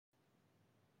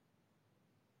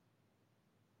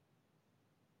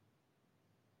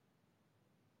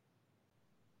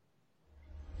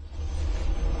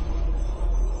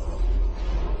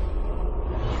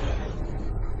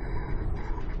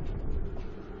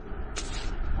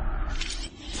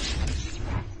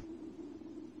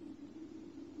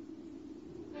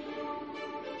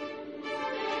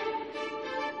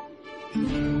Come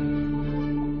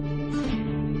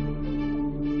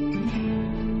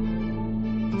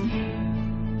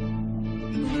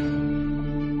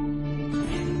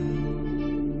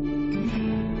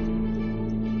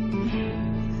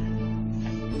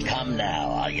now,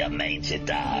 all you mangy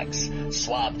dogs.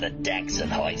 Swab the decks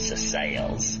and hoist the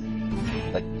sails.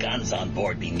 The guns on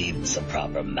board be needing some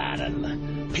proper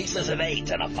manning. Pieces of 8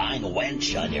 and a fine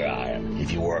wench on your arm.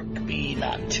 If your work be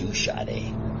not too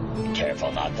shoddy.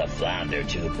 Careful not to flounder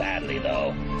too badly,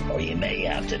 though, or you may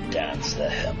have to dance the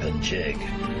hempen jig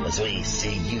as we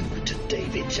see you to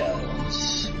Davy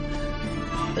Jones.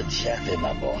 The Chaffee,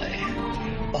 my boy.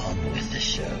 On with the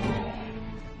show.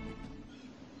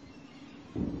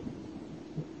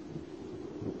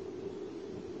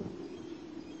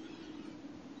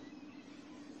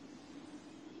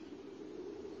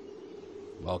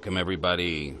 Welcome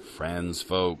everybody, friends,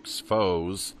 folks,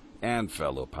 foes, and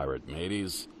fellow pirate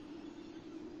mateys,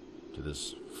 to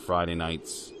this Friday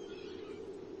night's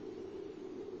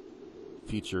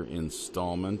feature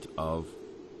installment of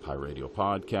Pirate Radio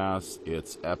Podcast.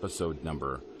 It's episode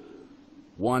number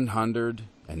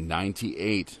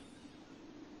 198.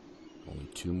 Only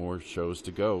 2 more shows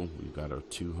to go. We've got our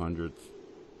 200th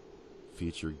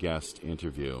feature guest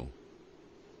interview.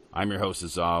 I'm your host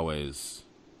as always,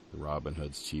 the Robin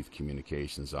Hood's Chief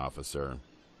Communications Officer,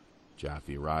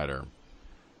 Jaffe Ryder.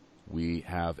 We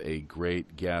have a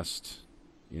great guest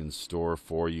in store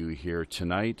for you here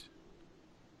tonight.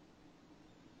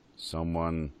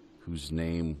 Someone whose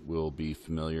name will be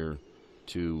familiar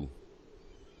to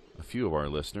a few of our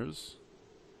listeners.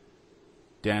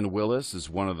 Dan Willis is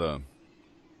one of the...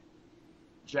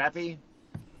 Jaffe?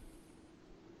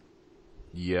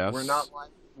 Yes?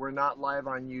 We're not live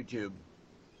on YouTube.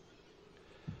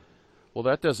 Well,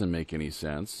 that doesn't make any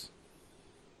sense.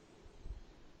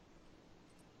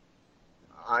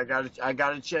 I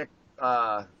gotta check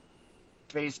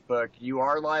Facebook. You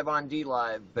are live on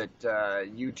DLive, but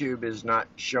YouTube is not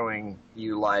showing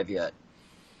you live yet.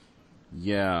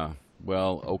 Yeah,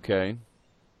 well, okay.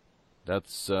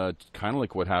 That's kind of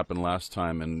like what happened last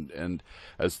time, and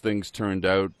as things turned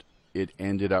out, it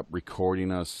ended up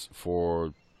recording us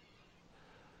for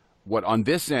what on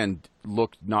this end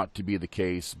looked not to be the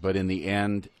case, but in the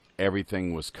end,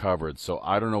 everything was covered. So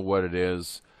I don't know what it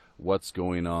is, what's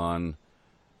going on.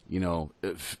 You know,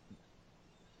 if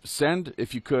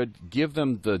you could, give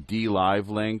them the DLive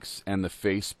links and the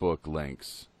Facebook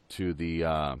links to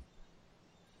the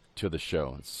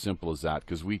show. It's simple as that,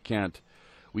 because we can't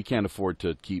afford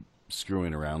to keep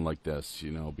screwing around like this,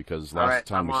 you know, because last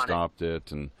time we stopped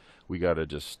it, and we got to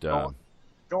just... Go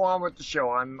on with the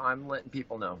show. I'm letting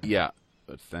people know. Yeah,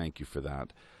 thank you for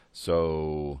that.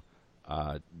 So,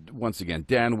 once again,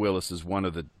 Dan Willis is one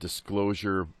of the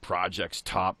Disclosure Project's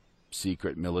top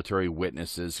secret military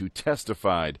witnesses who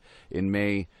testified in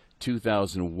May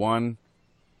 2001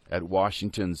 at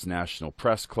Washington's National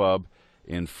Press Club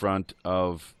in front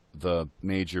of the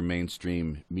major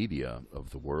mainstream media of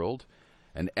the world.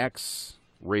 An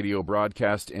ex-radio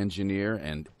broadcast engineer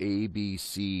and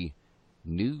ABC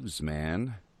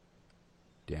newsman,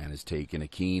 Dan has taken a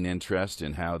keen interest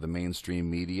in how the mainstream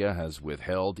media has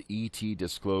withheld ET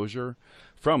disclosure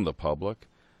from the public,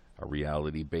 a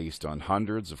reality based on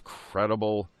hundreds of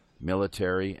credible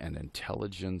military and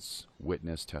intelligence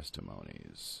witness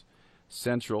testimonies.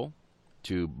 Central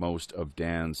to most of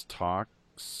Dan's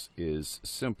talks is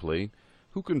simply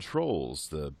who controls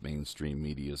the mainstream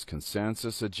media's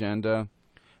consensus agenda,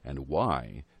 and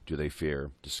why do they fear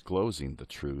disclosing the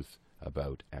truth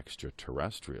about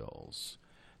extraterrestrials?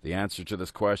 The answer to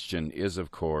this question is, of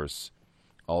course,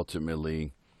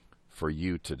 ultimately for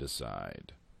you to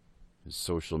decide. His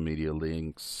social media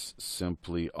links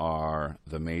simply are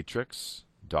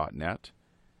thematrix.net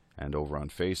and over on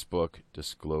Facebook,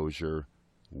 Disclosure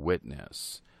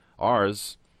Witness.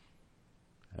 Ours,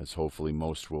 as hopefully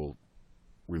most will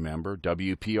remember,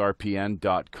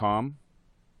 WPRPN.com.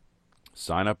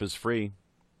 Sign up is free.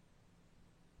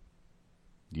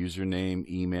 Username,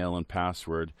 email, and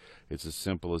password. It's as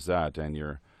simple as that, and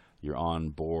you're on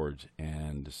board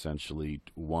and essentially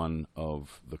one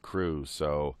of the crew.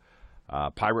 So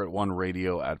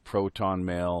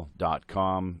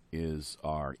Pirate1Radio@protonmail.com is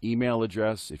our email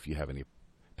address. If you have any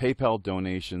PayPal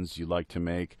donations you'd like to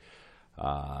make,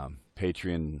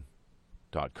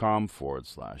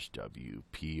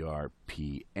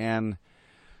 patreon.com/WPRPN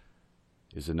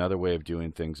is another way of doing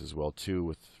things as well, too,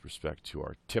 with respect to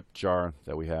our tip jar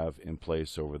that we have in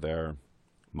place over there.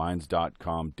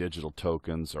 Minds.com digital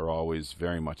tokens are always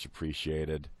very much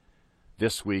appreciated.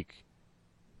 This week,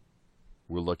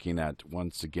 we're looking at,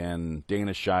 once again,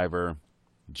 Dana Shiver,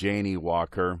 Janie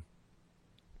Walker,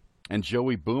 And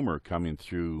Joey Boomer coming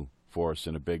through for us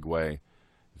in a big way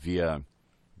via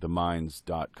the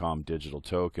Minds.com digital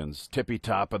tokens. Tippy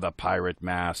top of the pirate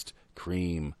mast,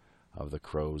 cream of the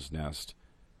crow's nest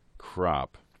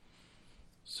crop.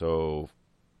 So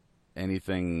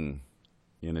anything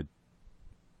in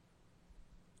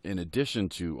addition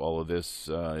to all of this,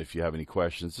 if you have any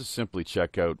questions, just simply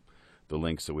check out the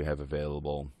links that we have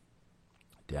available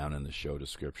down in the show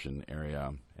description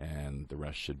area, and the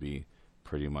rest should be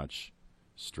pretty much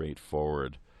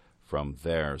straightforward from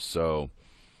there. So,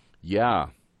 yeah,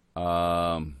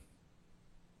 Dan,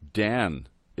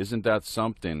 isn't that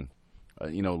something?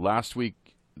 Last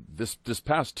week, this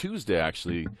past Tuesday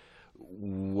actually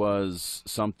was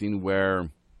something where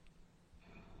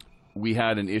we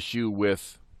had an issue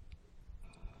with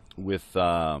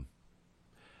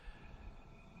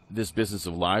this business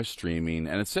of live streaming,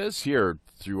 and it says here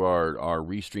through our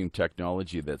Restream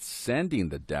technology that's sending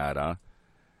the data.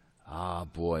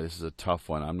 Boy, this is a tough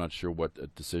one. I'm not sure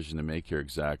what decision to make here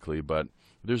exactly, but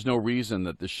there's no reason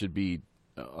that this should be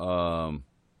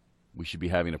we should be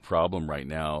having a problem right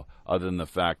now, other than the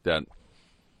fact that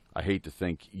I hate to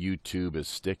think YouTube is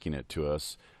sticking it to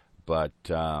us. But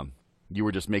you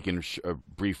were just making a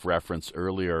brief reference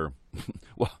earlier.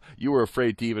 Well, you were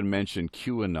afraid to even mention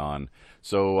QAnon.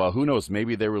 So who knows?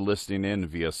 Maybe they were listening in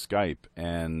via Skype,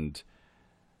 and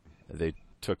they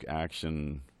took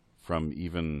action from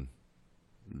even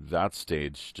that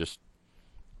stage, just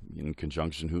in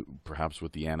conjunction perhaps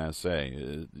with the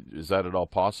NSA. Is that at all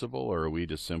possible, or are we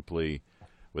just simply,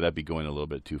 would that be going a little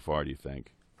bit too far, do you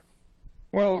think?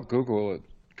 Well, Google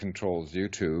controls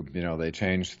YouTube. They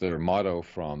changed their motto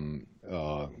from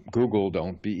Google,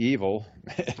 don't be evil.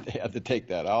 They had to take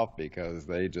that off because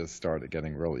they just started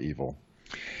getting real evil.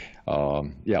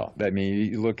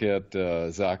 You look at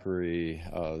Zachary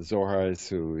Zorhais,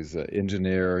 who's an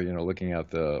engineer, looking at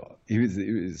he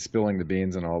was spilling the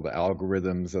beans on all the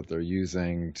algorithms that they're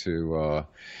using to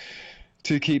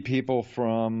keep people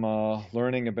from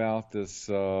learning about this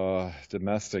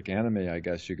domestic enemy, I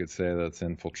guess you could say, that's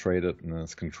infiltrated and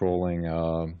is controlling,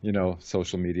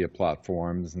 social media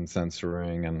platforms and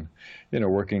censoring and,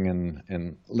 working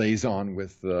in liaison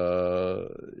with,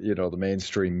 the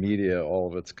mainstream media, all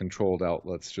of its controlled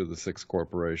outlets through the 6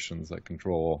 corporations that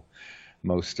control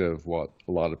most of what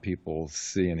a lot of people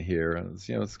see and hear. And,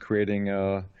 it's creating,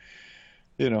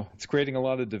 it's creating a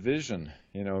lot of division,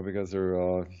 because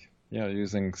they're,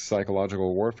 using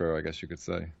psychological warfare, I guess you could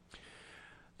say.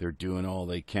 They're doing all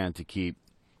they can to keep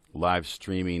live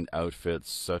streaming outfits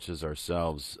such as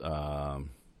ourselves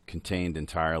contained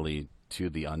entirely to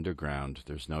the underground.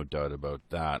 There's no doubt about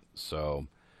that. So,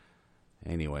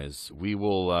 anyways, we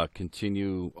will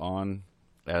continue on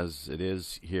as it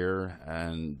is here.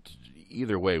 And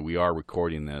either way, we are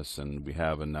recording this, and we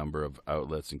have a number of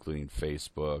outlets, including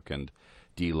Facebook and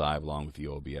DLive, along with the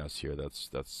OBS here,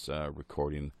 that's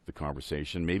recording the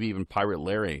conversation. Maybe even Pirate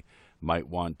Larry might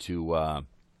want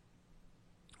to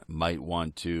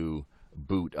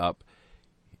boot up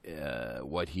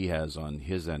what he has on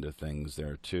his end of things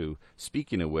there too.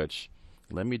 Speaking of which,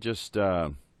 let me just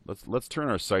let's turn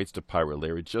our sights to Pirate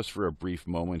Larry just for a brief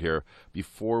moment here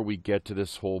before we get to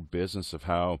this whole business of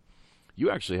how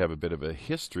you actually have a bit of a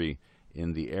history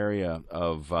in the area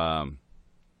of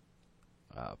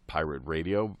pirate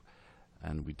radio,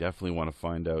 and we definitely want to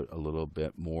find out a little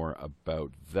bit more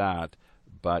about that.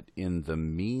 But in the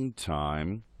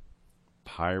meantime,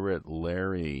 Pirate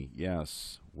Larry,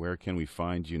 yes, where can we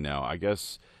find you now? I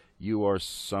guess you are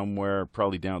somewhere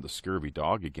probably down at the Scurvy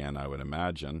Dog again, I would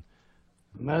imagine.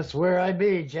 That's where I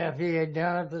be, Jeffy,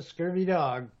 down at the Scurvy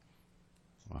Dog.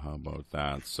 Well, how about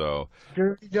that? So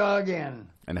Scurvy Dog in.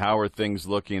 And how are things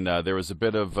looking? There was a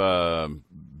bit of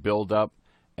build-up,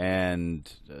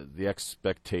 and the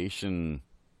expectation,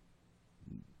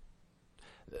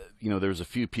 there's a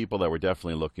few people that were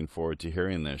definitely looking forward to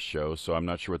hearing this show, so I'm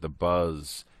not sure what the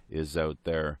buzz is out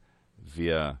there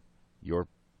via your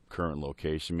current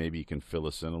location. Maybe you can fill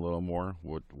us in a little more.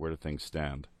 Where do things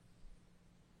stand?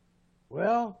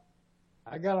 Well,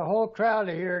 I got a whole crowd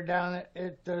of here down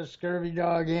at the Scurvy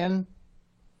Dog Inn.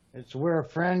 It's where a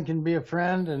friend can be a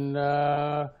friend, and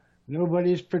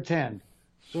nobody's pretend.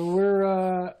 So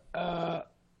we're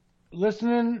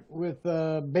listening with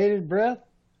bated breath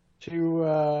to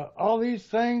all these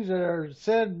things that are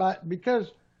said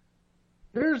because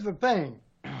here's the thing.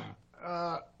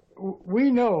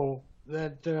 We know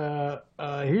that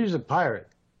he's a pirate.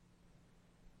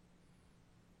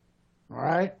 All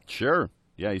right? Sure.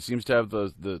 Yeah, he seems to have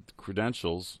the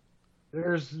credentials.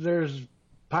 There's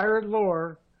pirate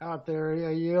lore out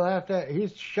there. You'll have to.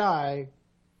 He's shy.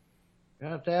 You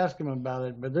have to ask him about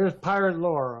it. But there's pirate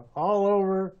lore all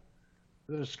over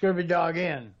the Scurvy Dog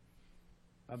Inn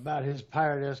about his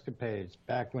pirate escapades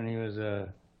back when he was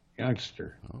a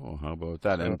youngster. Oh, how about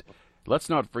that? And let's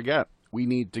not forget, we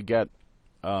need to get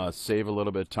save a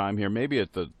little bit of time here. Maybe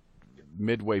at the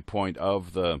midway point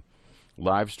of the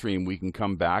live stream, we can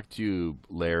come back to you,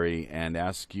 Larry, and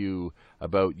ask you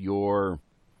about your,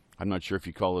 I'm not sure if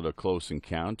you call it a close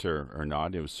encounter or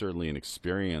not. It was certainly an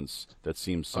experience that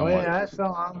seems somewhat... Oh, yeah, I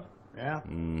saw him. Yeah.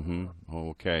 Mm-hmm.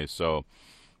 Okay, so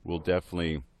we'll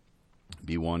definitely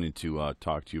be wanting to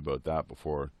talk to you about that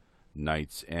before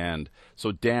night's end.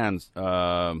 So Dan,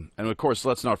 and of course,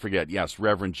 let's not forget, yes,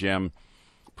 Reverend Jim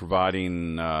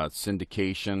providing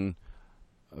syndication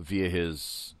via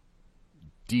his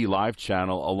D-Live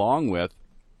channel, along with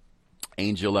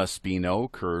Angel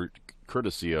Espino,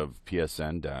 courtesy of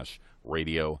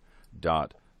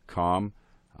psn-radio.com.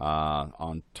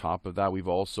 On top of that, we've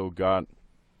also got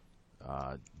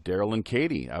Daryl and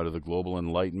Katie out of the Global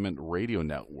Enlightenment Radio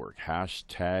Network,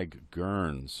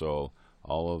 #Gurn. So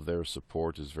all of their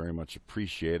support is very much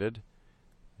appreciated,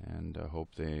 and I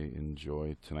hope they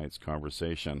enjoy tonight's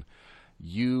conversation.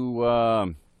 You,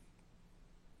 oh,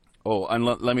 and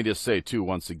let me just say, too,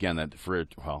 once again, that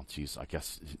well, geez, I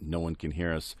guess no one can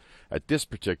hear us at this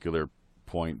particular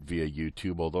point via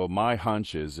YouTube, although my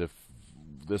hunch is if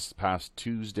this past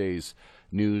Tuesday's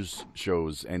news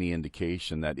shows any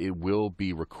indication that it will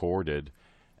be recorded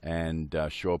and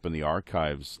show up in the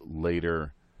archives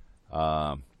later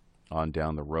on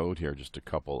down the road here, just a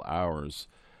couple hours.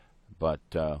 But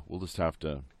we'll just have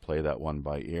to play that one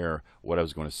by ear. What I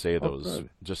was going to say, though, is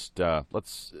just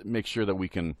let's make sure that we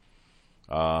can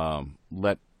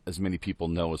let as many people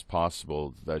know as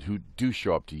possible that who do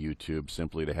show up to YouTube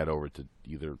simply to head over to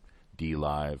either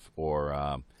D-Live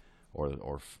or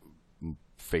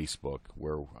Facebook,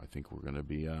 where I think we're going to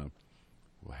be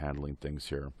handling things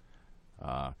here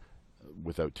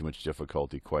without too much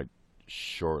difficulty quite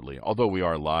shortly. Although we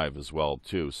are live as well,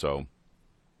 too, so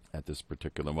at this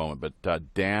particular moment. But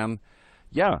Dan,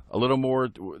 yeah, a little more,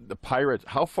 the pirate,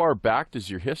 how far back does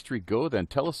your history go then?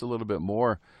 Tell us a little bit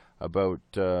more about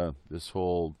this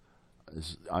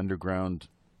underground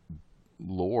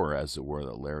lore, as it were,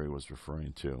 that Larry was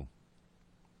referring to.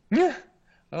 Yeah.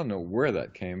 I don't know where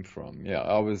that came from. Yeah,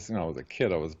 I was, I was a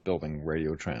kid. I was building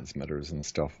radio transmitters and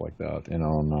stuff like that,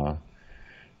 and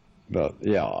but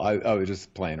yeah, I was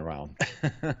just playing around.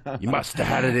 You must have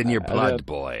had it in your blood,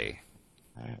 boy.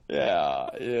 Yeah,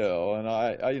 and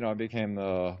I became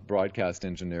the broadcast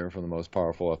engineer for the most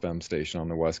powerful FM station on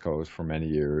the West Coast for many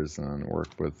years, and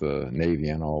worked with the Navy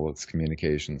and all its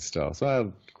communication stuff. So I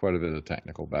have quite a bit of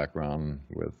technical background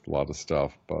with a lot of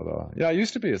stuff. But yeah, I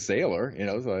used to be a sailor,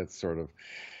 so I sort of,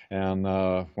 and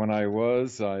when I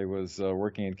was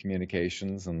working in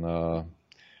communications and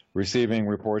receiving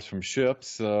reports from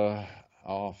ships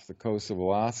off the coast of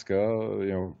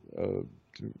Alaska,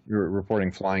 you're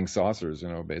reporting flying saucers,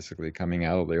 basically coming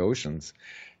out of the oceans.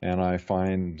 And I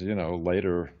find,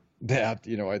 later that,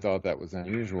 I thought that was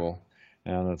unusual.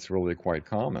 And it's really quite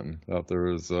common that there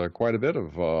is quite a bit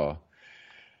of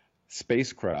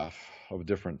spacecraft of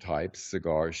different types,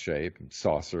 cigar shape,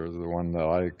 saucer. The one that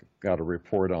I got a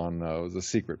report on was a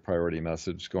secret priority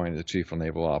message going to the Chief of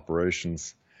Naval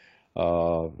Operations.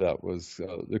 That was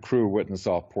the crew witnessed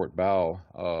off port bow,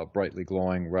 brightly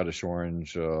glowing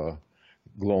reddish-orange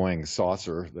glowing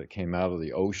saucer that came out of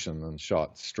the ocean and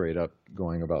shot straight up,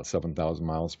 going about 7,000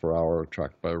 miles per hour,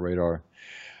 tracked by radar.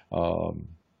 So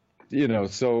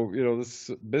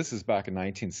this is back in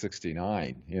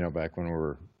 1969. Back when we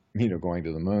were going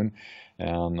to the moon,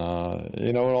 and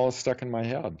it all stuck in my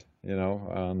head.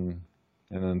 And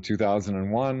in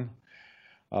 2001.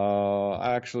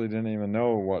 I actually didn't even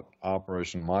know what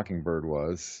Operation Mockingbird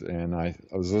was, and I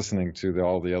was listening to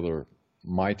all the other.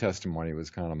 My testimony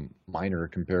was kind of minor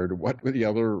compared to what the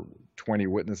other 20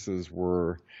 witnesses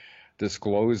were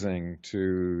disclosing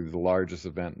to the largest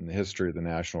event in the history of the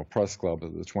National Press Club,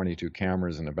 of the 22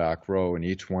 cameras in the back row, and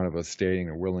each one of us stating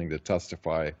they're willing to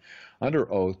testify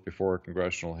under oath before a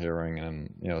congressional hearing,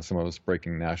 and some of us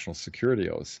breaking national security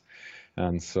oaths.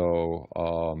 And so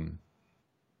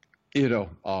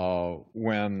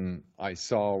when I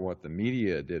saw what the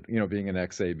media did, being an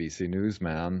ex-ABC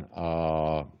newsman,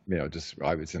 I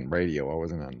was in radio. I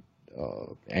wasn't an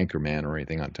anchorman or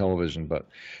anything on television, but,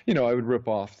 I would rip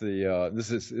off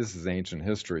this is ancient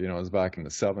history. It was back in the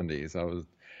 70s. I would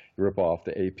rip off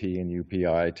the AP and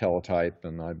UPI teletype,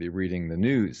 and I'd be reading the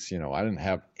news. I didn't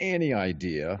have any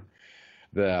idea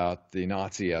that the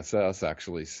Nazi SS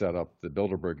actually set up the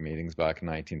Bilderberg meetings back in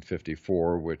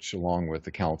 1954, which, along with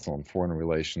the Council on Foreign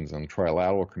Relations and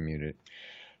Trilateral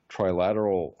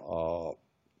Trilateral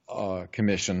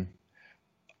Commission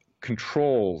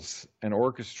controls and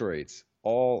orchestrates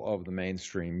all of the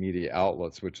mainstream media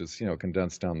outlets, which is,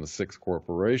 condensed down to 6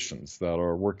 corporations that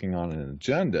are working on an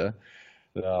agenda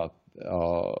that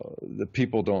the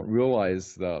people don't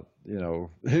realize that,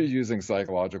 they're using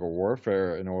psychological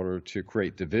warfare in order to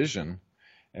create division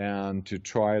and to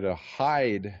try to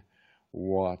hide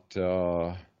what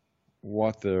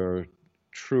their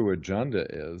true agenda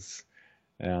is.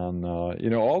 And,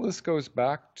 all this goes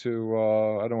back to,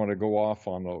 I don't want to go off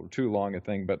on too long a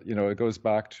thing, but, it goes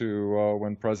back to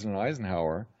when President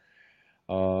Eisenhower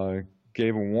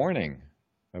gave a warning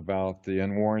about the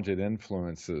unwarranted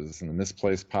influences and the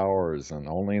misplaced powers, and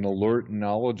only an alert and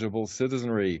knowledgeable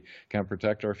citizenry can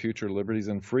protect our future liberties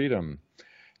and freedom.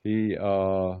 He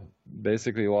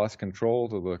basically lost control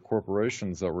to the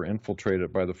corporations that were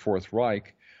infiltrated by the Fourth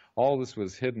Reich. All this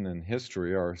was hidden in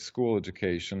history. Our school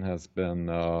education has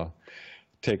been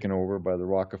taken over by the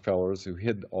Rockefellers, who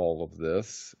hid all of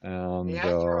this. And may I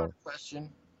throw out a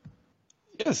question?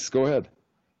 Yes, go ahead.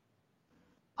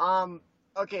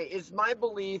 Okay, it's my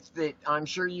belief that I'm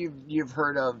sure you've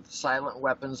heard of Silent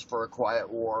Weapons for a Quiet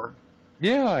War.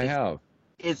 Yeah, I have.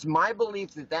 It's my belief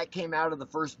that came out of the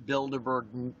first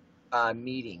Bilderberg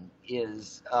meeting.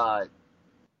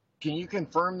 Can you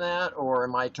confirm that, or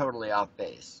am I totally off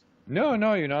base? No,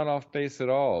 you're not off base at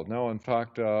all. No, in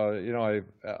fact, I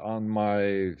on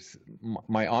my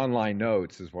online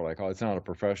notes is what I call it. It's not a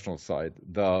professional site,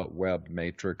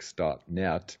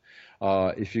 thewebmatrix.net.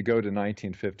 If you go to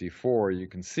 1954, you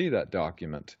can see that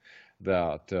document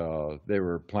that they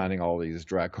were planning all these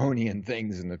draconian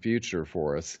things in the future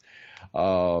for us.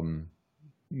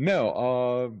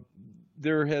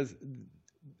 There has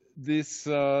this,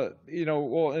 well,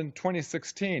 in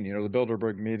 2016, the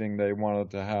Bilderberg meeting, they wanted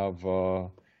to have,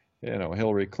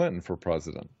 Hillary Clinton for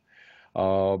president.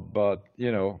 But,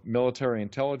 military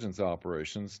intelligence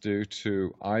operations, due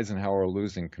to Eisenhower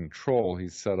losing control, he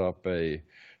set up a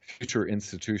future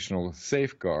institutional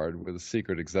safeguard with a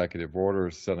secret executive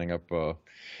order setting up a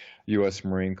U.S.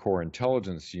 Marine Corps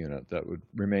intelligence unit that would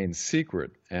remain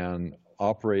secret and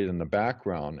operate in the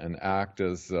background and act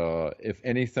as, if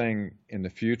anything in the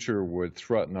future would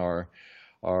threaten our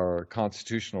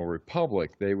constitutional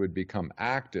republic, they would become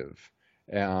active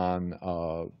and,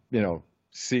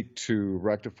 seek to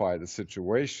rectify the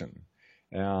situation.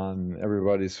 And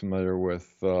everybody's familiar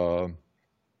with,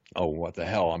 what the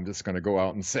hell, I'm just going to go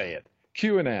out and say it.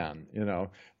 QAnon,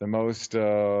 the most,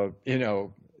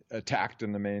 attacked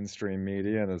in the mainstream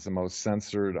media and is the most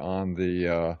censored on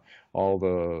the all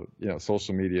the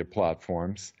social media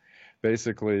platforms.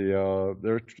 Basically,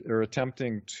 they're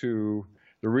attempting to.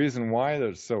 The reason why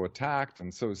they're so attacked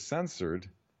and so censored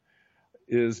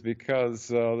is because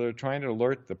they're trying to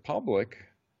alert the public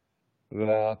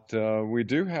that we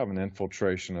do have an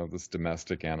infiltration of this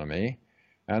domestic enemy,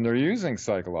 and they're using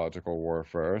psychological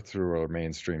warfare through our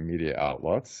mainstream media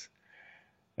outlets,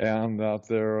 and that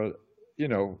they're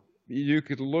you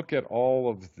could look at all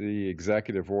of the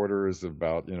executive orders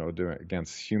about, doing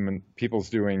against people's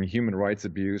doing human rights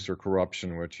abuse or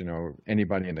corruption, which,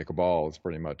 anybody in the cabal is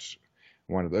pretty much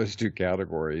one of those 2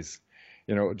 categories.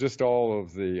 Just all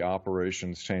of the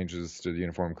operations changes to the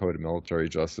Uniform Code of Military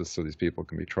Justice so these people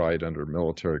can be tried under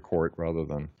military court rather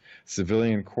than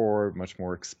civilian court, much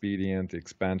more expedient. The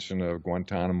expansion of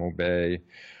Guantanamo Bay,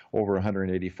 over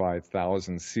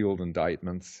 185,000 sealed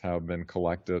indictments have been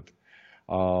collected.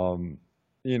 All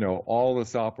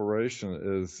this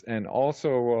operation is, and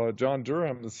also John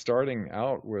Durham is starting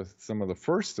out with some of the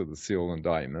first of the sealed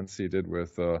indictments he did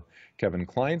with Kevin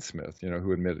Kleinsmith,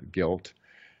 who admitted guilt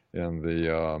in the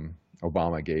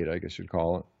Obamagate, I guess you'd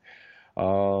call it.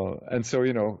 And so,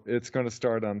 it's going to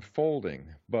start unfolding.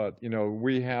 But,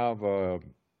 we have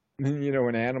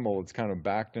an animal that's kind of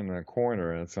backed in a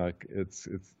corner, and it's like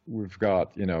we've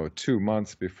got 2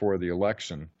 months before the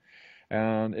election.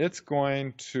 And it's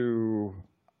going to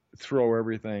throw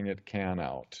everything it can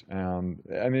out. And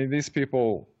I mean, these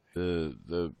people.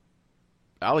 The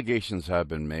allegations have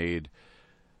been made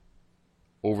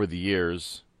over the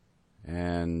years,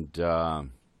 and I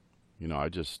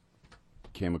just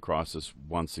came across this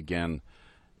once again,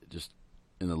 just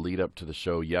in the lead up to the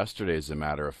show yesterday, as a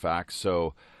matter of fact.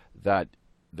 So that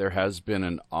there has been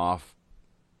an off-planet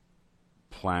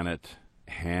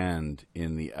hand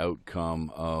in the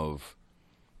outcome of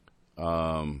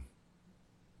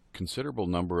considerable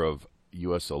number of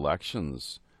U.S.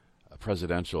 elections,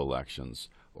 presidential elections,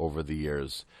 over the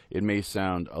years. It may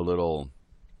sound a little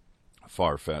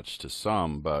far-fetched to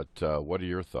some, but what are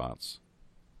your thoughts?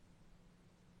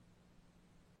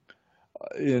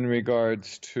 In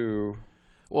regards to?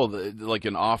 Well, like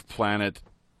an off-planet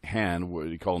hand, what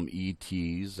do you call them?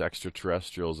 ETs,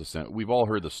 extraterrestrials. We've all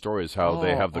heard the stories how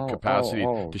they have the capacity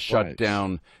to shut right.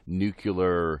 down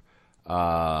nuclear.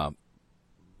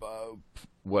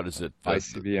 What is it?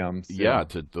 ICBMs. Yeah,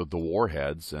 to the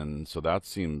warheads, and so that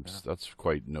seems that's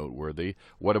quite noteworthy.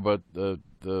 What about the?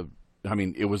 I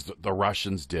mean, it was the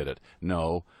Russians did it.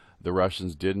 No, the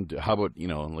Russians didn't. How about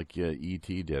like ET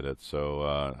did it?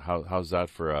 So how's that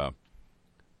for a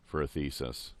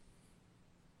thesis?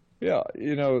 Yeah,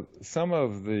 some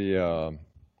of the.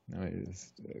 Let me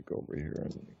just go over here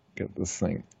and get this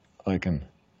thing. I can.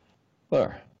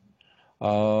 There.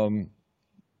 Some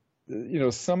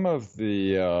of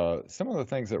the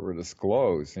things that were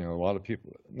disclosed, a lot of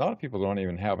people don't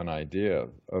even have an idea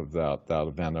of that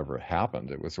event ever happened.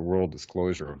 It was a world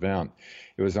disclosure event.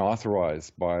 It was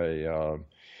authorized by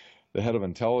the head of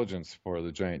intelligence for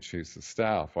the Joint Chiefs of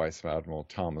Staff, Vice Admiral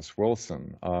Thomas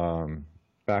Wilson.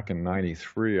 Back in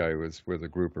 '93, I was with a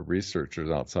group of researchers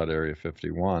outside Area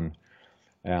 51.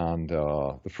 And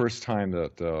the first time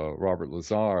that Robert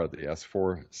Lazar, the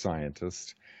S4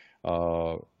 scientist,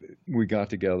 we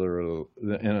got together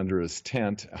and under his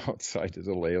tent outside the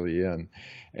Delali Inn,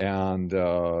 and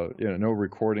no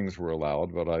recordings were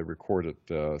allowed, but I recorded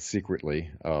secretly.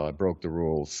 I broke the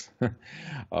rules.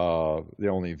 The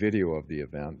only video of the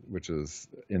event, which is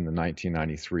in the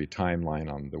 1993 timeline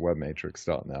on the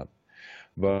webmatrix.net.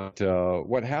 But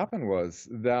what happened was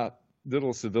that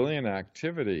little civilian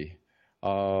activity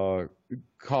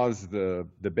caused the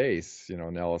base,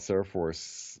 Nellis Air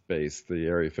Force Base, the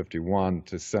Area 51,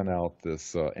 to send out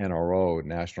this NRO,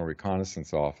 National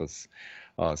Reconnaissance Office,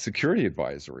 security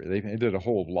advisory. They did a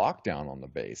whole lockdown on the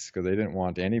base because they didn't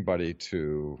want anybody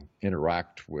to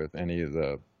interact with any of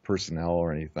the personnel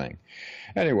or anything.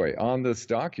 Anyway, on this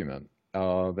document,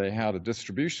 they had a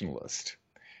distribution list.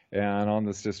 And on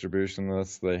this distribution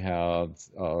list, they had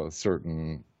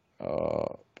certain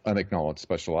unacknowledged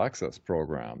special access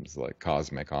programs like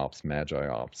Cosmic Ops, Magi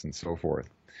Ops, and so forth.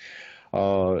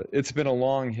 It's been a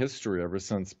long history ever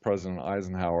since President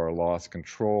Eisenhower lost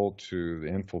control to the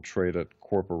infiltrated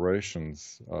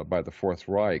corporations by the Fourth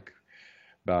Reich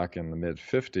back in the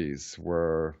mid-50s,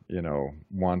 where,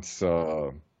 once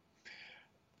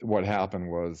what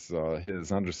happened was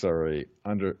his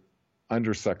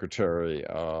Undersecretary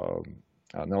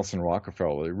Nelson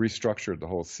Rockefeller restructured the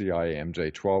whole CIA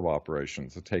MJ-12 operation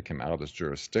to take him out of his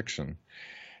jurisdiction.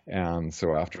 And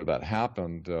so after that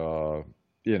happened,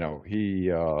 he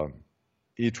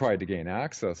tried to gain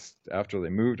access after they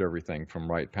moved everything from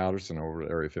Wright-Patterson over to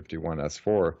Area 51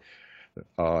 S4.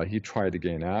 He tried to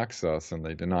gain access, and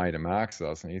they denied him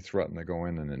access, and he threatened to go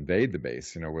in and invade the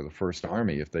base, with the First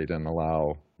Army if they didn't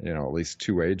allow, at least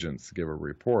 2 agents to give a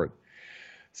report.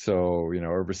 So,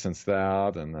 ever since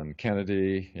that, and then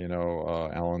Kennedy,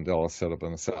 Allen Dulles set up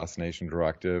an assassination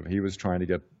directive. He was trying to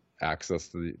get access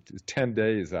to 10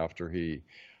 days after he,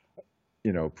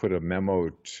 put a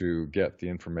memo to get the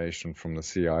information from the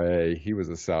CIA. He was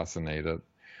assassinated.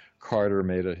 Carter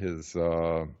made it his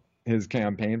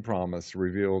campaign promise,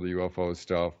 revealed the UFO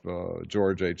stuff.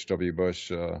 George H.W. Bush,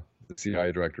 the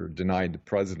CIA director, denied the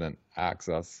president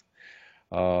access.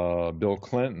 Bill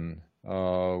Clinton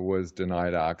was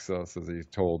denied access, as he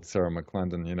told Sarah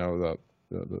McClendon,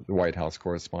 the White House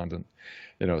correspondent.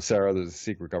 Sarah, there's a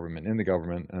secret government in the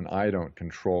government, and I don't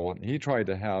control it. He tried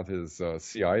to have his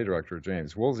CIA director,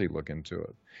 James Woolsey, look into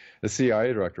it. The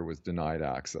CIA director was denied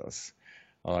access.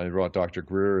 He brought Dr.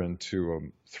 Greer into a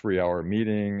 3-hour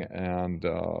meeting, and,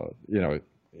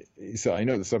 he said, I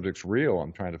know the subject's real.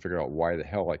 I'm trying to figure out why the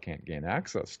hell I can't gain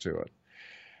access to it.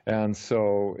 And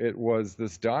so it was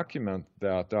this document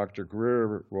that Dr.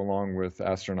 Greer, along with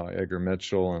astronaut Edgar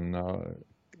Mitchell and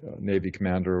Navy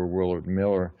Commander Willard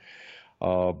Miller,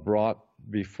 brought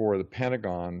before the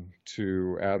Pentagon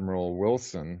to Admiral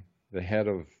Wilson, the head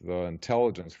of the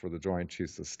intelligence for the Joint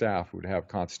Chiefs of Staff, who would have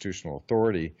constitutional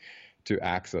authority to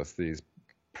access these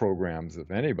programs of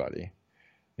anybody.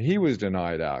 He was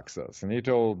denied access, and he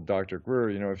told Dr.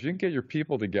 Greer, if you can get your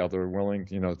people together willing,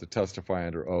 to testify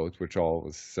under oath, which all of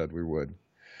us said we would,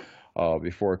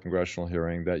 before a congressional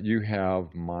hearing, that you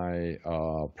have my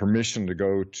permission to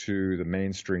go to the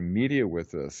mainstream media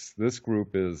with this. This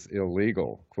group is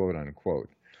illegal, quote unquote.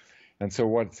 And so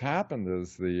what's happened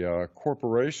is the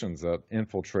corporations that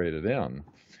infiltrated in,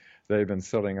 they've been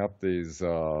setting up these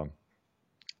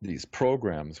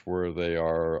programs where they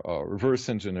are reverse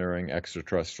engineering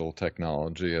extraterrestrial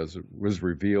technology, as it was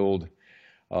revealed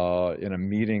in a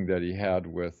meeting that he had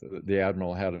with, the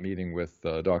Admiral had a meeting with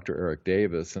Dr. Eric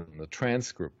Davis, and the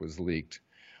transcript was leaked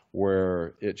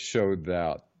where it showed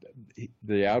that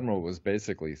the admiral was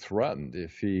basically threatened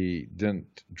if he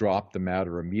didn't drop the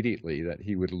matter immediately that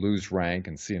he would lose rank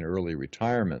and see an early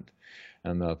retirement,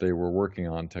 and that they were working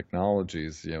on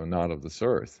technologies, not of this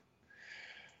earth.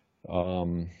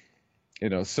 So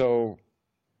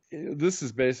this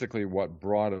is basically what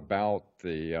brought about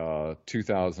the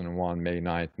 2001 May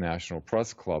 9th National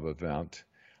Press Club event,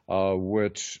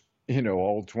 which,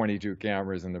 all 22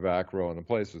 cameras in the back row, and the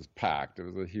place was packed. It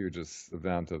was the hugest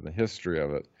event in the history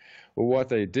of it. Well, what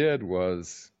they did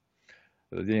was,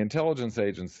 the intelligence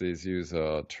agencies use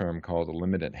a term called a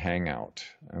limited hangout.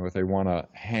 And what they want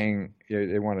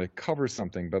to cover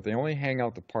something, but they only hang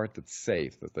out the part that's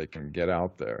safe, that they can get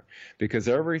out there. Because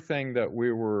everything that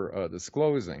we were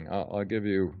disclosing, I'll give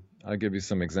you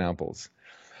some examples.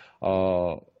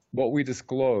 What we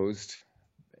disclosed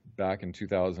back in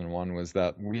 2001 was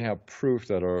that we have proof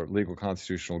that our legal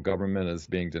constitutional government is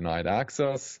being denied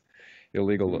access.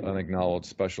 Illegal unacknowledged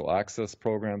special access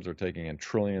programs are taking in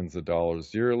trillions of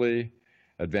dollars yearly.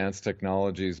 Advanced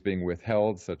technologies being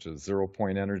withheld, such as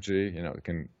zero-point energy, it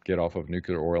can get off of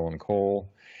nuclear, oil, and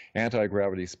coal.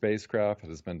 Anti-gravity spacecraft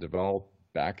has been developed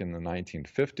back in the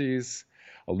 1950s.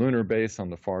 A lunar base on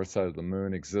the far side of the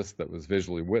moon exists that was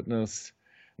visually witnessed.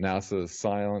 NASA has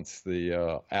silenced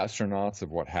the astronauts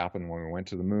of what happened when we went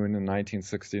to the moon in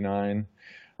 1969.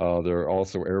 They're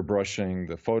also airbrushing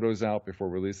the photos out before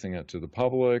releasing it to the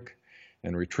public.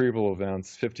 In retrieval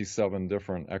events, 57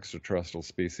 different extraterrestrial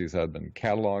species had been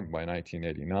cataloged by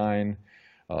 1989.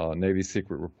 Navy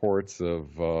secret reports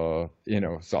of,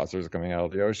 saucers coming out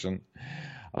of the ocean.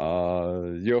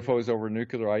 UFOs over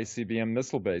nuclear ICBM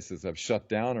missile bases have shut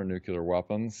down our nuclear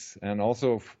weapons, and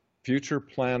also future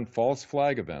planned false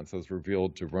flag events, as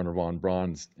revealed to Wernher von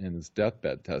Braun in his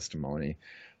deathbed testimony,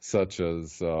 such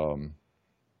as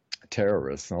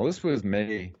terrorists. Now, this was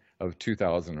May of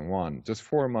 2001, just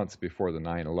 4 months before the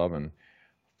 9/11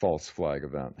 false flag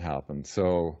event happened.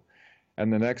 So,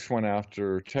 and the next one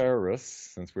after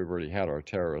terrorists, since we've already had our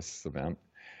terrorists event,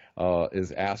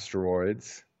 is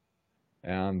asteroids,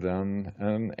 and then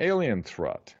an alien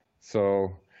threat.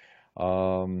 So,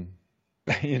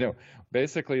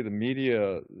 basically the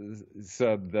media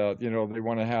said that, they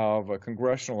want to have a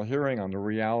congressional hearing on the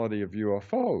reality of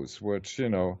UFOs, which,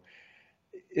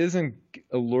 isn't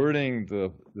alerting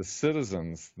the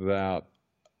citizens that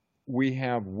we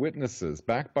have witnesses,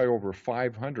 backed by over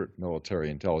 500 military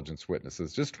intelligence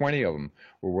witnesses. Just 20 of them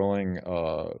were willing,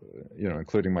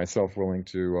 including myself, willing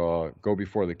to go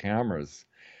before the cameras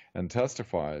and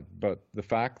testify. But the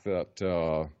fact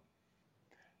that,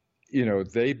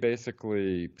 they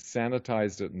basically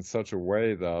sanitized it in such a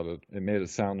way that it made it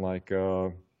sound like,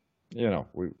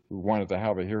 we wanted to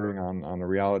have a hearing on the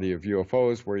reality of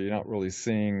UFOs, where you're not really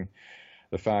seeing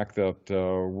the fact that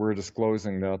we're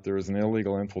disclosing that there is an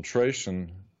illegal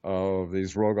infiltration of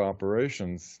these rogue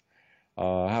operations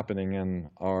happening in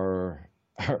our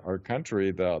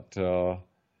country that,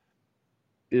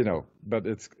 but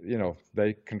it's,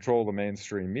 they control the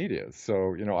mainstream media.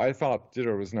 So, I thought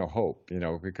there was no hope,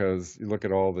 because you look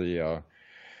at all the,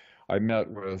 I met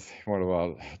with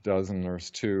about a dozen or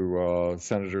two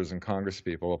senators and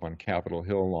congresspeople up on Capitol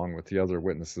Hill, along with the other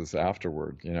witnesses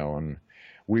afterward, and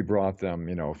we brought them,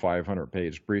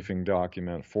 500-page briefing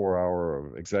document,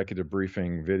 4-hour executive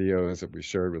briefing videos that we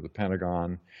shared with the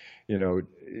Pentagon.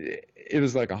 It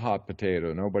was like a hot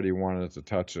potato. Nobody wanted to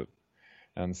touch it.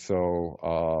 And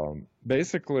so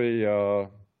basically,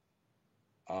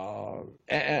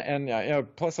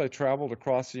 plus I traveled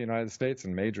across the United States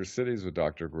in major cities with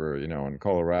Dr. Greer, in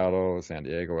Colorado, San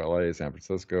Diego, LA, San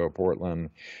Francisco, Portland,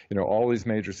 all these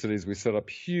major cities. We set up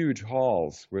huge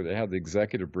halls where they had the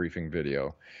executive briefing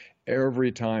video.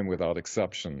 Every time, without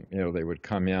exception, they would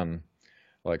come in.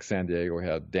 Like San Diego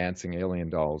had dancing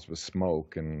alien dolls with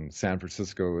smoke, and San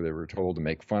Francisco, they were told to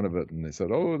make fun of it, and they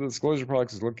said, "Oh, the Disclosure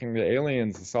Project is looking to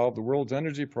aliens to solve the world's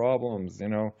energy problems,"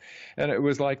 and it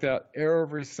was like that.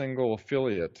 Every single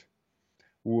affiliate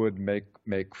would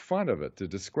make fun of it to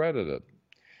discredit it.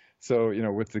 So,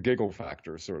 with the giggle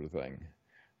factor sort of thing.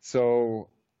 So,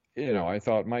 I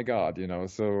thought, my God,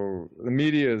 so the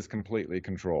media is completely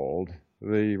controlled.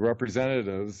 The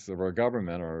representatives of our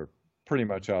government are pretty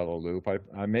much out of the loop.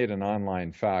 I made an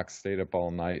online fax, stayed up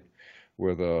all night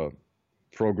with a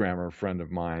programmer friend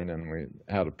of mine, and we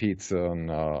had a pizza, and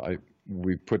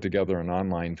we put together an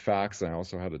online fax. I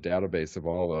also had a database of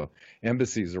all the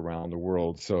embassies around the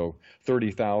world. So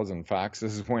 30,000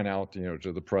 faxes went out,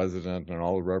 to the president and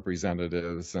all the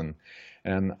representatives, and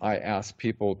I asked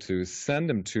people to send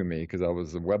them to me because I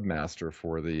was the webmaster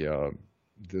for the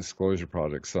Disclosure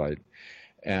Project site.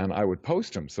 And I would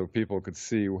post them so people could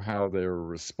see how they were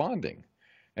responding.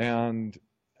 And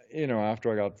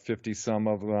after I got 50 some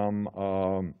of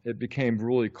them, it became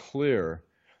really clear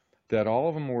that all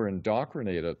of them were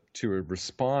indoctrinated to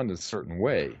respond a certain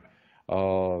way.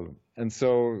 And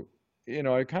so,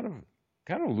 I kind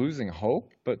of losing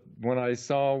hope. But when I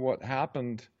saw what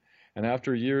happened, and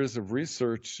after years of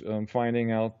research,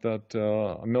 finding out that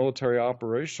a military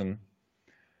operation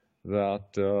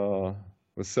that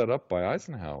was set up by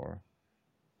Eisenhower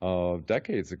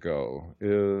decades ago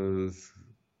is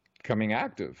becoming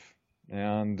active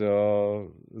and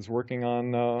is working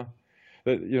on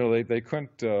they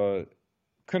couldn't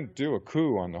do a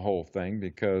coup on the whole thing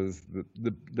because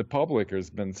the public has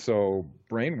been so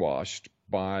brainwashed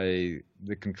by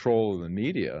the control of the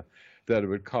media that it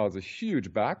would cause a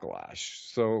huge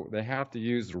backlash. So they have to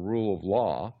use the rule of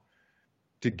law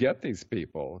to get these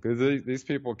people, because these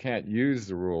people can't use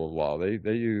the rule of law.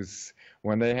 They use,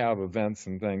 when they have events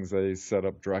and things, they set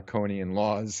up draconian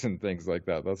laws and things like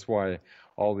that. That's why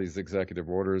all these executive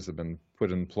orders have been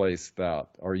put in place that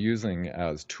are using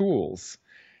as tools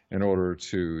in order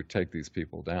to take these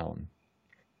people down.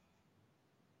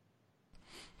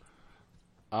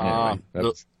 Anyway,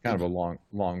 that's kind of a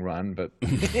long run, but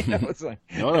it's like,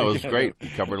 no, it was great. We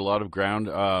covered a lot of ground.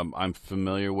 I'm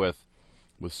familiar with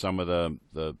some of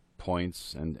the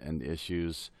points and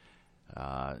issues,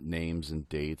 names and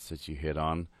dates that you hit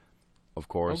on, of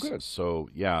course. Oh, good. So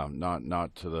yeah,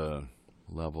 not to the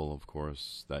level, of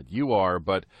course, that you are,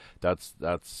 but that's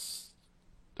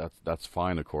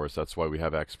fine, of course. That's why we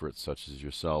have experts such as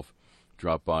yourself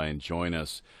drop by and join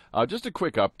us. Just a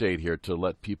quick update here to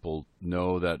let people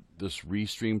know that this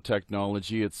Restream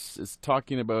technology, it's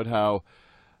talking about how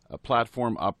a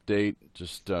platform update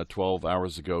just 12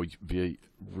 hours ago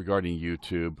regarding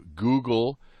YouTube.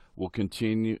 Google will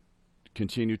continue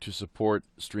to support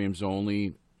streams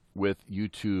only with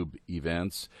YouTube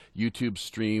events. YouTube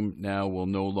Stream now will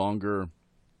no longer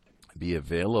be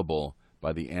available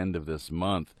by the end of this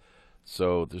month.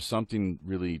 So there's something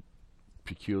really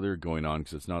peculiar going on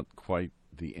because it's not quite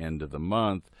the end of the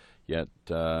month, yet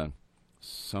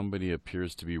somebody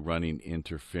appears to be running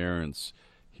interference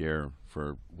here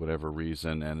for whatever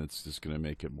reason, and it's just going to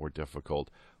make it more difficult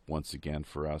once again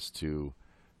for us to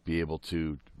be able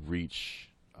to reach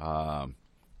the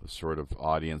sort of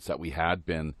audience that we had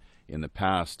been in the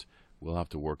past. We'll have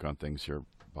to work on things here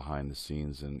behind the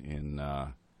scenes in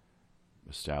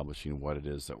establishing what it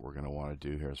is that we're going to want to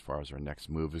do here as far as our next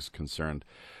move is concerned.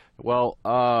 Well,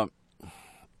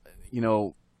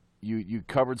 you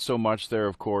covered so much there,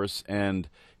 of course, and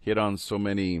hit on so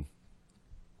many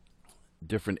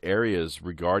different areas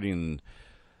regarding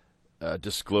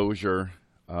disclosure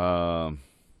and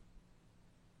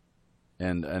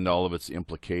all of its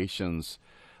implications.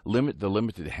 The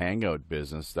limited hangout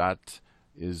business, that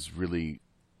is really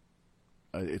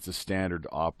it's a standard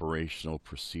operational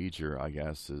procedure, I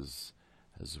guess, is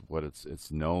what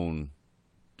it's known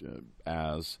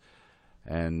as,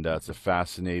 and it's a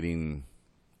fascinating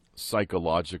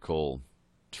psychological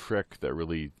trick that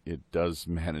really it does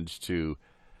manage to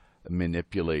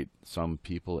manipulate some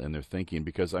people in their thinking.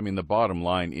 Because I mean, the bottom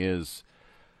line is,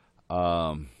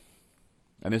 and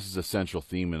this is a central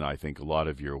theme in I think a lot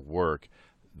of your work,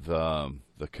 the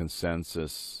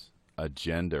consensus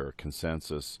agenda or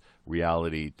consensus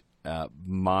reality,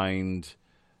 mind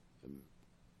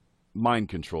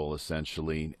control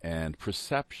essentially, and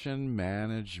perception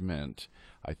management.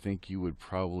 I think you would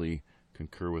probably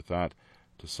concur with that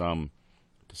to some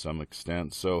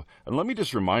extent. So, and let me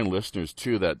just remind listeners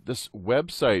too that this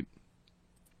website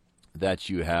that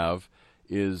you have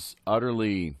is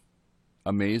utterly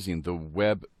amazing, the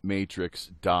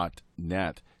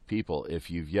webmatrix.net. People, if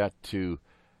you've yet to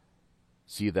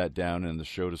see that down in the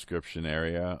show description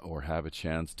area or have a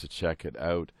chance to check it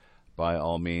out, by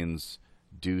all means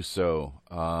do so.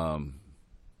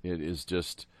 It is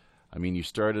just, I mean, you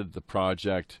started the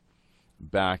project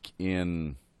back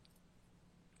in,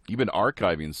 you've been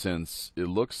archiving since, it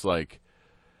looks like,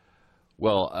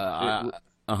 well,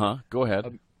 go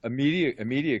ahead. A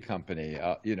media company.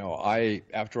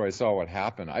 After I saw what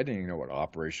happened, I didn't even know what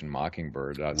Operation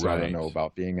Mockingbird. So I don't know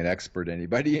about being an expert any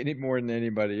more than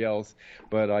anybody else.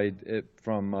 But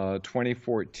from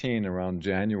 2014 around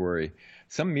January,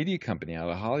 some media company out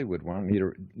of Hollywood wanted me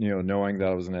to, knowing that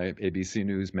I was an ABC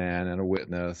newsman and a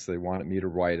witness, they wanted me to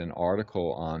write an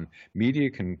article on media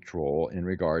control in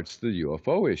regards to the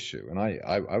UFO issue, and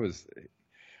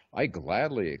I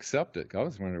gladly accepted. I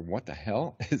was wondering what the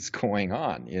hell is going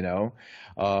on,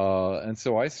 and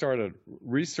so I started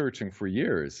researching for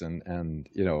years, and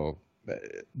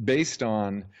based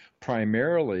on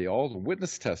primarily all the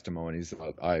witness testimonies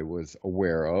that I was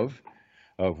aware of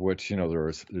which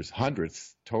there's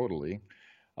hundreds totally.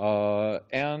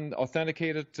 and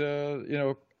authenticated,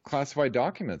 classified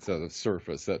documents that have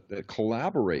surfaced that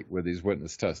collaborate with these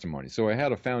witness testimonies. So I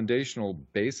had a foundational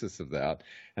basis of that.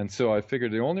 And so I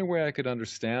figured the only way I could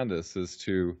understand this is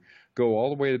to go all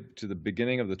the way to the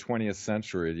beginning of the 20th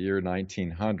century, the year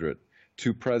 1900,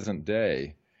 to present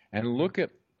day, and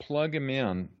plug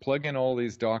in all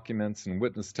these documents and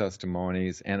witness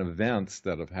testimonies and events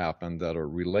that have happened that are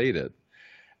related.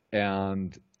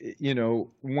 And,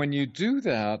 when you do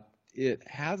that, it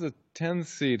has a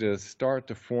tendency to start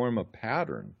to form a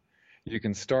pattern. You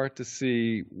can start to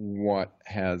see what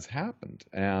has happened.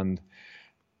 And,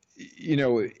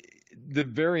 the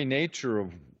very nature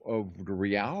of the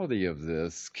reality of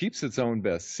this keeps its own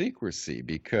best secrecy,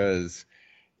 because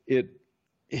it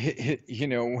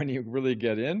when you really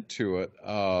get into it,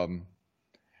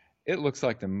 it looks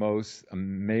like the most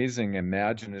amazing,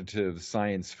 imaginative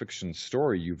science fiction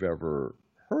story you've ever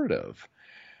heard of.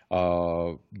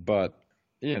 But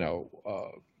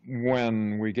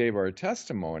when we gave our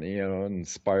testimony,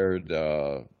 inspired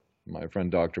my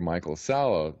friend Dr. Michael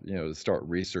Salla, to start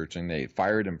researching. They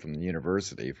fired him from the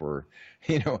university for,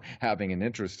 having an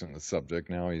interest in the subject.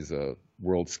 Now he's a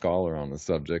world scholar on the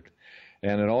subject.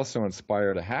 And it also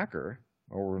inspired a hacker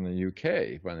over in the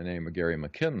UK by the name of Gary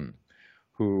McKinnon,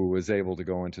 who was able to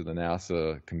go into the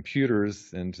NASA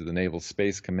computers, into the Naval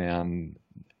Space Command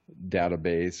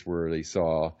database, where they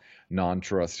saw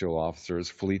non-terrestrial officers,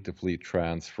 fleet-to-fleet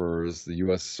transfers, the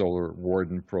U.S. Solar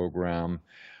Warden program,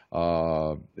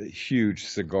 huge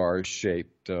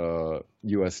cigar-shaped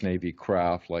U.S. Navy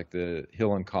craft like the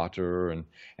Hillenkotter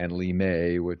and Lee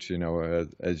May, which,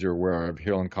 as you're aware of,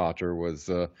 Hillenkotter was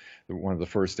one of the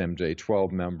first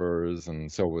MJ-12 members,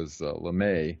 and so was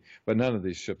LeMay. But none of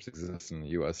these ships exist in the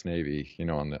U.S. Navy,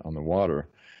 on the water.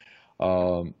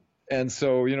 And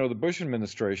so, the Bush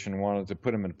administration wanted to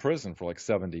put him in prison for like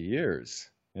 70 years,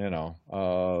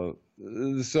 So,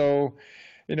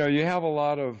 you have a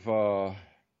lot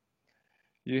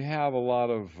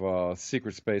of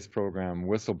secret space program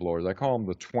whistleblowers. I call them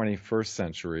the 21st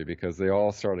century because they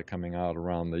all started coming out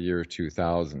around the year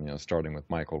 2000, starting with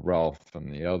Michael Ralph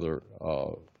and the other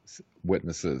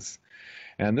witnesses.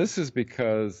 And this is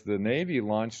because the Navy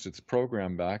launched its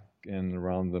program back in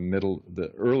around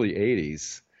the early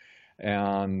 80s.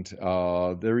 And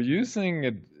they're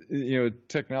using,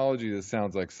 technology that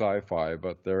sounds like sci-fi,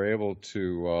 but they're able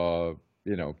to,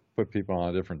 put people on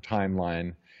a different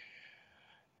timeline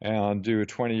and do a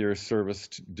 20-year service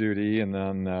duty, and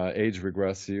then age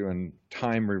regress you and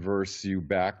time reverse you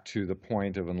back to the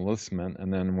point of enlistment.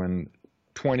 And then when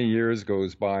 20 years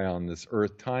goes by on this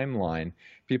Earth timeline,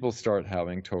 people start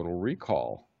having total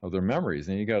recall of their memories,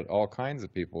 and you got all kinds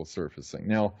of people surfacing.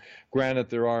 Now, granted,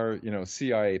 there are,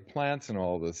 CIA plants and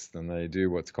all this, and they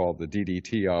do what's called the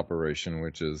DDT operation,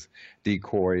 which is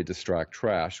decoy, distract,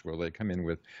 trash, where they come in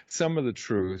with some of the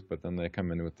truth, but then they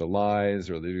come in with the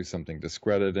lies, or they do something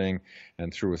discrediting,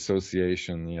 and through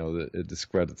association, it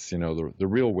discredits, the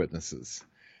real witnesses.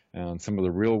 And some of the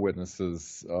real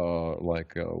witnesses,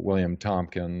 like William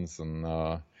Tompkins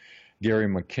and Gary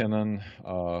McKinnon,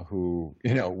 who,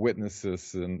 witnessed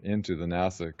this into the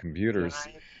NASA computers.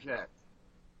 Can I interject?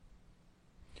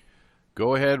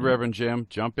 Go ahead, Reverend Jim.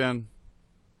 Jump in.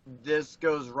 This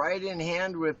goes right in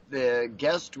hand with the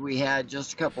guest we had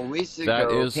just a couple weeks ago.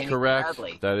 That is Penny correct.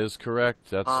 Bradley. That is correct.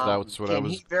 That's what I was. Can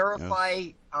he verify?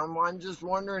 Yes. I'm just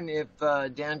wondering if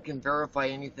Dan can verify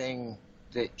anything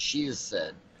that she has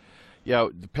said. Yeah,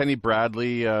 Penny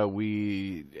Bradley,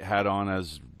 we had on,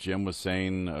 as Jim was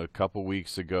saying, a couple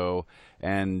weeks ago,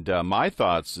 and my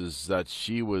thoughts is that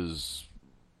she was,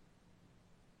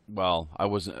 well, I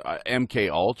was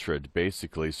MK Ultra'd,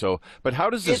 basically. So, but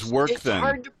how does this work then?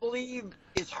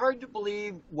 It's hard to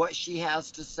believe what she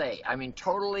has to say. I mean,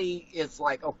 totally, it's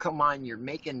like, oh, come on, you're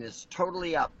making this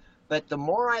totally up. But the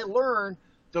more I learn,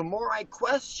 the more I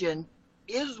question,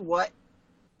 is what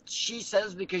she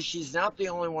says, because she's not the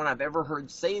only one I've ever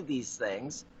heard say these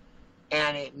things,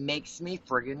 and it makes me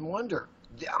friggin' wonder.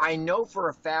 I know for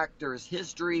a fact there's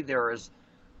history, there is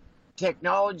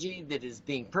technology that is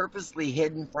being purposely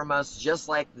hidden from us, just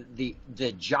like the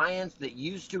giants that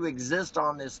used to exist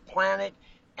on this planet,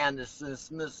 and the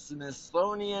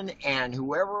Smithsonian and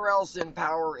whoever else in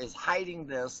power is hiding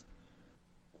this.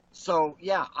 So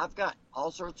yeah, I've got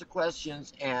all sorts of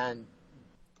questions, and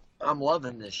I'm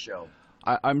loving this show.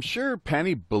 I'm sure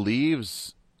Penny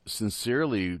believes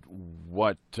sincerely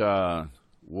what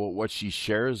she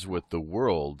shares with the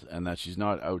world, and that she's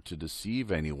not out to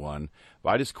deceive anyone. But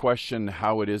I just question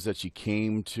how it is that she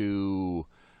came to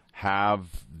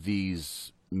have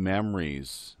these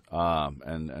memories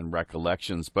and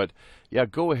recollections. But yeah,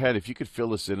 go ahead if you could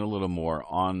fill us in a little more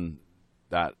on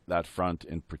that front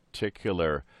in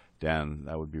particular, Dan.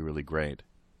 That would be really great.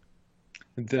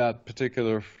 That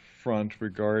particular front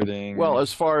regarding. Well,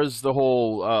 as far as the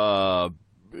whole,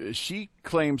 she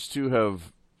claims to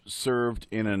have served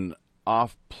in an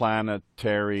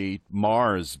off-planetary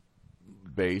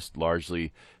Mars-based,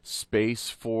 largely Space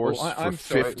Force I'm for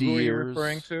sorry, 50 who are years. you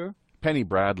referring to? Penny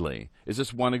Bradley is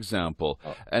just one example,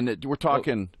 and we're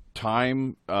talking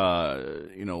time,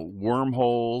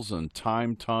 wormholes and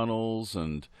time tunnels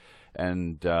and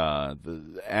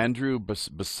the Andrew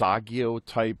Basagio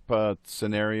type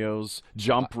scenarios,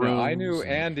 jump rooms. Now, I knew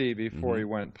Andy before he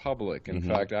went public. In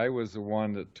fact, I was the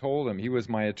one that told him. He was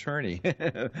my attorney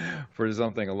for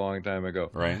something a long time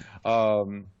ago. Right.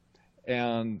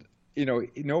 And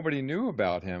nobody knew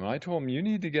about him. And I told him, you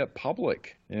need to get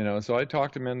public. So I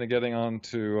talked him into getting on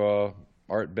to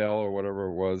Art Bell or whatever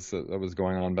it was that was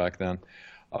going on back then.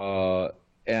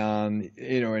 And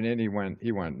then he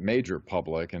went major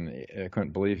public, and I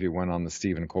couldn't believe he went on the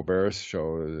Stephen Colbert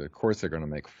show. Of course, they're going to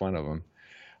make fun of him.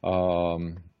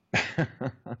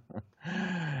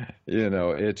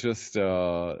 It just,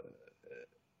 I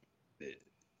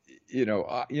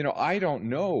don't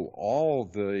know all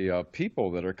the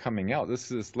people that are coming out.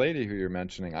 This lady who you're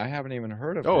mentioning, I haven't even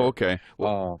heard of her. Oh, okay.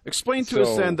 Well, explain to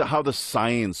us then how the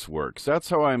science works. That's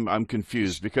how I'm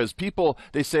confused, because people,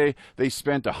 they say they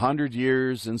spent 100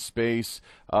 years in space,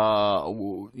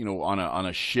 on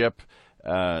a ship,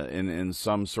 in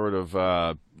some sort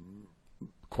of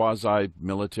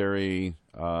quasi-military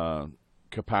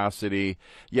capacity,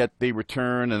 yet they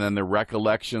return and then their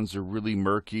recollections are really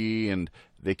murky and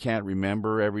they can't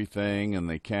remember everything, and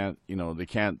they can't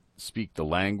speak the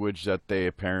language that they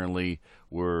apparently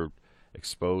were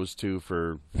exposed to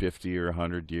for 50 or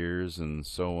 100 years, and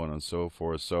so on and so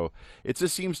forth. So it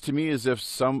just seems to me as if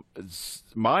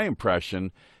my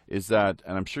impression is that,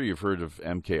 and I'm sure you've heard of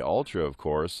MK Ultra, of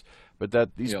course, but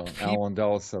that these people, Alan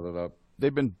Dulles set it up.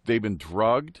 They've been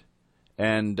drugged,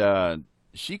 and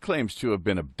she claims to have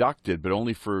been abducted, but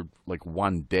only for like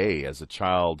one day as a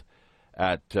child.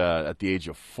 At the age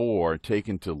of 4,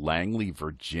 taken to Langley,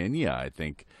 Virginia, I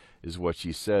think is what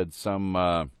she said. Some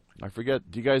I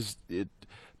forget. Do you guys,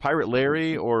 Pirate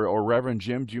Larry or Reverend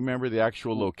Jim? Do you remember the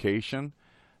actual location?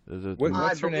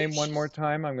 What's her name one more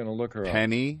time? I'm going to look her up.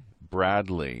 Penny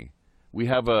Bradley. We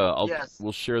have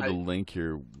we'll share the link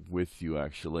here with you.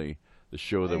 Actually, the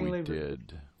show that we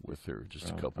did with her just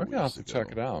a couple weeks ago. I'm going to have to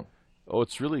check it out. Oh,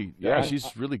 it's really,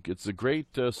 she's really, it's a great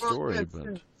story.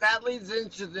 But that leads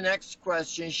into the next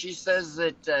question. She says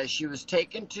that she was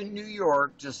taken to New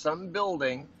York to some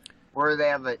building where they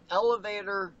have an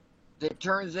elevator that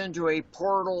turns into a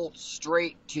portal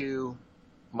straight to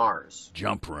Mars.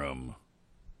 Jump room.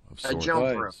 A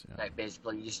jump room,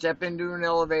 basically. You step into an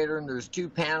elevator and there's 2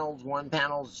 panels. One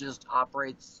panel just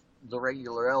operates the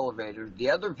regular elevator. The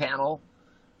other panel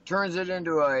turns it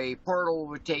into a portal,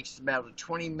 which takes about a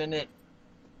 20-minute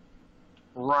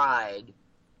ride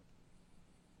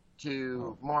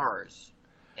to Mars.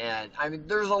 And I mean,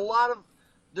 there's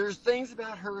things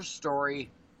about her story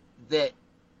that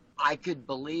I could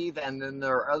believe, and then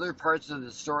there are other parts of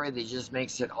the story that just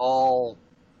makes it all,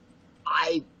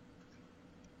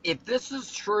 if this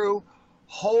is true,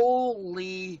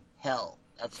 holy hell.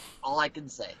 That's all I can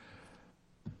say.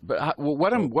 But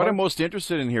what I'm most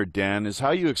interested in here, Dan, is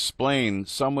how you explain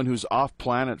someone who's off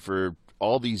planet for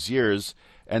all these years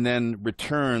and then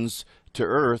returns to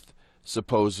Earth,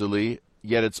 supposedly,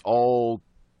 yet it's all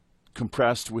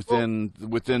compressed within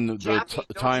the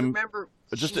time,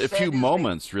 just a few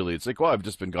moments, really. It's like, well, I've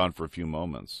just been gone for a few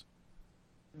moments.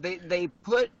 They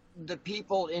put the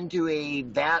people into a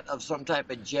vat of some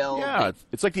type of gel. Yeah,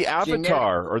 it's like the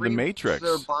Avatar or the Matrix.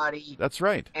 Their body. That's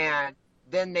right. And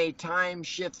then they time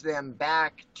shift them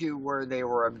back to where they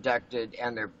were abducted,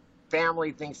 and their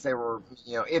family thinks they were,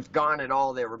 if gone at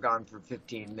all, they were gone for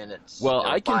 15 minutes. Well,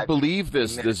 I can believe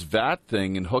this VAT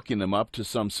thing and hooking them up to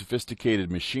some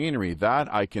sophisticated machinery.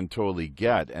 That I can totally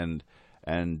get and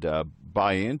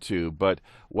buy into. But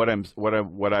what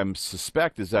I'm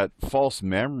suspect is that false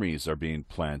memories are being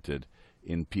planted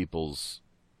in people's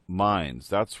minds.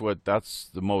 That's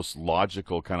the most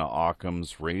logical kind of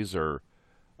Occam's razor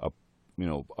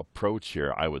approach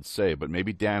here, I would say. But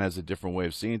maybe Dan has a different way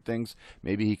of seeing things.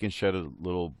 Maybe he can shed a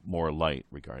little more light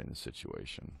regarding the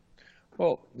situation.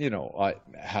 Well, I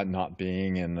had not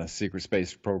being in the secret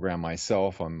space program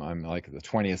myself. I'm like the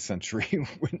 20th century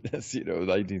witness,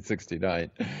 1969,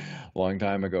 long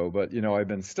time ago. But I've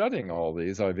been studying all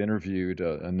these. I've interviewed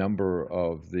a number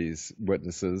of these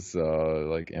witnesses,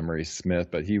 like Emery Smith,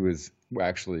 but he was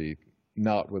actually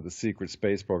not with the secret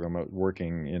space program, but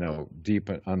working,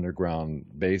 deep underground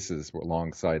bases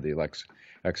alongside the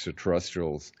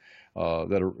extraterrestrials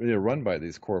that are run by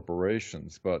these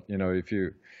corporations. But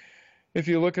if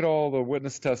you look at all the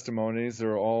witness testimonies,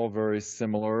 they're all very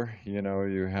similar.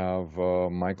 You have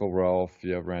Michael Ralph,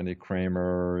 you have Randy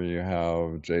Kramer, you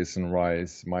have Jason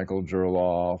Rice, Michael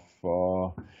Gerloff,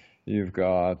 you've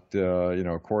got,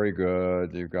 Corey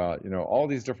Good, you've got, all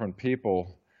these different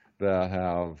people that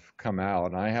have come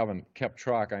out. And I haven't kept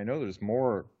track. I know there's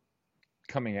more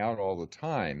coming out all the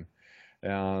time.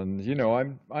 And,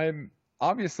 I'm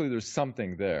obviously there's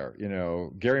something there.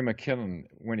 Gary McKinnon,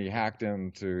 when he hacked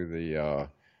into the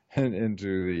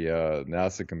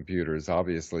NASA computers,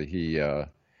 obviously he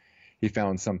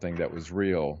found something that was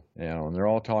real. And they're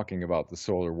all talking about the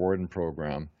Solar Warden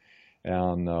program.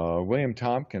 And William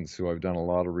Tompkins, who I've done a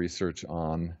lot of research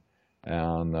on,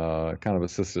 and kind of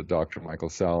assisted Dr.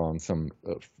 Michael Salla on some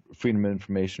Freedom of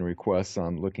Information requests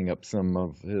on looking up some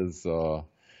of his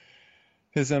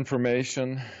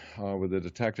information with a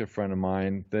detective friend of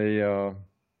mine.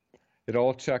 It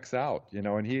all checks out,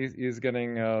 and he's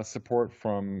getting support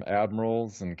from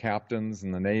admirals and captains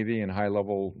in the Navy and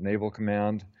high-level naval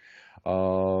command.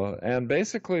 And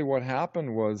basically what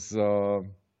happened was,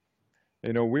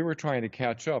 we were trying to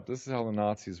catch up. This is how the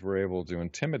Nazis were able to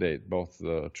intimidate both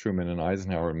the Truman and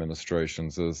Eisenhower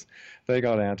administrations, is they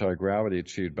got anti-gravity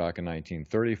achieved back in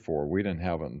 1934. We didn't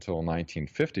have it until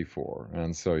 1954.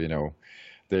 And so,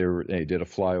 they did a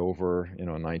flyover, in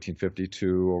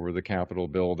 1952 over the Capitol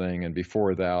building. And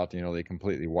before that, they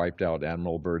completely wiped out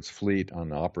Admiral Byrd's fleet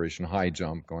on Operation High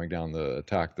Jump, going down to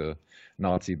attack the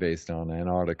Nazi base down in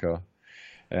Antarctica.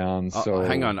 And so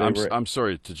hang on, I'm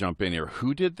sorry to jump in here.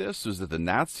 Who did this? Was it the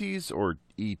Nazis or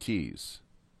ETs?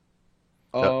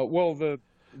 Well, the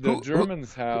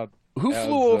Germans had. Who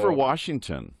flew over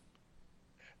Washington?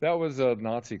 That was a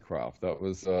Nazi craft. That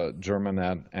was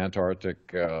German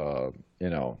Antarctic,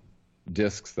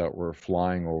 discs that were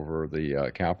flying over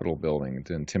the Capitol building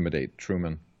to intimidate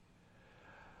Truman.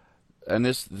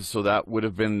 And so that would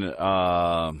have been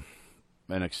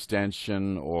an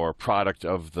extension or product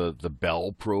of the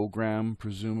Bell program,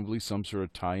 presumably some sort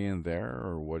of tie-in there,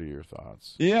 or what are your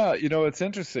thoughts? Yeah, it's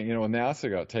interesting. NASA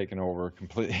got taken over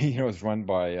completely. It was run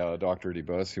by Dr.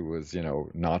 DeBus, who was,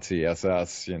 Nazi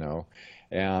SS,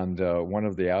 and one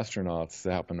of the astronauts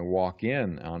happened to walk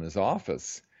in on his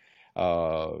office,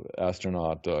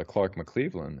 astronaut Clark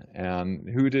McClellan. And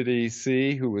who did he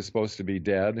see who was supposed to be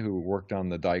dead, who worked on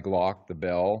the Die Glocke, the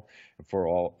bell,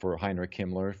 for Heinrich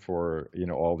Himmler, for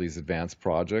all these advanced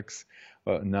projects?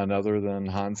 None other than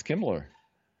Hans Himmler.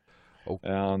 Okay.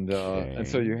 And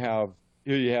so you have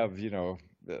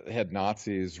head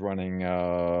Nazis running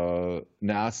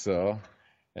NASA,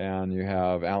 and you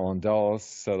have Allen Dulles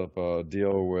set up a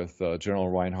deal with General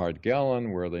Reinhard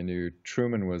Gehlen, where they knew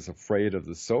Truman was afraid of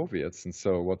the Soviets, and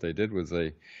so what they did was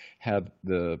the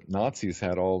Nazis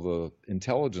had all the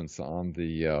intelligence on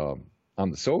the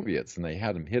Soviets, and they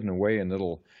had them hidden away in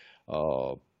little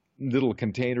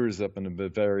containers up in the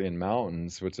Bavarian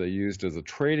mountains, which they used as a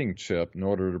trading chip in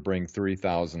order to bring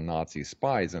 3,000 Nazi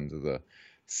spies into the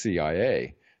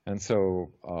CIA. And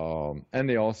so, and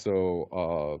they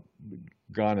also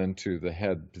gone into the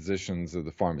head positions of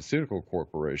the pharmaceutical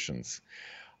corporations.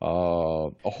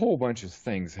 A whole bunch of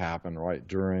things happened right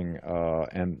during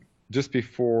and just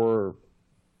before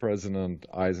President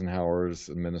Eisenhower's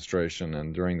administration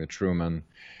and during the Truman,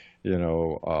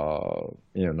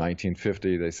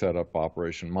 1950 they set up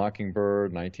Operation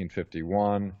Mockingbird.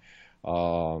 1951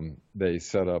 they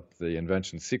set up the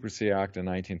Invention Secrecy Act in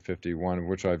 1951,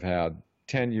 which I've had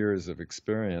 10 years of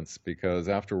experience, because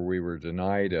after we were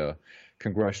denied a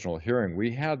congressional hearing,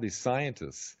 we had these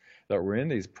scientists that were in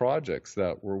these projects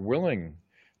that were willing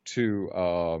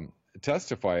to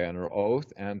testify under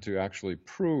oath and to actually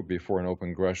prove before an open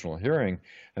congressional hearing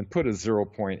and put a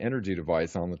zero-point energy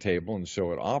device on the table and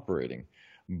show it operating.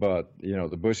 But,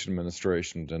 the Bush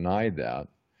administration denied that.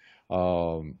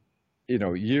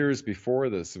 Years before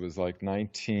this, it was like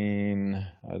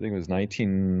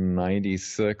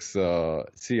 1996,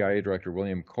 CIA Director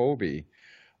William Colby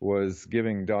was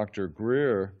giving Dr.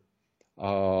 Greer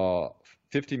 $50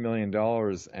 million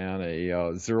and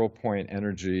a zero-point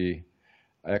energy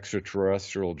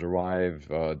extraterrestrial derived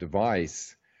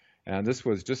device And this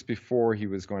was just before he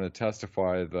was going to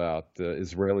testify that the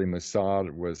Israeli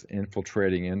Mossad was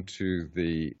infiltrating into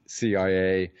the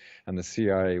CIA, and the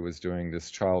CIA was doing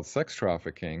this child sex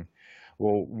trafficking.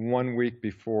 Well, 1 week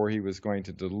before he was going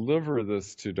to deliver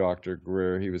this to Dr.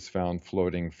 Greer, he was found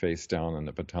floating face down in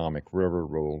the Potomac River,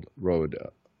 ruled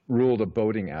a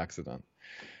boating accident.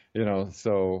 Anyway,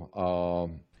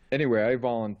 I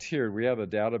volunteered. We have a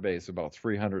database of about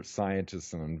 300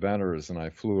 scientists and inventors, and I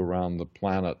flew around the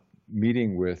planet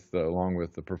meeting with, along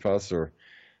with the professor,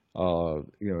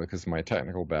 because of my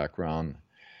technical background,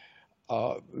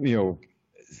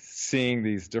 seeing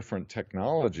these different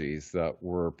technologies that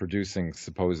were producing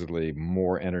supposedly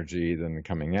more energy than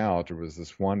coming out. There was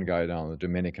this one guy down in the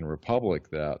Dominican Republic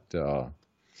that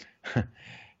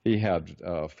he had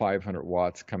 500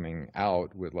 watts coming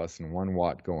out with less than 1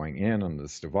 watt going in on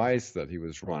this device that he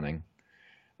was running.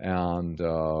 And,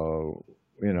 the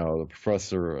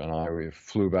professor and we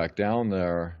flew back down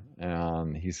there,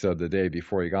 and he said the day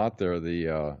before he got there,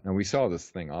 and we saw this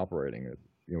thing operating.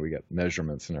 We got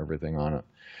measurements and everything on it.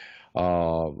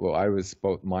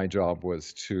 My job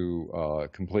was to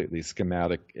completely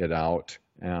schematic it out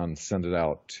and send it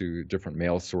out to different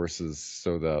mail sources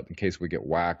so that in case we get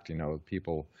whacked,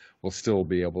 people will still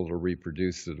be able to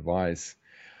reproduce the device.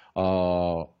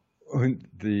 The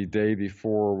day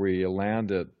before we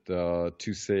landed, 2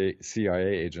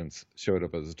 CIA agents showed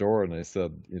up at his door, and they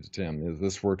said to him, "If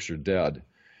this works, you're dead."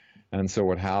 And so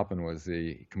what happened was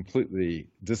he completely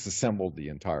disassembled the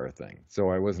entire thing. So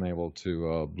I wasn't able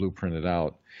to blueprint it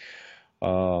out.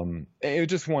 It was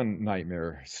just one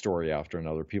nightmare story after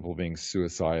another, people being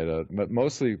suicided. But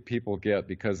mostly people get,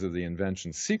 because of the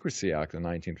Invention Secrecy Act in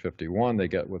 1951, they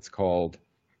get what's called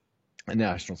a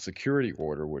national security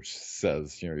order, which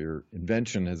says, your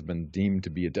invention has been deemed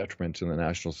to be a detriment to the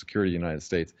national security of the United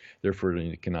States. Therefore,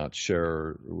 you cannot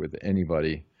share with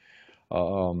anybody.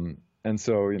 And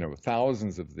so,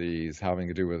 thousands of these having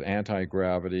to do with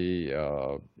anti-gravity,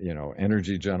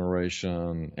 energy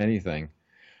generation, anything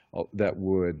that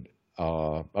would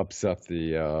upset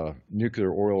the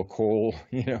nuclear oil coal,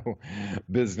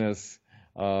 business,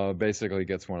 basically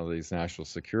gets one of these national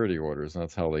security orders. And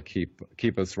that's how they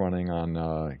keep us running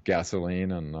on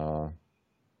gasoline and,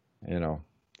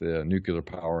 the nuclear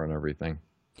power and everything.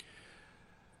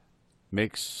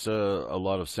 Makes a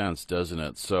lot of sense, doesn't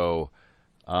it? So,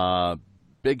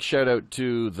 big shout out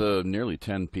to the nearly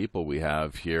 10 people we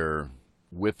have here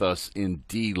with us in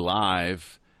D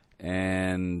Live,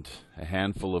 and a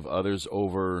handful of others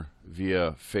over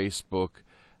via Facebook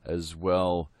as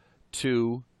well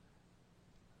too.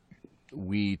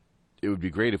 It would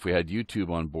be great if we had YouTube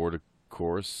on board, of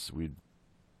course. We'd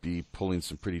be pulling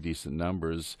some pretty decent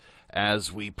numbers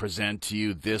as we present to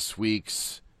you this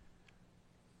week's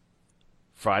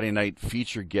Friday night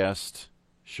feature guest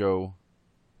show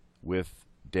with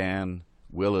Dan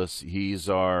Willis. He's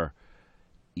our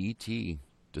ET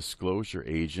disclosure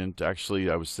agent. Actually,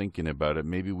 I was thinking about it.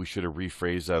 Maybe we should have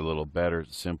rephrased that a little better.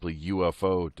 Simply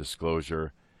UFO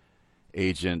disclosure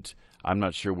agent. I'm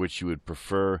not sure which you would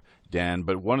prefer, Dan,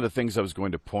 but one of the things I was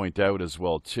going to point out as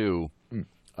well, too.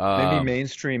 Maybe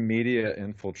mainstream media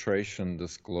infiltration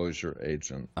disclosure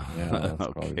agent. Yeah, that's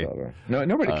okay. Probably better. No,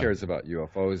 nobody cares about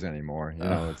UFOs anymore.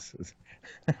 It's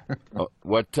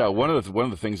one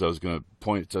of the things I was going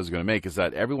to make is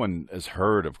that everyone has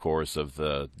heard, of course, of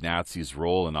the Nazis'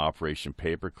 role in Operation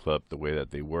Paperclip, the way that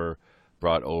they were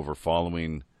brought over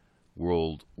following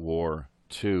World War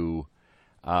II.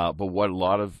 But what a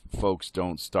lot of folks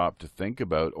don't stop to think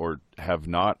about, or have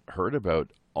not heard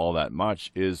about all that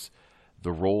much, is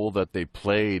the role that they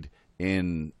played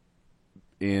in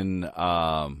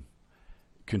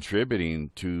contributing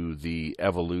to the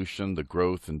evolution, the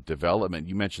growth, and development.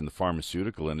 You mentioned the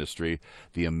pharmaceutical industry.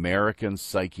 The American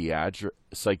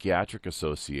Psychiatric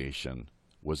Association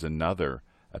was another,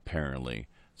 apparently.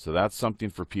 So that's something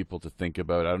for people to think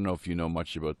about. I don't know if you know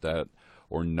much about that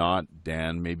or not,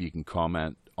 Dan. Maybe you can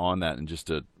comment on that in just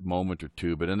a moment or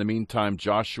two. But in the meantime,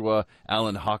 Joshua,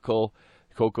 Alan Huckle,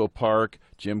 Coco Park,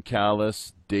 Jim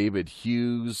Callis, David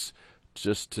Hughes,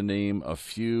 just to name a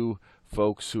few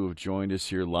folks who have joined us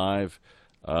here live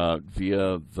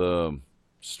via the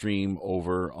stream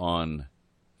over on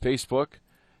Facebook,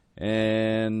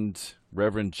 and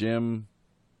Reverend Jim,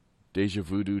 Deja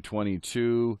Voodoo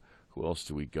 22. Who else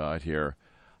do we got here?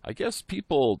 I guess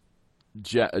people,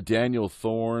 Daniel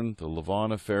Thorne, the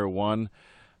Levon Affair one,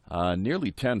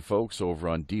 nearly 10 folks over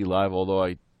on D Live, although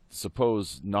I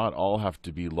suppose not all have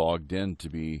to be logged in to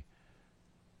be,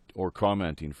 or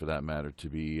commenting for that matter, to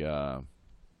be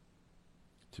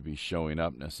showing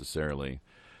up necessarily.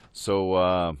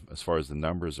 So as far as the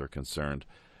numbers are concerned,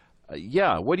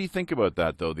 Yeah, what do you think about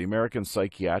that, though? The American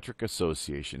Psychiatric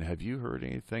Association. Have you heard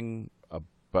anything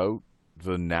about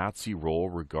the Nazi role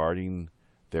regarding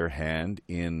their hand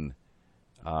in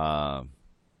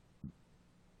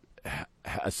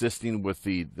assisting with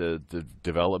the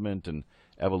development and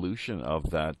evolution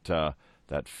of that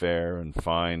fair and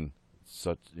fine,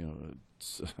 such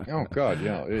Oh God,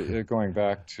 yeah. Going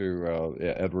back to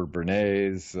Edward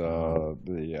Bernays,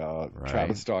 the Right.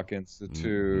 Tavistock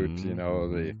Institute,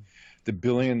 the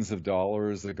billions of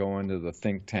dollars that go into the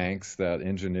think tanks that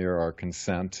engineer our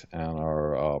consent and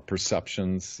our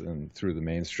perceptions and through the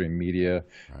mainstream media.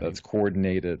 Right. That's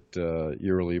coordinated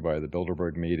yearly by the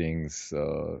Bilderberg meetings,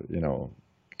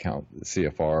 count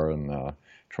CFR and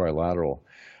Trilateral.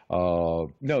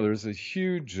 No, there's a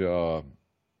huge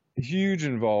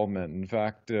involvement. In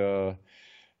fact,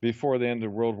 before the end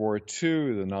of World War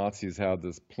II, the Nazis had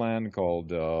this plan called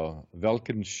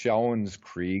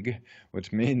Weltanschauungskrieg,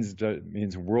 which means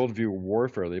worldview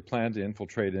warfare. They planned to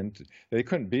infiltrate into. They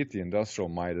couldn't beat the industrial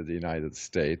might of the United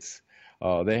States.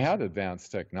 They had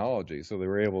advanced technology, so they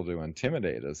were able to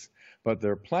intimidate us. But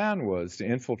their plan was to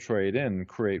infiltrate in and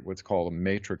create what's called a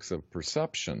matrix of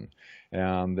perception.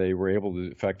 And they were able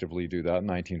to effectively do that in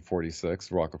 1946.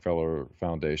 The Rockefeller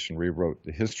Foundation rewrote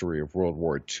the history of World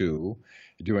War II,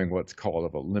 doing what's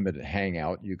called a limited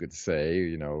hangout, you could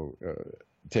say,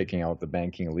 taking out the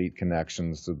banking elite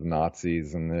connections to the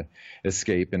Nazis and the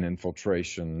escape and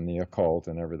infiltration and the occult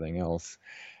and everything else.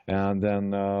 And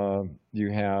then you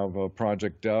have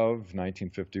Project Dove,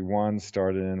 1951,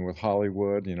 started in with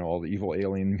Hollywood, all the evil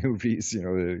alien movies,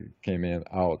 that came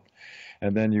out.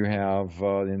 And then you have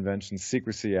the Invention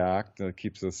Secrecy Act that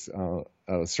keeps us at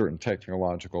a certain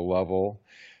technological level.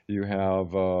 You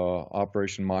have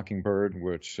Operation Mockingbird,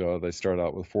 which they started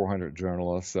out with 400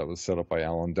 journalists. That was set up by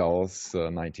Allen Dulles,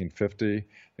 1950.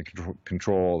 They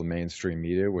control the mainstream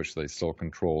media, which they still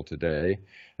control today.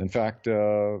 In fact,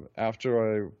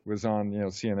 after I was on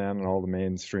CNN and all the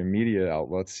mainstream media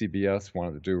outlets, CBS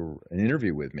wanted to do an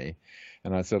interview with me.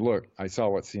 And I said, look, I saw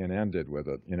what CNN did with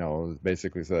it. It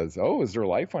basically says, oh, is there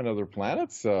life on other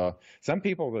planets? Some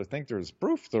people that think there's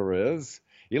proof there is.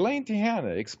 Elaine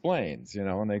Tehana explains,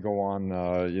 and they go on,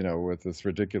 with this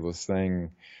ridiculous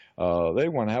thing. They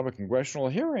want to have a congressional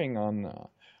hearing on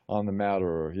the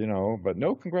matter, but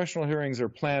no congressional hearings are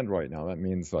planned right now. That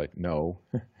means no.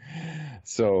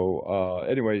 So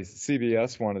anyway,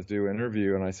 CBS wanted to do an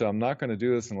interview, and I said, I'm not going to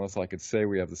do this unless I could say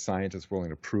we have the scientists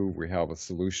willing to prove we have a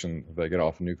solution if they get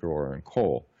off nuclear oil and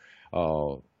coal.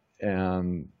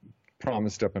 And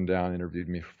promised up and down, interviewed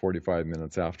me for 45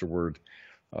 minutes afterward.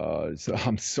 So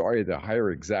I'm sorry, the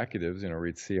higher executives,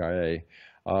 read CIA,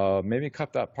 maybe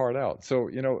cut that part out. So,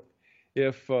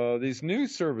 if these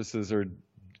news services are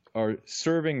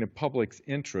serving the public's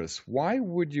interests, why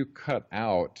would you cut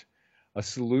out a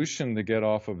solution to get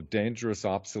off of dangerous,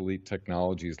 obsolete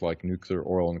technologies like nuclear,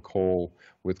 oil, and coal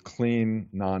with clean,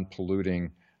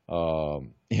 non-polluting,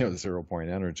 zero-point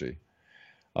energy?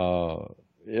 So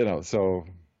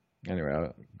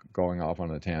anyway, going off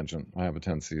on a tangent. I have a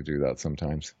tendency to do that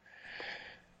sometimes.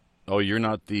 Oh, you're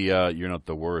not the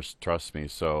worst. Trust me.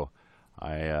 So,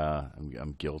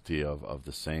 I'm guilty of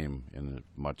the same in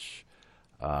much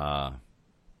to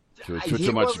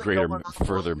a much greater,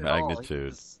 further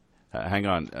magnitude. Hang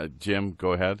on, Jim.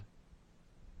 Go ahead.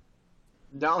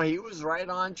 No, he was right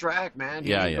on track, man.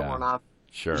 Yeah. Going off.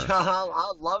 Sure.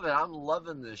 I love it. I'm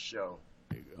loving this show.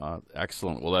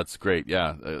 Excellent. Well, that's great.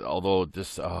 Yeah. Although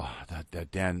this, that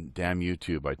damn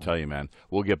YouTube, I tell you, man,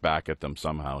 we'll get back at them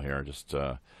somehow here. Just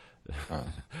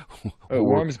it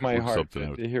warms my heart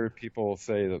to hear people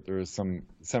say that there's some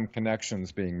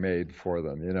connections being made for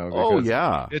them. Oh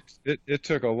yeah. It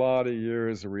took a lot of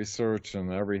years of research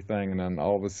and everything, and then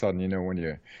all of a sudden,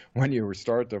 when you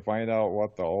start to find out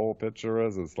what the whole picture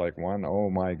is, it's like one oh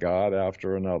my God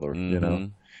after another. Mm-hmm.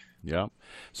 Yeah.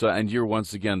 So, and you're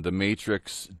once again,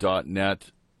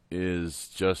 thematrix.net is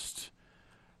just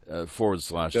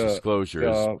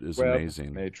 /disclosure is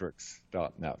amazing.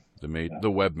 Matrix.net. The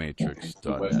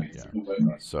webmatrix.net. Yeah.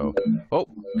 So,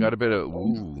 got a bit of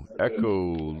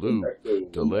echo,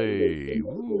 loop, delay.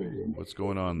 What's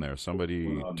going on there?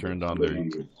 Somebody turned on their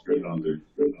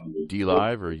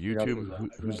DLive or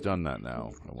YouTube. Who's done that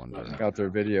now? I wonder. Got their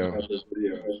video.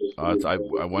 I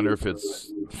wonder if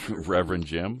it's Reverend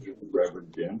Jim.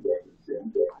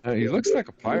 He looks like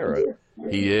a pirate.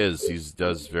 He is. He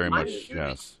does very much.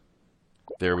 Yes.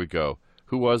 There we go.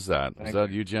 Who was that? Was that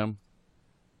you, Jim?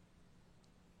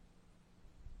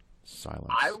 Silence.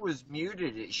 I was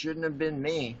muted. It shouldn't have been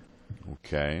me.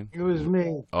 Okay. It was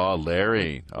me. Oh,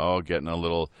 Larry. Oh, getting a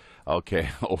little Okay,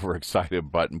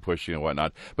 overexcited button pushing and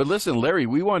whatnot. But listen, Larry,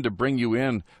 we wanted to bring you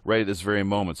in right at this very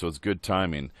moment, so it's good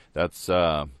timing. That's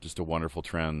just a wonderful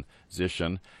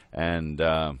transition, and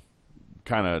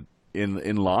kind of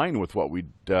in line with what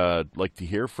we'd like to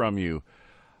hear from you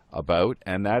about,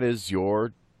 and that is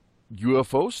your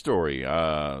UFO story.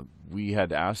 We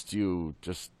had asked you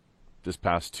just this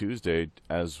past Tuesday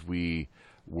as we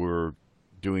were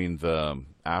doing the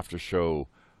after show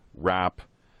wrap,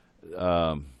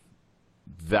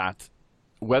 that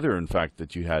whether in fact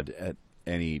that you had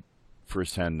any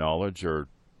firsthand knowledge or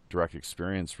direct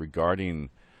experience regarding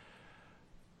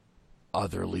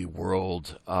otherly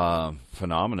world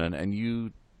phenomenon, and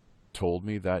you told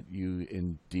me that you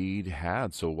indeed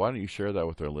had. So why don't you share that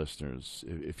with our listeners,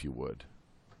 if you would?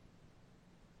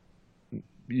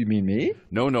 You mean me?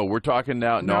 No, we're talking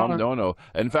now. No.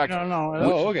 In fact, No.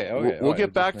 Okay. We'll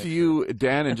get back to you,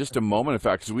 Dan, in just a moment. In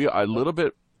fact, because we a little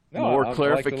bit more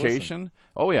clarification.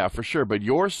 Oh yeah, for sure. But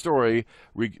your story,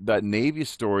 that Navy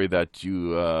story that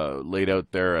you laid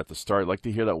out there at the start, I'd like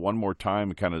to hear that one more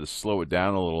time and kind of to slow it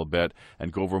down a little bit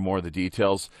and go over more of the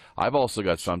details. I've also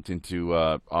got something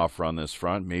to offer on this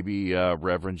front. Maybe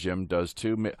Reverend Jim does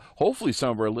too. Hopefully some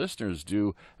of our listeners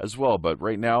do as well. But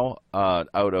right now, out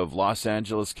of Los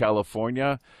Angeles,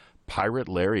 California, Pirate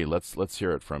Larry, let's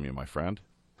hear it from you, my friend.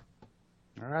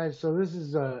 All right, so this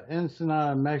is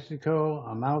Ensenada, Mexico.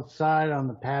 I'm outside on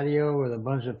the patio with a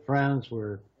bunch of friends.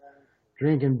 We're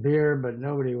drinking beer, but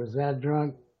nobody was that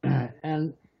drunk.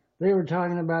 And they were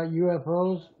talking about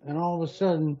UFOs, and all of a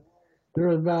sudden, there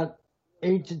were about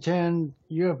 8 to 10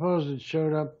 UFOs that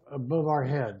showed up above our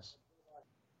heads.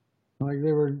 Like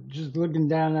they were just looking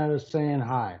down at us saying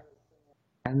hi.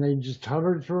 And they just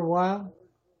hovered for a while,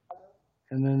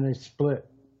 and then they split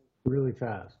really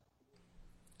fast.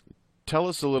 Tell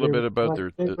us a little bit about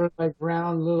They were like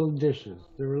round little dishes.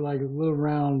 They were like little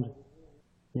round,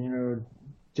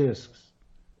 discs.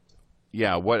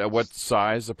 Yeah, what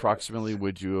size approximately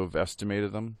would you have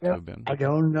estimated them to have been? I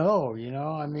don't know.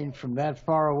 I mean, from that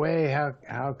far away,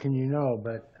 how can you know?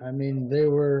 But I mean, they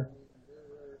were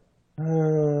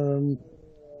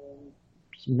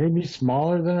maybe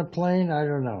smaller than a plane. I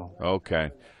don't know.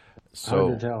 Okay, so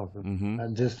hard to tell.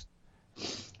 And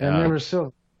they were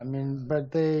silver. I mean,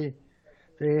 but they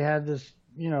had this,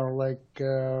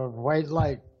 white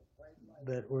light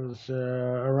that was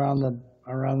around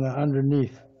the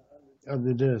underneath of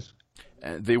the disc.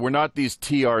 And they were not these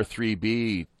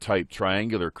TR-3B type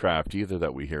triangular craft either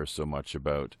that we hear so much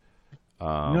about.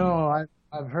 No,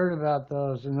 I've heard about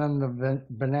those, and then the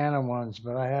banana ones,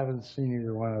 but I haven't seen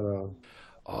either one of those.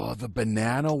 Oh, the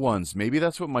banana ones. Maybe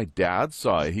that's what my dad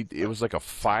saw. It was like a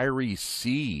fiery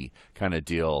sea kind of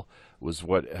deal was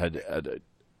what had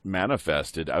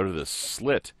manifested out of the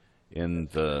slit in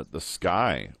the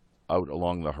sky out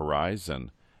along the horizon,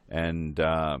 and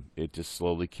it just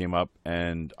slowly came up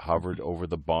and hovered over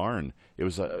the barn. It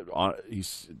was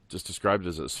he's just described it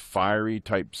as this fiery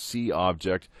type sea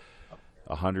object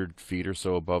 100 feet or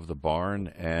so above the barn,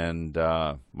 and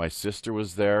my sister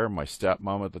was there, my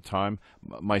stepmom at the time.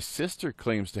 My sister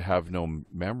claims to have no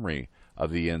memory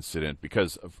of the incident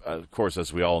because, of course,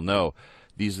 as we all know,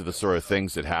 these are the sort of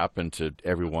things that happen to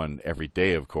everyone every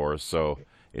day, of course. So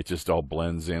it just all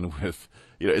blends in with,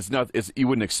 you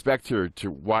wouldn't expect her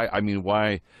to,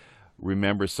 why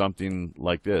remember something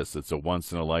like this? It's a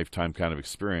once in a lifetime kind of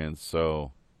experience.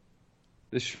 So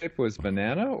this shape was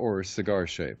banana or cigar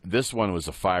shape? This one was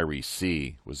a fiery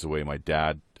sea, was the way my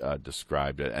dad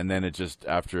described it. And then it just,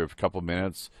 after a couple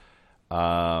minutes,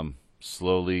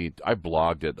 slowly, I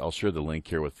blogged it. I'll share the link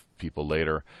here with people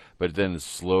later. But then it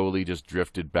slowly just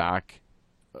drifted back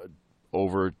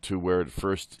over to where it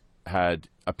first had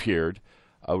appeared,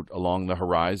 out along the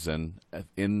horizon,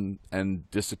 and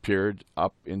disappeared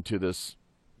up into this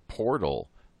portal,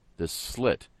 this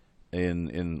slit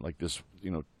in like this,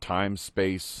 time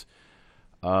space.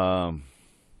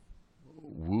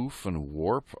 Woof and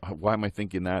warp. Why am I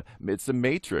thinking that? It's the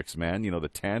Matrix, man. The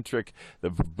tantric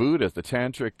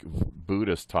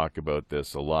Buddhists talk about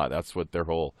this a lot. That's what their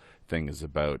whole thing is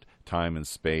about: time and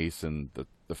space, and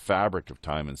the fabric of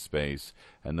time and space,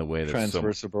 and the way that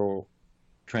transversible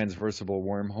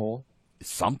wormhole.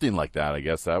 Something like that, I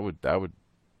guess. That would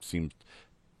seem.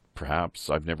 Perhaps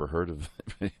I've never heard of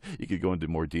it. You could go into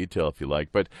more detail if you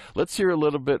like, but let's hear a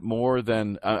little bit more.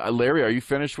 Then, Larry, are you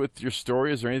finished with your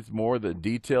story? Is there anything more, the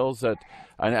details that?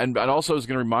 And also, I was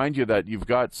going to remind you that you've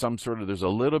got some sort of. There's a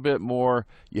little bit more.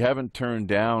 You haven't turned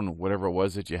down whatever it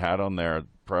was that you had on there.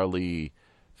 Probably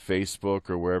Facebook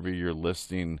or wherever you're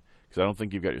listening because I don't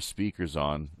think you've got your speakers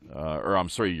on, or I'm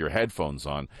sorry, your headphones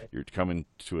on. You're coming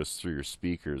to us through your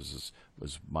speakers,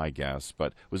 was my guess.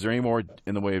 But was there any more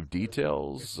in the way of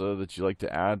details that you'd like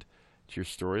to add to your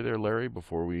story there, Larry,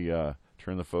 before we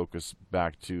turn the focus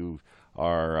back to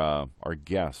our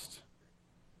guest?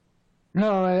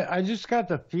 No, I just got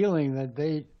the feeling that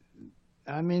they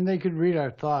could read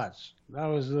our thoughts. That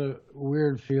was the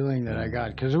weird feeling that I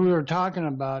got, because we were talking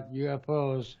about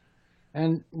UFOs,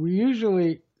 and we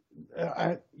usually,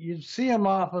 you'd see them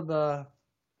off of the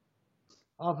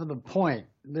point.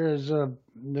 There's a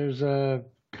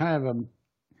kind of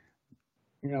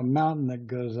a mountain that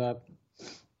goes up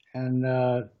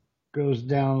and goes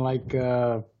down like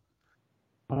I'd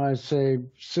say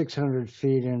 600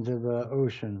 feet into the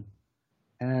ocean,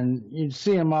 and you'd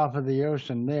see them off of the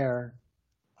ocean there,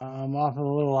 off of the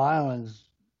little islands,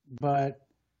 but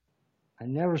I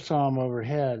never saw them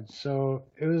overhead. So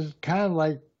it was kind of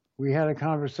like we had a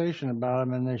conversation about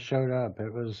them and they showed up.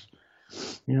 It was,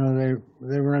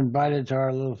 they were invited to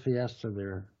our little fiesta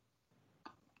there.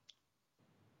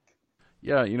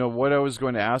 Yeah, what I was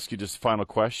going to ask you, just final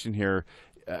question here.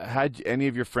 Had any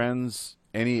of your friends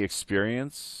any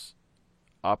experience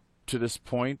up to this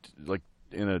point, like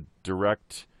in a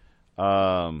direct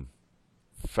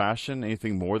fashion?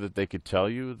 Anything more that they could tell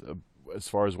you as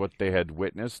far as what they had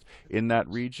witnessed in that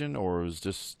region, or was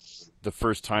just the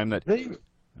first time that they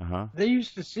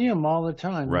used to see them all the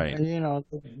time, right? And,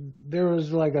 there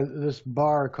was like this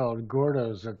bar called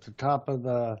Gordo's at the top of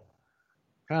the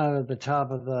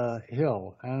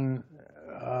hill, and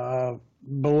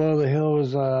below the hill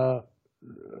was or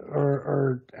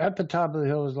at the top of the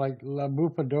hill was like La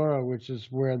Bupadora, which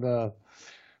is where the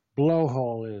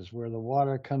blowhole is, where the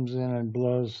water comes in and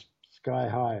blows sky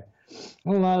high.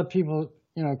 Well, a lot of people,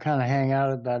 kind of hang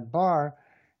out at that bar,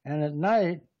 and at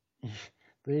night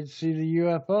they'd see the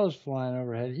UFOs flying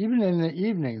overhead. Even in the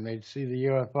evening, they'd see the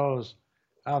UFOs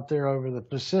out there over the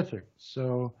Pacific.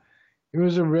 So it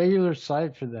was a regular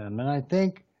sight for them. And I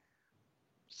think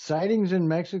sightings in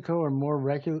Mexico are more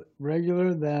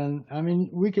regular than,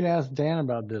 we could ask Dan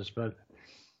about this, but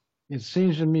it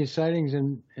seems to me sightings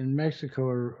in Mexico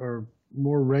are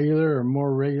more regular or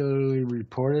more regularly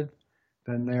reported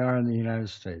than they are in the United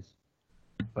States.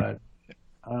 But,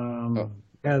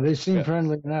 yeah, they seem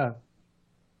friendly enough.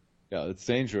 Yeah, it's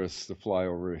dangerous to fly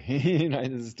over the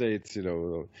United States.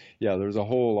 Yeah, there's a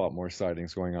whole lot more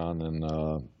sightings going on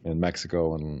in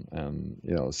Mexico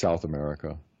and South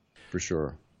America, for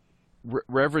sure.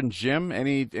 Reverend Jim,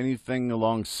 anything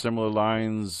along similar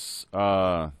lines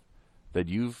that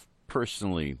you've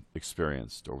personally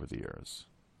experienced over the years?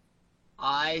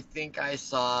 I think I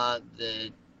saw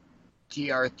the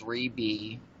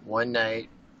TR-3B one night,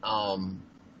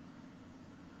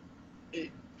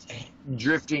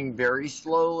 drifting very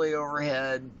slowly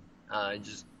overhead,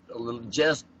 just a little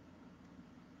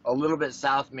bit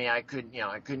south of me. I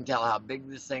couldn't tell how big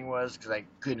this thing was because I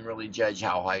couldn't really judge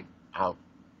how high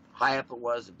up it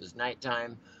was. It was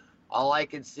nighttime. All I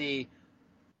could see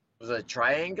was a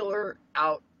triangular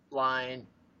outline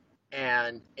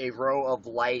and a row of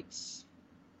lights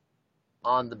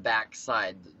on the back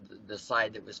side, the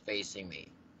side that was facing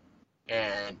me.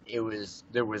 And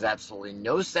there was absolutely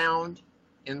no sound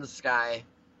in the sky,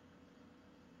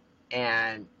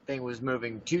 and thing was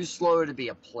moving too slow to be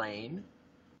a plane.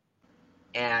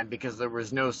 And because there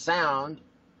was no sound,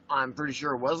 I'm pretty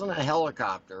sure it wasn't a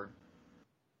helicopter.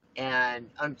 And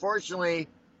unfortunately,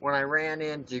 when I ran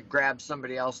in to grab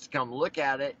somebody else to come look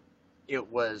at it,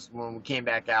 when we came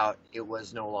back out, it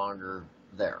was no longer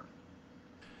there.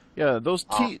 Yeah, those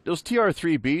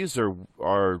TR-3Bs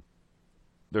are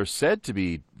they're said to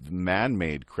be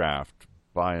man-made craft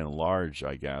by and large,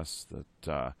 I guess,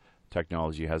 that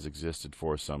technology has existed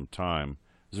for some time.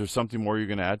 Is there something more you're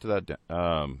going to add to that,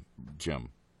 Jim?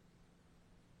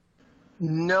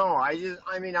 No,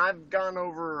 I've gone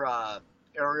over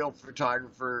aerial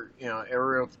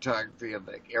photography of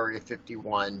like Area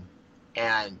 51,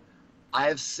 and I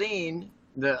have seen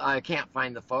I can't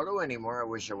find the photo anymore. I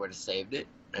wish I would have saved it,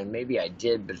 and maybe I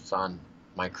did, but it's on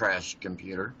my crashed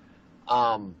computer.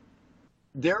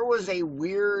 There was a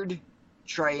weird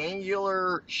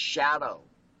triangular shadow.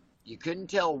 You couldn't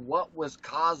tell what was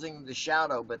causing the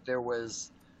shadow, but there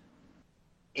was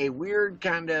a weird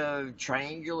kind of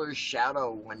triangular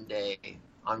shadow one day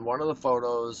on one of the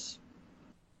photos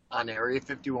on Area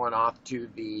 51 off to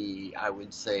the, I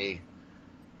would say,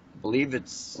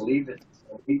 it's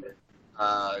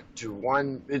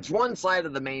one side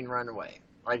of the main runway.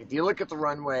 Like if you look at the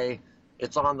runway,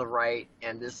 it's on the right,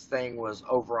 and this thing was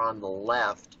over on the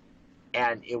left.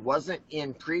 And it wasn't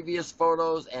in previous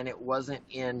photos, and it wasn't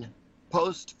in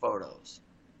post photos.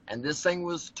 And this thing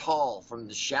was tall. From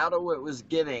the shadow it was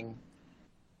giving,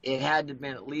 it had to have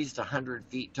been at least 100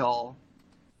 feet tall.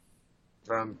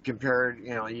 From compared,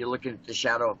 you're looking at the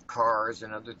shadow of cars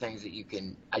and other things that you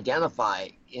can identify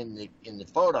in the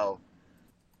photo.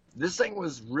 This thing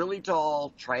was really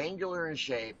tall, triangular in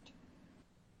shape,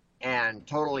 and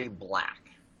totally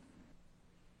black.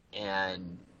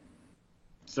 And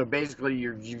so basically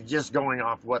you're just going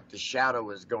off what the shadow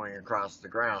is going across the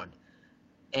ground.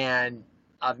 And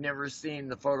I've never seen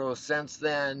the photo since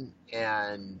then,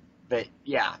 but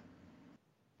yeah,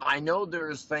 I know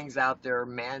there's things out there,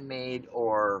 man-made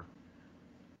or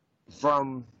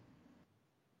from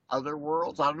other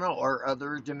worlds, I don't know, or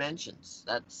other dimensions.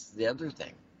 That's the other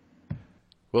thing.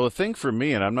 Well, the thing for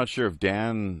me, and I'm not sure if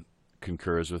Dan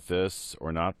concurs with this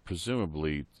or not,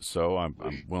 presumably so, I'm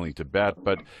willing to bet,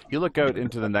 but you look out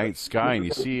into the night sky and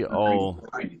you see all,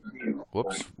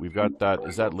 whoops, we've got that,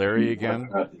 is that Larry again?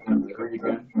 We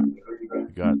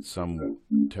got some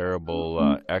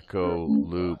terrible echo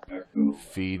loop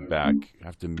feedback. I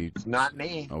have to mute. It's not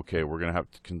me. Okay, we're going to have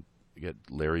to get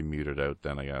Larry muted out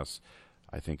then, I guess.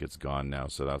 I think it's gone now,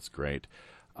 so that's great.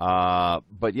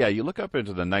 But yeah, you look up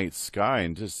into the night sky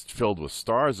and just filled with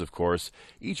stars, of course.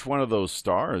 Each one of those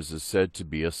stars is said to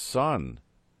be a sun.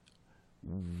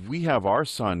 We have our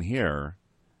sun here,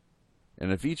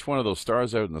 and if each one of those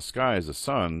stars out in the sky is a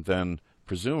sun, then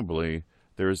presumably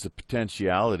there is a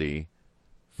potentiality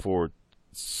for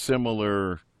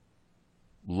similar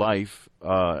life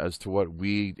as to what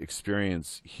we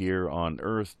experience here on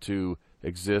Earth to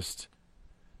exist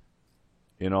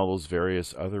in all those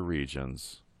various other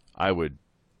regions. I would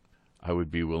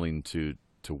be willing to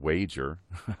wager.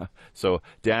 So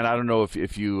Dan, I don't know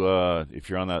if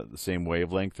you're on the same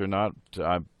wavelength or not.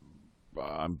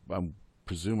 I'm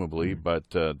presumably, but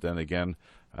then again,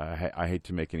 I hate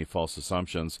to make any false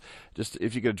assumptions. Just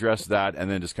if you could address that, and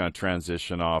then just kind of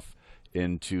transition off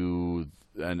into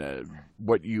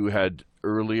what you had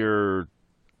earlier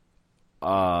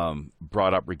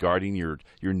brought up regarding your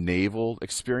naval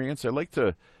experience. I'd like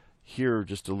to hear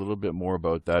just a little bit more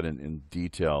about that in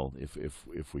detail,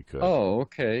 if we could. Oh,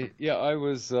 okay. Yeah, I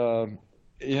was, I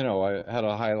had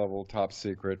a high-level,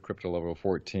 top-secret, crypto-level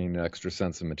 14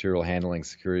 extra-sensitive material handling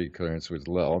security clearance, which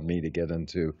allowed me to get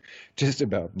into just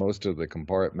about most of the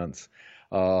compartments.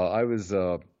 I was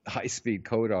a high-speed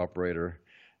code operator,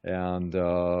 and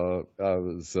I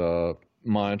was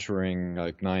monitoring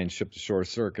like 9 ship-to-shore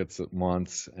circuits at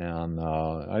once, and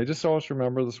I just always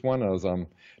remember this one. I was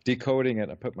decoding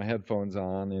it. I put my headphones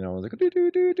on, I was like,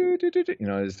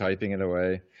 I was typing it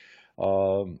away,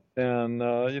 it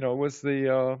was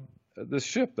the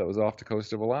ship that was off the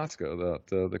coast of Alaska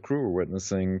that the crew were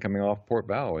witnessing coming off Port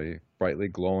Valley, brightly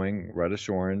glowing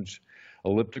reddish-orange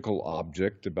elliptical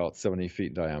object about 70 feet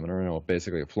in diameter,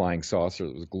 basically a flying saucer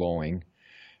that was glowing,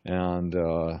 and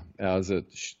as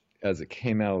it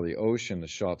came out of the ocean, it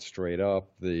shot straight up.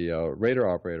 The radar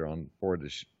operator on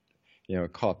board,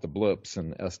 caught the blips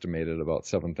and estimated about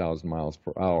 7,000 miles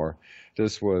per hour.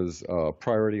 This was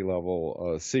priority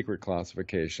level secret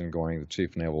classification going to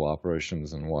Chief Naval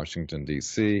Operations in Washington,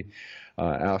 D.C.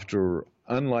 After,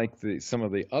 unlike some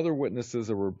of the other witnesses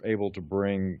that were able to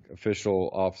bring official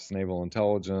Office of Naval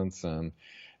Intelligence and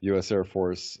U.S. Air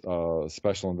Force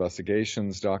Special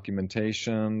Investigations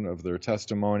documentation of their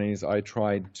testimonies, I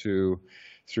tried to,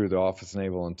 through the Office of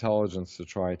Naval Intelligence, to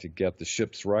try to get the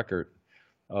ship's record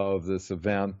of this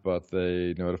event, but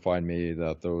they notified me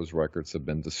that those records have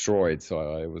been destroyed,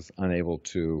 so I was unable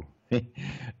to,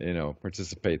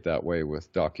 participate that way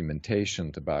with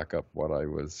documentation to back up what I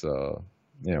was,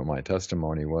 my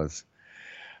testimony was.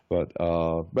 But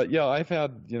yeah, I've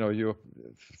had,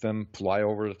 them fly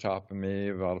over the top of me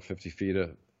about 50 feet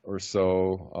or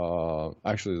so.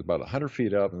 Actually, it was about 100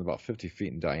 feet up and about 50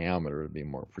 feet in diameter, to be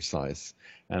more precise.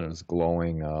 And it was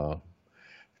glowing,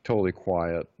 totally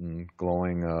quiet and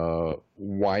glowing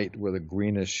white with a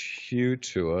greenish hue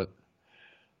to it.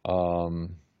 I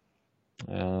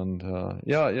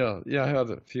had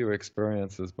a few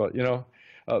experiences, but,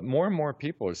 more and more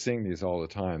people are seeing these all the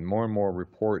time. More and more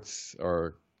reports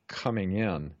are coming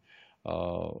in.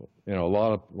 A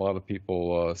lot of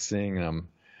people seeing them.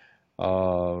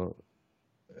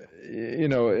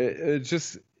 It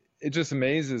just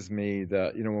amazes me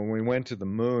that when we went to the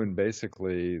moon,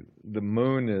 basically the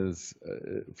moon is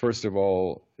first of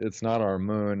all, it's not our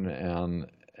moon,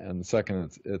 and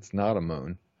second, it's not a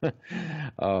moon.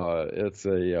 It's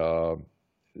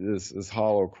this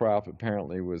hollow craft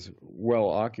apparently was well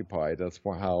occupied. That's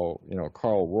how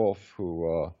Carl Wolf,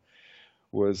 who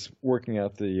was working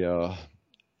at the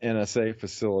NSA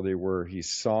facility where he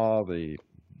saw the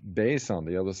base on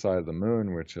the other side of the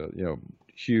moon, which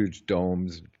huge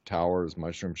domes, towers,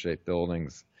 mushroom-shaped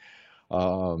buildings.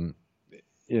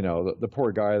 You know, the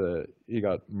poor guy that he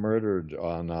got murdered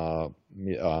on, I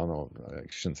don't know, I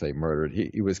shouldn't say murdered.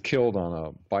 He was killed on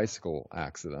a bicycle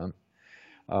accident.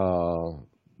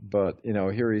 But, you know,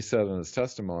 here he said in his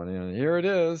testimony, and here it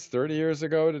is, 30 years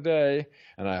ago today,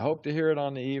 and I hope to hear it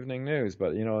on the evening news.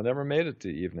 But, you know, it never made it to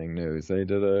evening news. They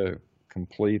did a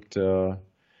complete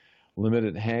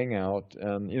limited hangout.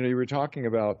 And, you know, you were talking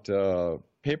about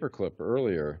Paperclip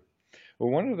earlier. Well,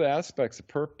 one of the aspects of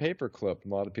Paperclip, a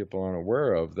lot of people aren't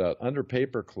aware of, that under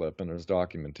Paperclip, and there's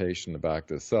documentation to back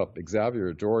this up,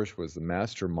 Xavier Dorsch was the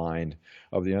mastermind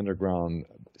of the underground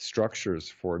structures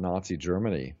for Nazi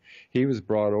Germany. He was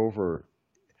brought over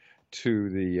to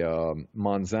the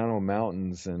Manzano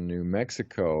Mountains in New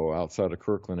Mexico outside of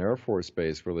Kirkland Air Force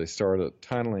Base, where they started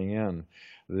tunneling in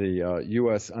the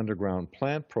U.S. underground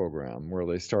plant program, where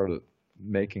they started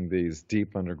making these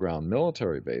deep underground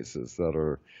military bases that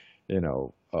are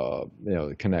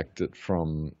connected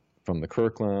from the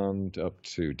Kirkland up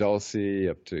to Dulce,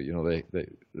 up to, you know,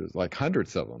 there's like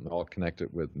hundreds of them, all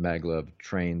connected with maglev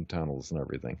train tunnels and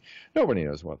everything. Nobody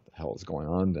knows what the hell is going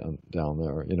on down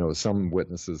there. You know, some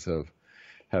witnesses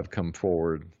have come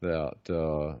forward that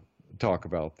talk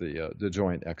about the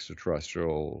joint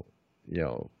extraterrestrial, you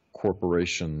know,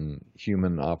 corporation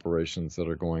human operations that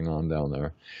are going on down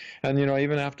there. And, you know, I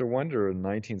even have to wonder in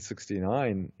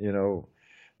 1969, you know,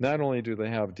 not only do they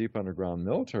have deep underground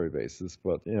military bases,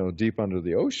 but, you know, deep under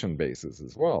the ocean bases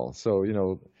as well. So, you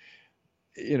know,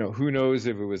 who knows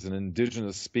if it was an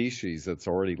indigenous species that's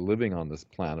already living on this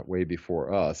planet way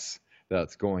before us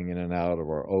that's going in and out of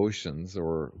our oceans,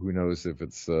 or who knows if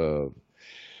it's the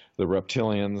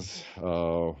reptilians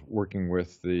working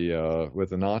with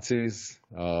the Nazis.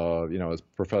 You know, as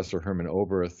Professor Herman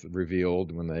Oberth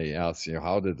revealed when they asked, you know,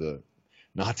 how did the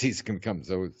Nazis can become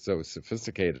so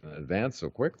sophisticated and advanced so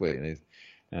quickly,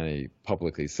 and he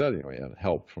publicly said, you know, he had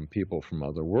help from people from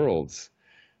other worlds.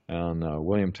 And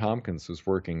William Tompkins was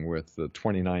working with the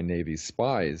 29 Navy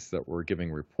spies that were giving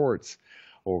reports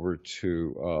over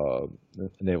to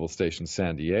Naval Station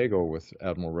San Diego with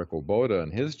Admiral Rick Oboda,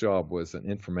 and his job was an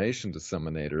information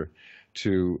disseminator.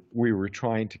 We were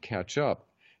trying to catch up,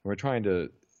 and we're trying to,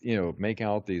 you know, make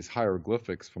out these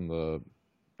hieroglyphics from the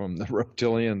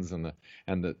reptilians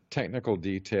and the technical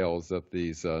details that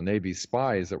these Navy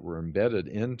spies that were embedded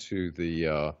into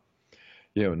the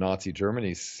Nazi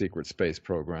Germany's secret space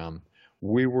program.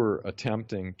 We were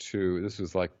attempting to, this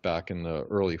was like back in the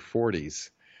early 40s,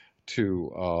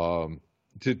 to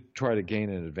try to gain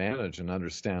an advantage and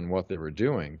understand what they were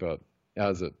doing. But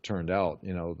as it turned out,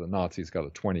 you know, the Nazis got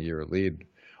a 20-year lead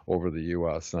over the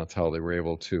U.S. And that's how they were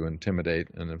able to intimidate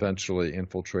and eventually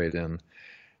infiltrate in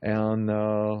and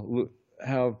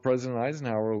have President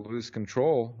Eisenhower lose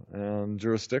control and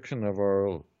jurisdiction of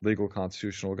our legal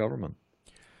constitutional government.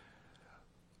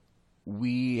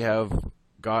 We have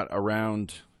got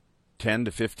around 10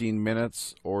 to 15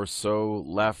 minutes or so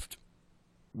left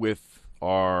with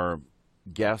our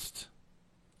guest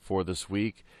for this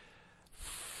week.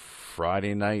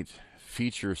 Friday night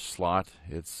feature slot.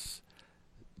 It's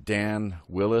Dan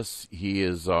Willis. He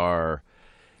is our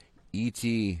ET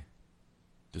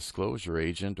disclosure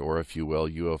agent, or if you will,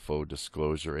 UFO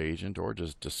disclosure agent, or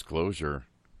just disclosure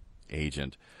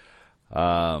agent.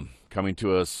 Coming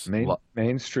to us...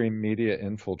 mainstream media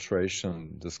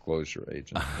infiltration disclosure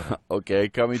agent. Yeah. Okay,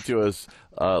 coming to us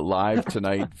live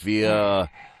tonight via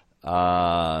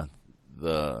I'm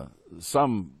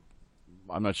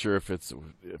not sure if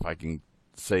I can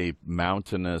say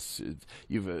mountainous,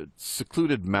 you've a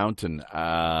secluded mountain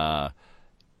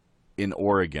in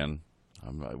Oregon.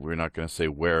 We're not going to say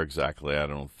where exactly, I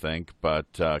don't think,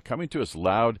 but coming to us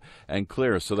loud and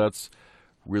clear. So that's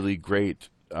really great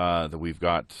that we've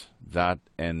got that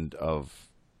end of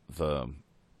the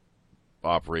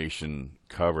operation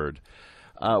covered.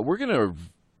 We're going to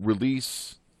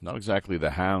release, not exactly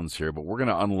the hounds here, but we're going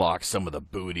to unlock some of the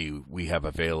booty we have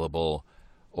available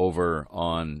over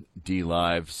on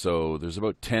DLive. So there's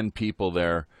about 10 people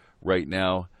there right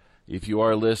now. If you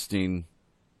are listening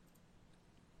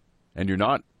and you're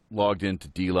not logged into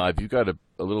DLive, you've got a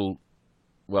little,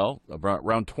 well,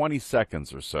 around 20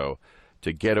 seconds or so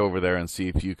to get over there and see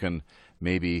if you can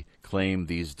maybe claim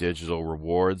these digital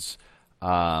rewards,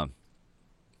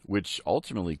 which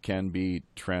ultimately can be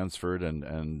transferred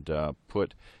and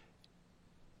put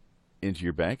into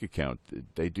your bank account.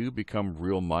 They do become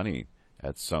real money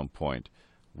at some point.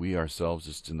 We ourselves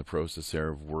just in the process here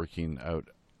of working out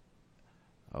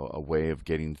a way of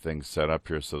getting things set up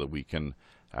here so that we can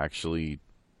actually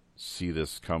see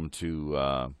this come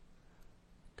to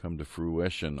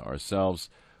fruition ourselves.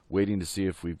 waiting to see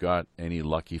if we've got any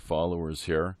lucky followers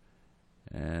here.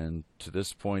 And to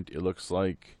this point, it looks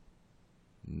like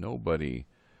nobody.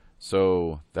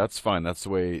 So that's fine. That's the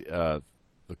way the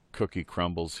cookie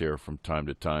crumbles here from time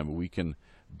to time. We can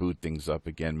boot things up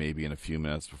again maybe in a few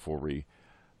minutes before we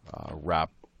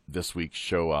wrap this week's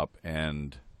show up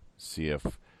and see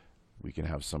if we can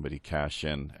have somebody cash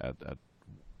in at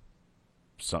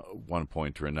one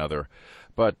point or another.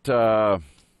 But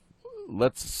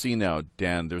let's see now,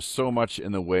 Dan. There's so much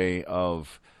in the way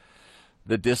of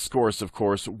the discourse, of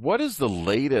course. What is the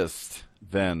latest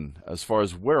then, as far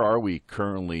as where are we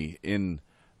currently in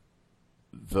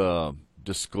the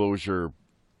disclosure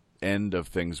end of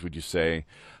things, would you say?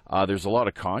 There's a lot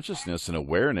of consciousness and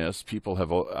awareness. People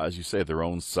have, as you say, their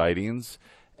own sightings.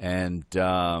 And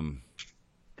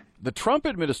the Trump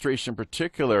administration in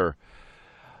particular,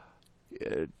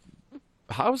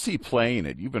 how's he playing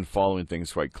it? You've been following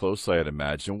things quite closely, I'd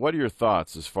imagine. What are your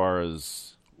thoughts as far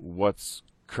as what's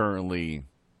currently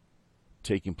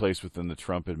taking place within the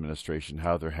Trump administration,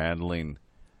 how they're handling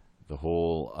the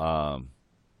whole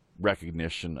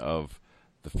recognition of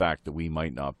the fact that we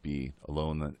might not be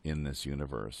alone in this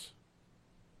universe?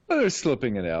 Well, they're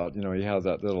slipping it out. You know, he has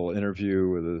that little interview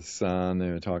with his son.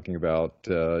 They were talking about,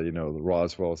 you know, the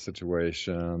Roswell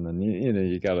situation, and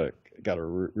you gotta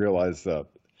realize that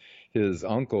his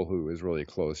uncle, who is really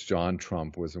close, John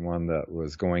Trump, was the one that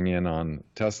was going in on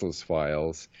Tesla's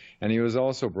files, and he was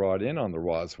also brought in on the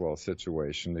Roswell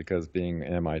situation because, being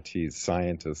MIT's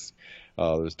scientist,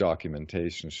 there's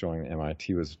documentation showing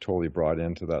MIT was totally brought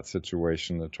into that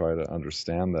situation to try to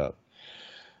understand that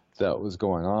was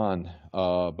going on.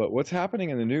 But what's happening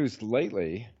in the news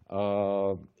lately,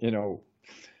 the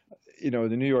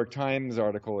New York Times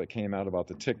article that came out about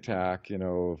the Tic Tac,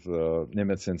 of the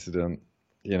Nimitz incident,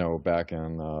 back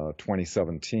in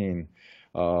 2017.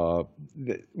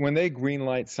 When they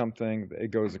greenlight something,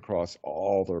 it goes across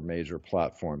all their major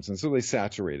platforms, and so they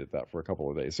saturated that for a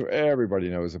couple of days. So everybody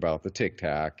knows about the Tic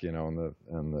Tac, and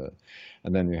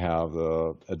then you have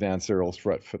the Advanced Aerial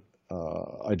Threat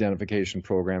Identification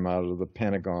Program out of the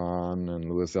Pentagon and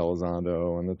Luis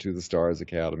Elizondo and the To the Stars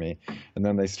Academy, and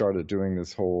then they started doing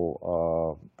this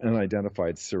whole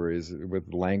unidentified series with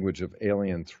the language of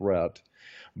alien threat.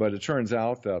 But it turns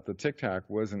out that the Tic Tac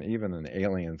wasn't even an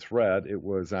alien threat. It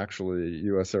was actually a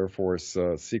U.S. Air Force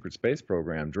secret space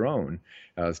program drone,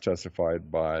 as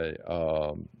testified by,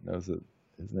 his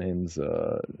name's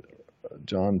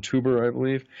John Tuber, I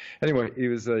believe. Anyway, he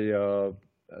was a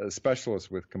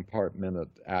specialist with compartmented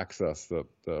access that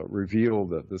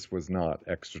revealed that this was not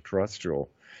extraterrestrial.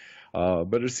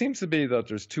 But it seems to be that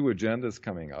there's two agendas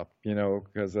coming up,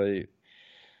 because they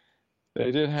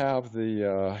did have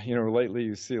the, lately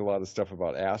you see a lot of stuff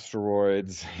about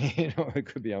asteroids, it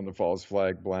could be on the false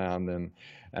flag plan.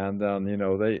 And then,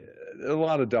 a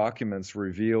lot of documents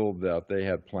revealed that they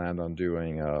had planned on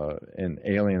doing an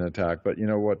alien attack. But,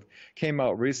 what came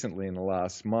out recently in the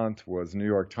last month was New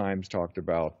York Times talked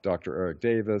about Dr. Eric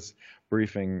Davis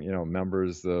briefing,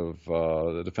 members of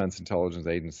the Defense Intelligence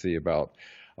Agency about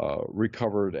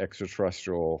recovered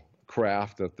extraterrestrial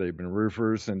craft that they've been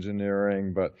reverse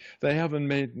engineering, but they haven't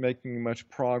making much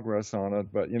progress on it.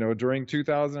 But during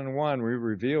 2001, we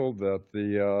revealed that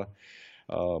the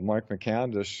Mike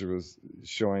McCandish was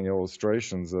showing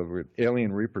illustrations of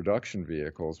alien reproduction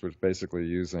vehicles, which basically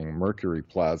using mercury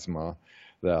plasma.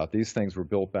 That these things were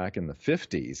built back in the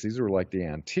 50s. These were like the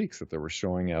antiques that they were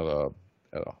showing at a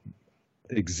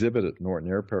exhibit at Norton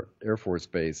Air Force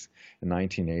Base in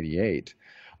 1988.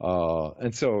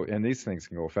 And these things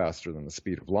can go faster than the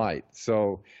speed of light.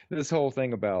 So this whole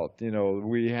thing about,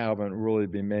 we haven't really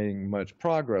been making much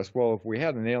progress. Well, if we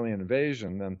had an alien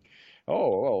invasion, then,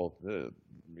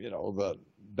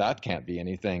 that can't be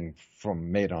anything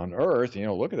made on Earth.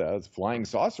 Look at that. It's flying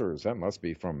saucers. That must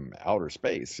be from outer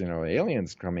space.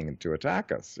 Aliens coming to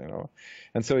attack us,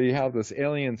 And so you have this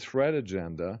alien threat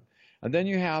agenda. And then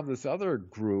you have this other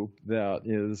group that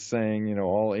is saying,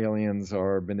 all aliens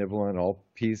are benevolent, all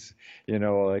peace,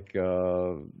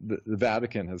 the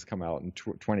Vatican has come out in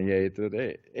 28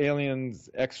 that aliens,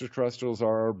 extraterrestrials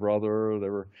are our brother. They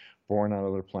were born on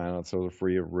other planets, so they're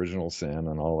free of original sin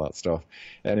and all that stuff.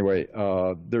 Anyway,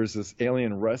 there's this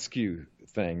alien rescue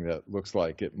thing that looks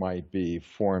like it might be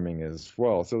forming as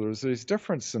well. So there's these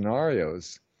different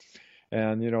scenarios.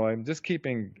 And, I'm just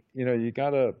keeping, you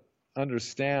got to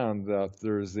understand that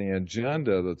there's the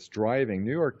agenda that's driving.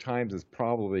 New York Times is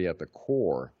probably at the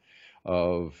core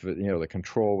of the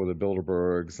control of the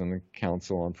Bilderbergs and the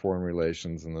Council on Foreign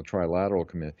Relations and the Trilateral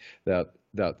Committee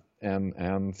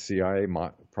and CIA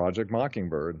Project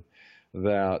Mockingbird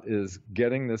that is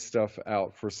getting this stuff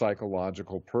out for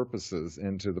psychological purposes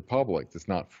into the public. It's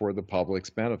not for the public's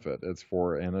benefit. It's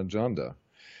for an agenda.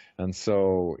 And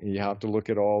so you have to look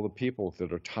at all the people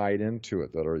that are tied into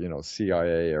it, that are,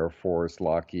 CIA, Air Force,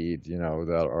 Lockheed,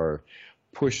 that are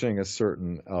pushing a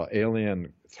certain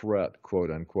alien threat, quote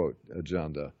unquote,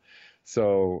 agenda.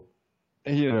 So,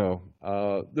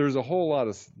 there's a whole lot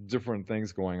of different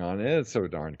things going on. And it's so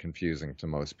darn confusing to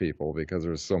most people because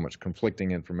there's so much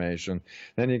conflicting information.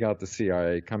 Then you got the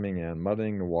CIA coming in,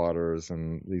 muddying the waters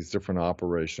and these different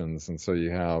operations. And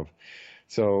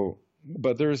so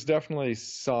but there's definitely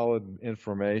solid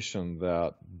information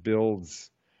that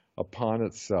builds upon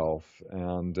itself.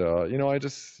 And, I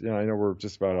know we're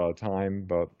just about out of time,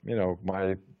 but,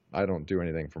 I don't do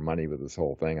anything for money with this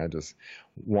whole thing. I just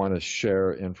want to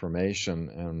share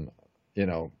information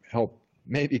and, help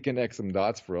maybe connect some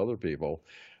dots for other people.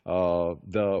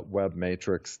 The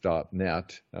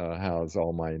webmatrix.net has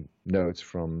all my notes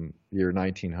from year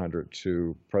 1900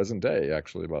 to present day,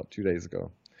 actually about 2 days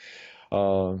ago.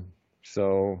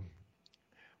 So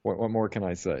what more can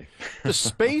I say? The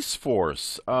Space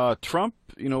Force. Trump,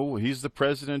 he's the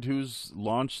president who's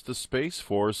launched the Space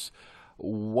Force.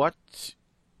 What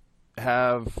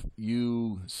have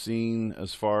you seen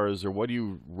as far as, or what do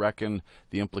you reckon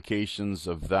the implications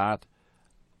of that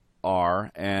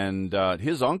are? And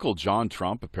his uncle, John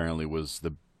Trump, apparently was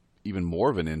even more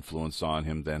of an influence on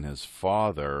him than his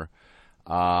father.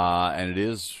 And it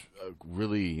is a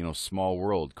really, small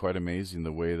world. Quite amazing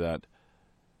the way that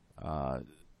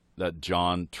that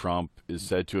John Trump is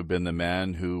said to have been the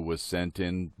man who was sent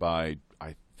in by,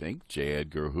 I think, J.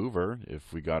 Edgar Hoover,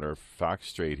 if we got our facts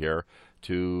straight here,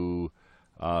 to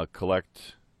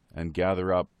collect and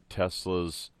gather up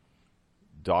Tesla's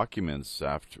documents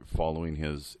after following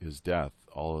his death,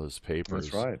 all of his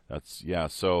papers. That's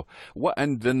right. So what?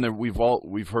 And then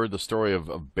we've heard the story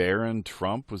of Barron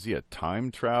Trump. Was he a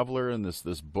time traveler in this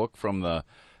book from the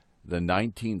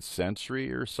 19th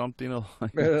century or something?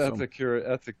 Like that's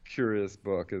a curious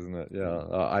book, isn't it? Yeah,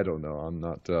 I don't know. I'm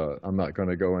not going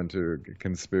to go into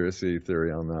conspiracy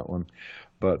theory on that one,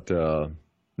 but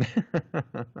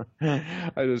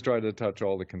I just try to touch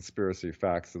all the conspiracy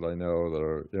facts that I know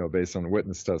that are based on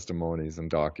witness testimonies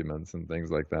and documents and things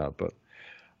like that. But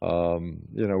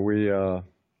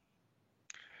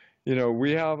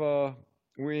we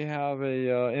have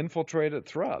a infiltrated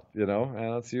threat,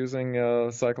 and it's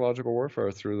using psychological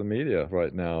warfare through the media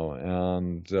right now.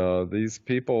 And these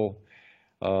people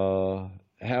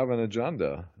have an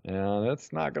agenda, and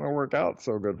it's not going to work out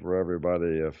so good for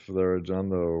everybody if their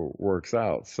agenda works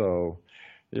out. So,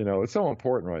 it's so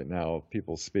important right now.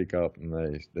 People speak up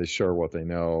and they share what they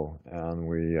know,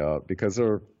 and because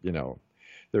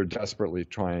they're desperately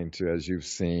trying to, as you've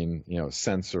seen,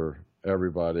 censor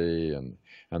everybody, and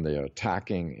they're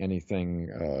attacking anything,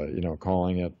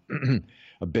 calling it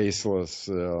a baseless,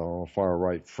 far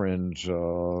right fringe,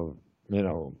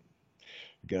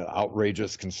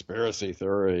 outrageous conspiracy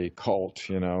theory cult,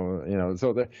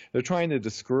 so they're trying to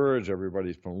discourage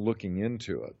everybody from looking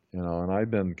into it, and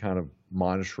I've been kind of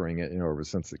monitoring it, ever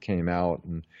since it came out,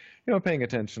 and, paying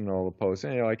attention to all the posts.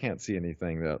 I can't see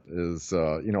anything that is,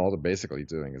 all they're basically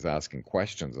doing is asking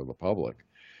questions of the public.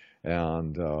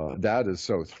 And that is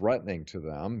so threatening to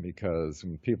them, because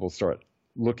when people start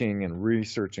looking and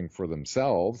researching for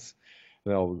themselves,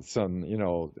 all of a sudden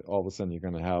you're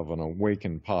going to have an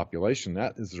awakened population.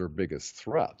 That is their biggest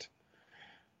threat.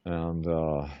 And,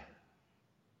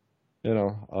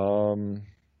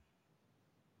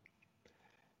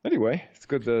 anyway, it's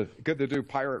good to do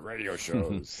pirate radio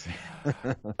shows.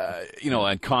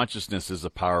 And consciousness is a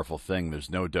powerful thing.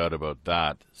 There's no doubt about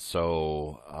that.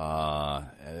 So,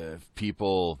 if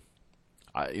people,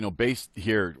 based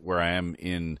here where I am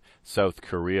in South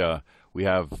Korea, we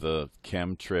have the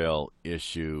chemtrail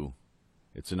issue.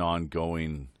 It's an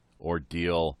ongoing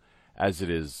ordeal, as it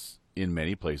is in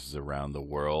many places around the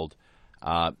world.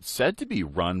 Said to be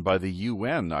run by the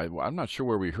UN. I'm not sure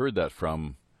where we heard that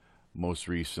from most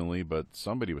recently, but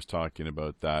somebody was talking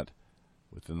about that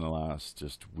within the last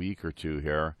just week or two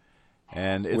here.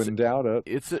 And wouldn't doubt it.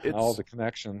 It's all the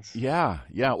connections. Yeah.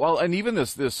 Well, and even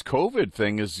this COVID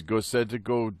thing is said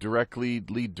to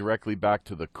lead directly back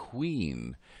to the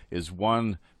Queen, is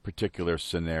one particular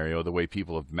scenario. The way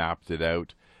people have mapped it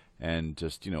out, and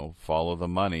just follow the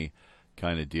money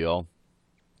kind of deal.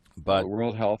 But the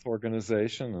World Health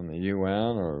Organization and the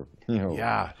UN, or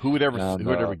who would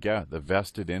ever get the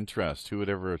vested interest? Who would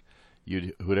ever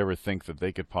think that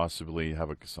they could possibly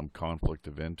have some conflict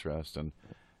of interest? And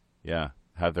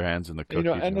have their hands in the cookies.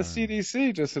 You know, and the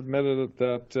CDC just admitted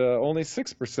that only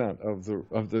 6% of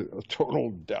the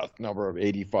total death number of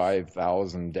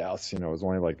 85,000 deaths, you know, is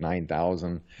only like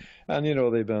 9,000. And, you know,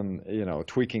 they've been, you know,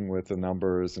 tweaking with the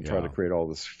numbers and try to create all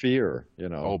this fear, you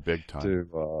know. Oh, big time.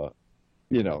 To,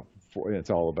 you know, it's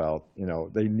all about, you know,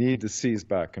 they need to seize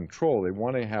back control. They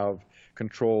want to have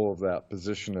control of that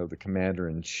position of the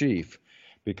commander-in-chief,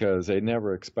 because they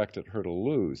never expected her to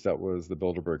lose. That was the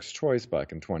Bilderberg's choice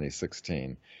back in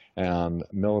 2016. And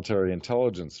military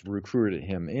intelligence recruited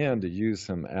him in to use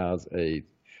him as a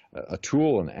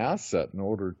tool, an asset, in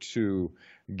order to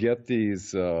get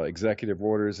these executive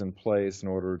orders in place, in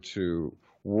order to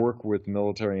work with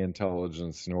military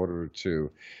intelligence, in order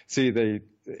to see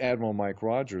Admiral Mike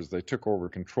Rogers, they took over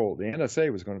control. The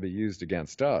NSA was going to be used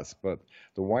against us, but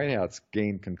the White Hats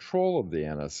gained control of the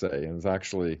NSA, and it's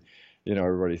actually, you know,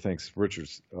 everybody thinks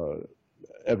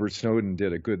Edward Snowden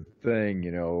did a good thing,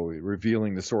 you know,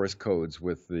 revealing the source codes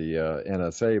with the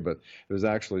NSA, but it was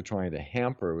actually trying to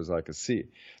hamper. It was like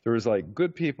there was like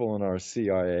good people in our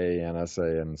CIA,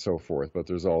 NSA, and so forth, but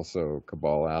there's also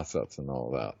cabal assets and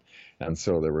all that. And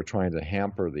so they were trying to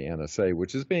hamper the NSA,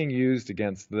 which is being used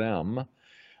against them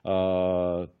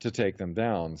to take them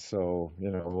down. So,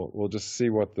 you know, we'll just see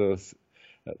what the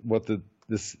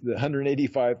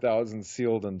 185,000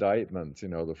 sealed indictments, you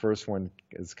know, the first one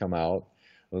has come out.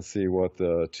 Let's see what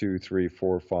the 2, 3,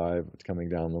 4, 5 coming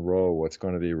down the row, what's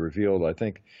going to be revealed. I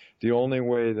think the only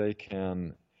way they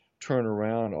can turn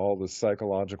around all this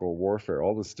psychological warfare,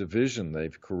 all this division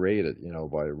they've created, you know,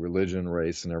 by religion,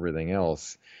 race, and everything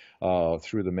else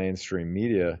through the mainstream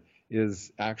media,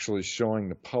 is actually showing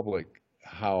the public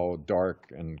how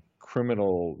dark and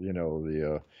criminal, you know,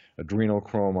 the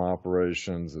adrenochrome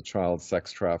operations, the child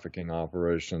sex trafficking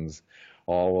operations,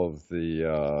 all of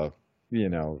the, you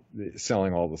know,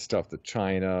 selling all the stuff to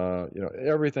China, you know,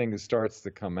 everything starts to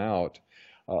come out.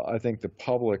 I think the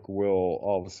public will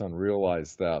all of a sudden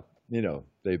realize that, you know,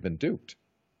 they've been duped.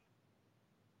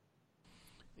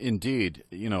 Indeed,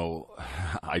 you know,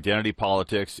 identity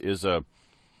politics is a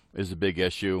big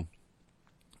issue.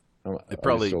 Are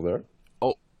you still there?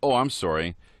 Oh, I'm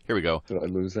sorry. Here we go. Did I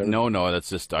lose that? No, that's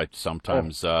just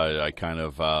sometimes I kind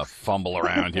of fumble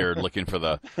around here looking for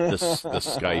the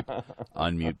Skype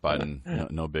unmute button.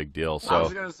 No big deal. So I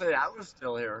was going to say I was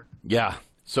still here. Yeah.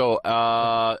 So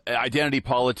identity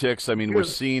politics. I mean, we're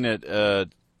seeing it at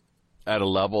a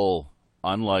level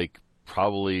unlike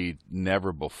probably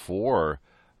never before,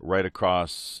 right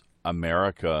across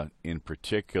America in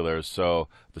particular. So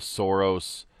the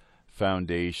Soros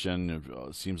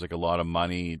Foundation seems like a lot of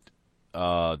money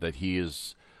that he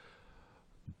is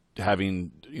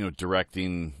having, you know,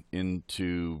 directing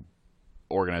into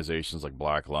organizations like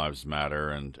Black Lives Matter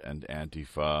and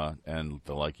Antifa and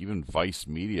the like, even Vice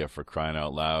Media, for crying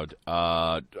out loud.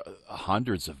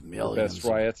 Hundreds of millions. The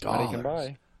best riots of dollars. Money can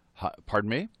buy. Pardon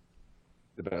me?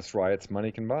 The best riots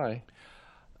money can buy.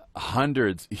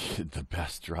 Hundreds. The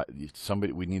best.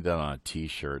 Somebody, we need that on a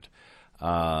T-shirt.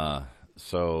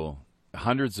 So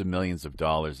hundreds of millions of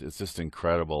dollars. It's just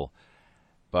incredible.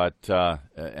 But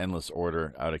endless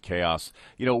order out of chaos.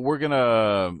 You know, we're going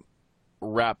to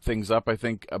wrap things up. I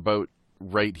think about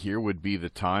right here would be the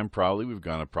time, probably. We've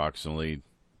gone approximately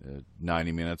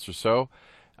 90 minutes or so.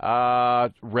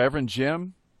 Reverend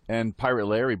Jim and Pirate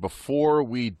Larry, before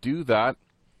we do that,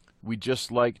 we'd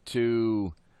just like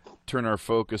to turn our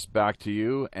focus back to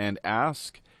you and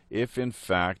ask if, in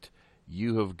fact,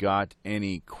 you have got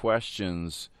any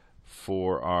questions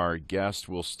for our guest.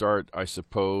 We'll start, I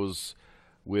suppose,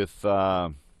 with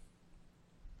Reverend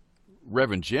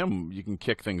Jim. You can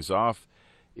kick things off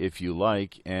if you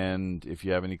like, and if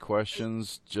you have any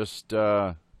questions, just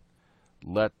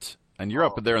let. And you're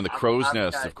up there in the crow's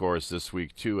nest, of course, this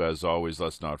week too. As always,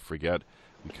 let's not forget.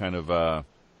 We kind of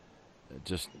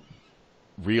just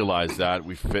realized that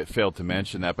we failed to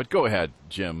mention that. But go ahead,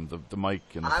 Jim. The mic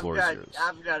and the floor is yours.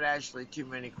 I've got actually too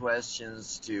many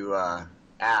questions to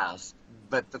ask,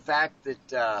 but the fact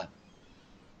that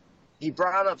he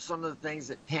brought up some of the things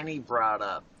that Penny brought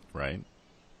up, right,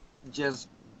 just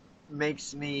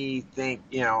makes me think,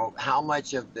 you know, how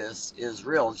much of this is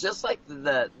real. Just like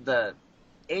the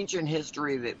ancient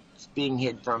history that's being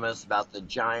hid from us about the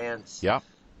giants,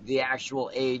 the actual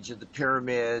age of the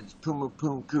pyramids,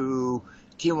 Pumapunku,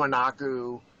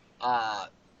 Tiwanaku.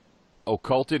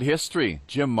 Occulted History.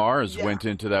 Jim Mars went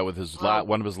into that with his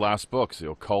one of his last books, The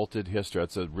Occulted History.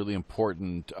 That's a really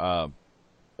important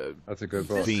that's a good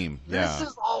book. Theme. This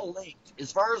is all linked.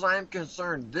 As far as I'm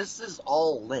concerned, this is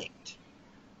all linked.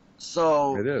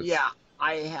 So, it is. yeah,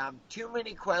 I have too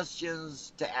many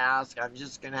questions to ask. I'm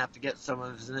just going to have to get some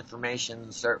of his information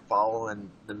and start following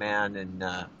the man and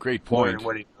Great point. learn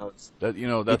what he knows. That's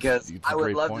Because it's a I would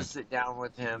great love point. to sit down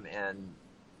with him and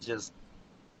just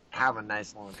have a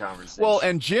nice long conversation. Well,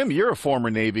 and Jim, you're a former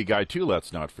Navy guy too.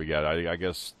 Let's not forget. I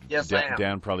guess Yes, I am.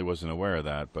 Dan probably wasn't aware of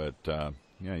that, but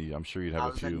yeah, I'm sure you'd I have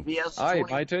a was in few. Hi, BS-20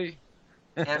 Maite.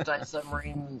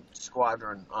 anti-submarine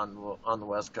squadron on the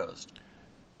West Coast.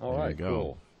 All There you right, go.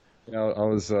 cool. Yeah, I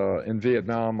was in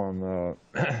Vietnam on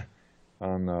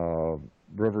on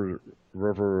River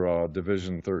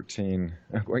Division 13,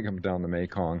 going up down the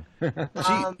Mekong. Gee,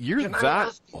 you're Can I that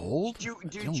ask you, old? Did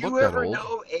You don't you look that ever old.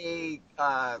 know a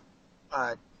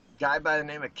guy by the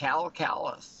name of Cal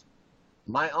Callis?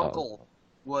 My uncle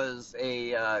was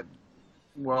a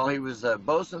he was a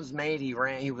bosun's mate. He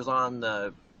was on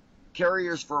the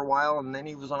carriers for a while, and then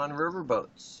he was on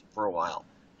riverboats for a while.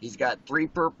 He's got 3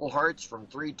 Purple Hearts from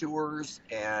 3 tours,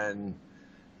 and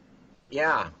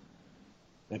yeah,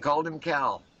 they called him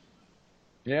Cal.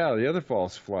 Yeah, the other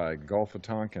false flag, Gulf of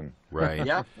Tonkin. Right.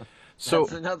 Yep. So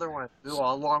That's another one,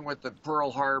 along with the Pearl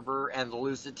Harbor and the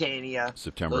Lusitania.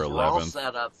 September Those were all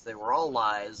 11th, setups. They were all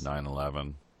lies.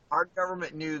 9/11. Our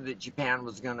government knew that Japan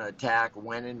was going to attack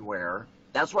when and where.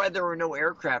 That's why there were no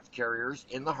aircraft carriers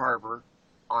in the harbor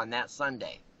on that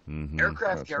Sunday. Mm-hmm.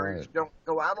 Aircraft That's carriers right. don't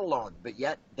go out alone, but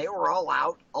yet they were all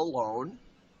out alone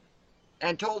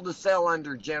and told to sail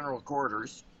under general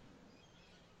quarters,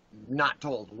 not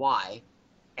told why,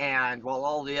 and while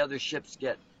all the other ships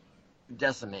get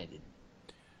decimated.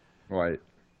 Right,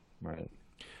 right.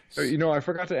 You know, I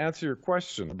forgot to answer your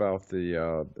question about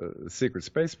the secret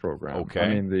space program. Okay. I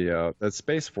mean, the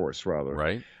Space Force, rather.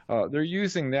 Right. They're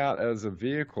using that as a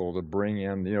vehicle to bring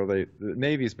in, the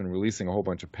Navy's been releasing a whole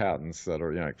bunch of patents that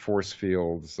are, like force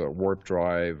fields, warp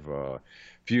drive,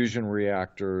 fusion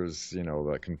reactors,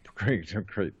 that can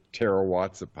create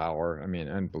terawatts of power. I mean,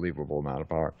 unbelievable amount of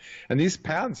power. And these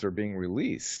patents are being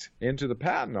released into the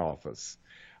patent office.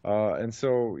 And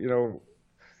so,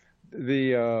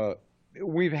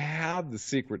 we've had the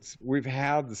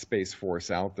Space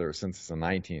Force out there since the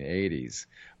 1980s,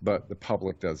 but the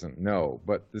public doesn't know.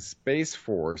 But the Space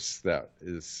Force that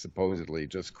is supposedly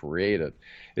just created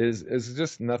is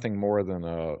just nothing more than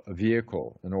a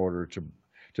vehicle in order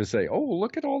to say, oh,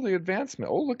 look at all the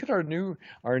advancement. Oh, look at our new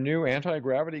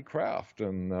anti-gravity craft,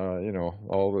 and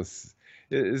all this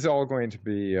is all going to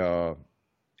be.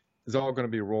 Is all going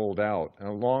to be rolled out,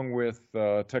 along with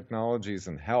technologies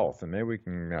in health, and maybe we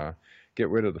can get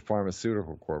rid of the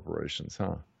pharmaceutical corporations,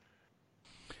 huh?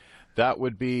 That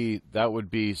would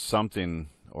be something,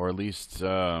 or at least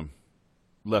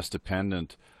less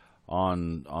dependent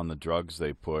on the drugs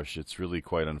they push. It's really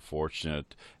quite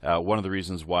unfortunate. One of the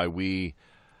reasons why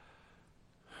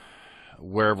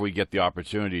wherever we get the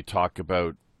opportunity, talk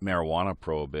about marijuana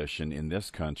prohibition in this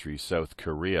country, South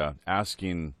Korea,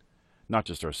 asking not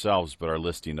just ourselves, but our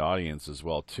listening audience as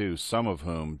well, too, some of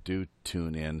whom do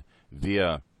tune in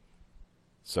via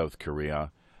South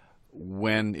Korea.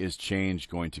 When is change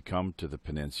going to come to the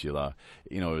peninsula?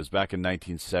 It was back in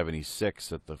 1976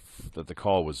 that the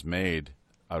call was made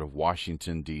out of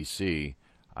Washington, D.C.,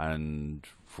 and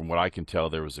from what I can tell,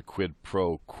 there was a quid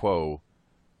pro quo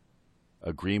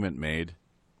agreement made.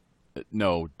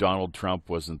 No, Donald Trump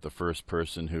wasn't the first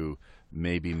person who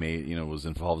maybe was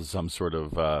involved in some sort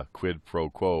of quid pro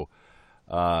quo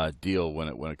deal when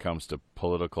it comes to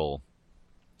political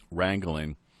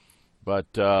wrangling. But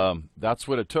that's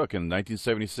what it took. In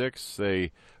 1976,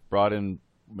 they brought in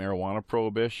marijuana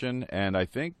prohibition, and I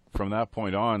think from that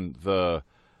point on, the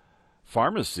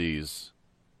pharmacies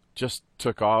just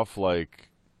took off like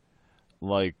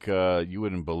you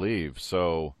wouldn't believe.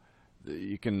 So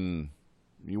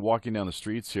you walking down the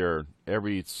streets here,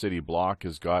 every city block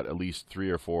has got at least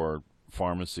 3 or 4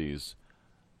 pharmacies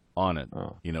on it.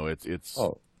 Oh.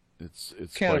 It's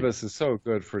Cannabis is so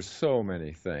good for so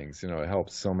many things. It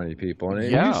helps so many people. And it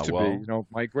Yeah, used to well- be,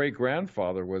 my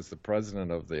great-grandfather was the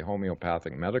president of the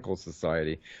Homeopathic Medical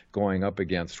Society going up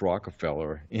against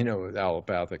Rockefeller, with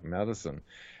allopathic medicine.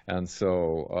 And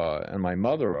so, and my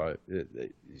mother,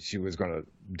 she was going to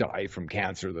die from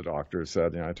cancer, the doctor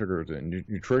said. I took her to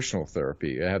nutritional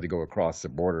therapy. I had to go across the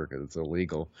border because it's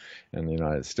illegal in the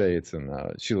United States, and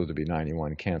she lived to be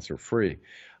 91, cancer-free.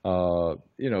 So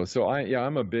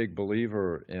I'm a big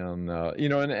believer in,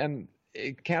 and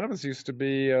cannabis used to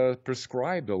be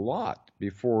prescribed a lot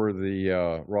before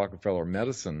the Rockefeller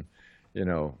medicine,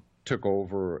 took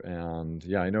over. And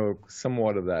I know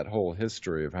somewhat of that whole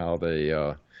history of how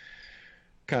they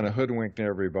kind of hoodwinked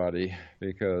everybody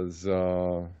because,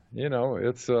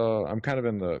 it's I'm kind of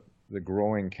in the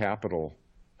growing capital.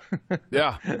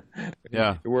 Yeah.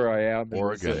 Yeah. Where I am in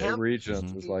Oregon. this region,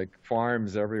 Mhm. it's like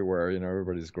farms everywhere.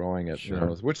 Everybody's growing it.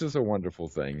 Sure. Which is a wonderful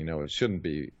thing. It shouldn't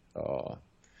be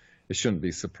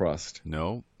suppressed.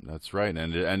 No, that's right,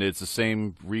 and it's the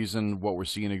same reason what we're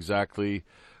seeing exactly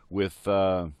with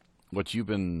what you've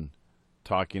been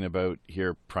talking about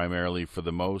here, primarily for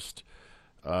the most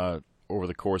over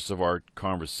the course of our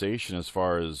conversation, as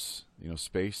far as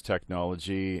space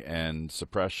technology and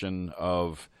suppression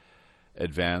of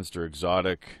advanced or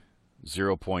exotic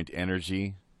zero-point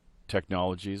energy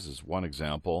technologies is one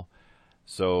example.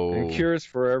 So And cures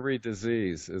for every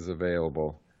disease is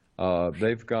available.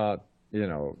 They've got,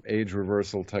 age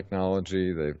reversal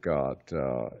technology. They've got,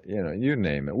 you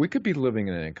name it. We could be living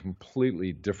in a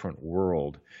completely different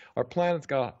world. Our planet's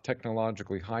got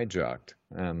technologically hijacked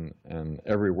and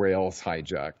everywhere else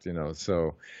hijacked.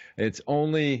 So it's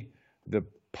only the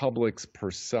public's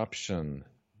perception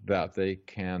that they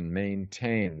can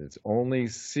maintain. It's only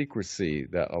secrecy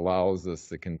that allows this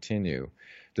to continue.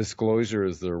 Disclosure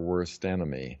is their worst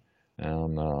enemy,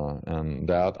 and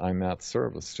that I'm at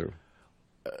service to.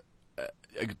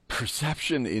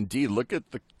 Perception, indeed. Look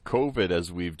at the COVID,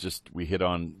 as we hit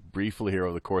on briefly here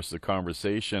over the course of the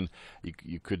conversation.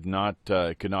 You could not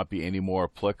it could not be any more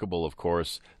applicable. Of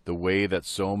course, the way that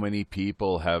so many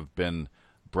people have been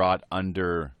brought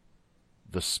under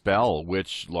the spell,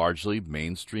 which largely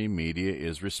mainstream media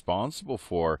is responsible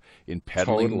for, in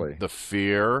peddling Totally. the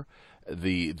fear,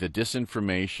 the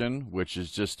disinformation, which is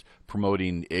just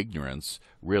promoting ignorance,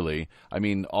 really. I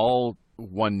mean, all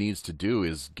one needs to do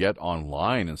is get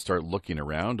online and start looking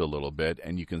around a little bit,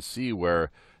 and you can see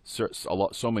where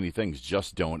so many things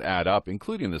just don't add up,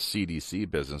 including the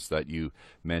CDC business that you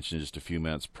mentioned just a few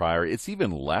minutes prior. It's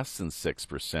even less than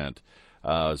 6%.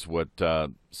 Is what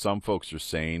some folks are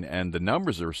saying, and the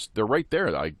numbers they're right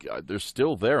there. They're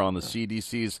still there on the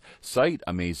CDC's site.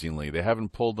 Amazingly, they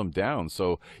haven't pulled them down.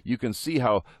 So you can see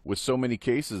how, with so many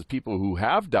cases, people who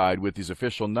have died with these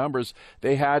official numbers,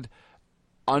 they had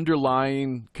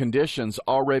underlying conditions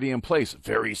already in place,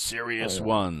 very serious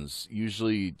ones,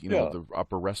 usually the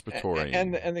upper respiratory.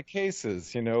 And the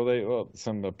cases,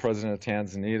 the president of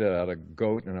Tanzania had a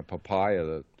goat and a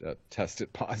papaya that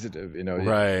tested positive.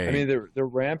 Right. I mean, they're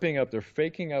ramping up, they're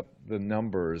faking up the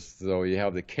numbers, so you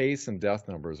have the case and death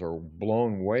numbers are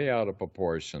blown way out of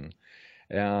proportion.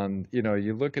 And,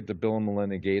 you look at the Bill and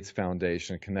Melinda Gates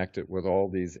Foundation, connect it with all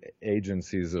these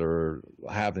agencies that are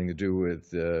having to do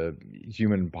with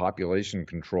human population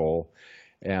control.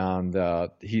 And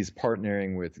he's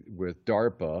partnering with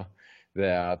DARPA,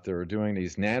 that they're doing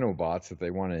these nanobots that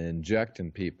they want to inject in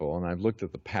people. And I've looked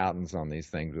at the patents on these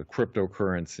things, with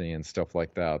cryptocurrency and stuff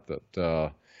like that,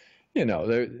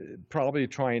 they're probably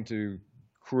trying to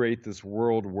create this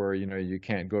world where you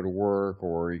can't go to work,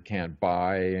 or you can't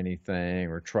buy anything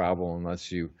or travel unless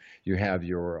you have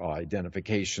your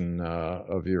identification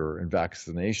of your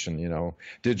vaccination.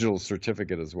 Digital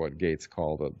certificate is what Gates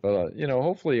called it. But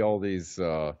hopefully all these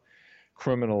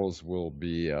criminals will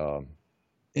be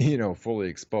fully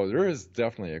exposed. There is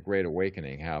definitely a great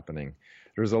awakening happening.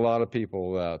 There's a lot of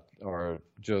people that are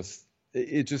just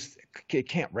it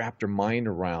can't wrap their mind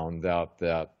around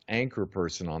that anchor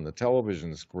person on the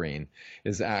television screen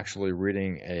is actually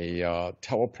reading a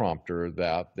teleprompter,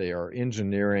 that they are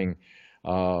engineering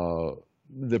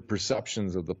the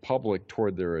perceptions of the public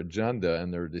toward their agenda,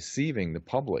 and they're deceiving the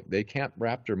public. They can't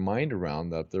wrap their mind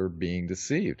around that they're being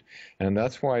deceived. And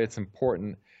that's why it's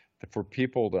important for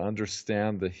people to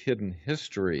understand the hidden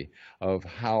history of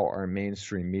how our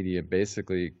mainstream media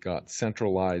basically got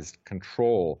centralized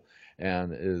control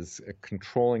and is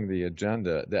controlling the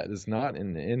agenda that is not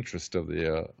in the interest of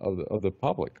the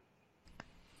public.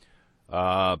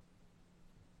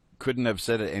 Couldn't have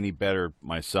said it any better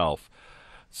myself.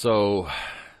 So,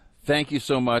 thank you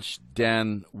so much,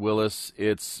 Dan Willis.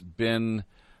 It's been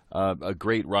a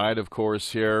great ride, of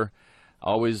course, here.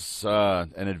 Always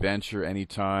an adventure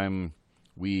anytime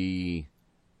we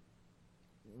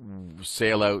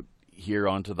sail out here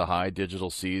onto the high digital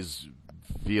seas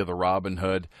via the Robin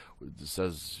Hood. It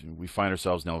says we find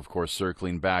ourselves now, of course,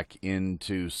 circling back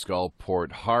into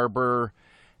Skullport Harbor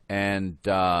and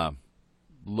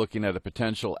looking at a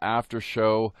potential after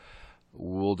show.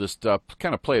 We'll just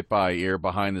kind of play it by ear,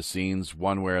 behind the scenes,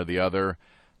 one way or the other.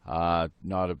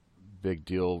 Not a big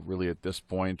deal really at this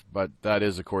point, but that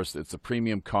is, of course, it's a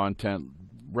premium content.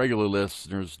 Regular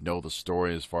listeners know the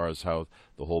story as far as how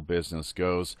the whole business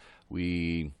goes.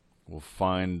 We will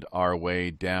find our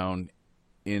way down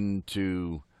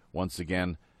into, once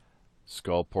again,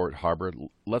 Skullport Harbor.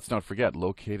 Let's not forget,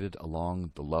 located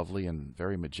along the lovely and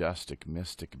very majestic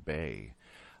Mystic Bay.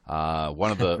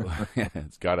 One of the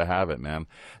it's got to have it, man.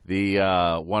 The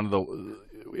one of the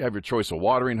you have your choice of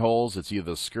watering holes. It's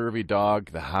either the scurvy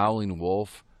dog, the howling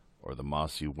wolf, or the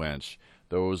mossy wench.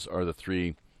 Those are the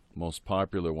three most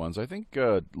popular ones. I think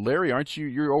Larry, aren't you?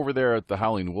 You're over there at the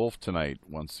howling wolf tonight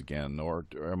once again, or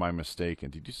am I mistaken?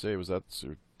 Did you say was that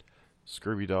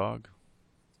scurvy dog?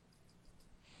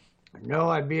 No,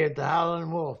 I'd be at the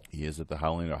Howling Wolf. He is at the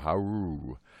howling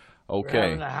Haru. We're Okay.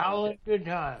 having a howling good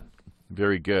time.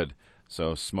 Very good.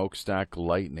 So Smokestack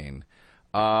Lightning.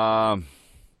 Well,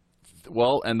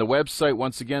 and the website,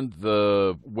 once again,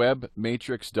 the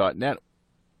webmatrix.net.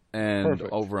 And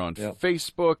Perfect. over on Yep.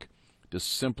 Facebook, just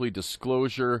simply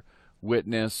Disclosure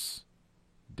Witness.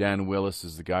 Dan Willis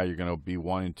is the guy you're going to be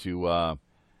wanting to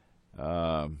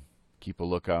keep a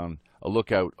lookout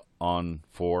on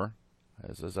for.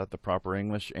 Is that the proper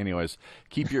English? Anyways,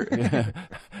 keep your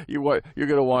you're going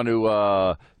to want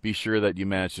to be sure that you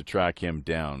manage to track him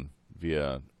down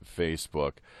via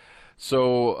Facebook.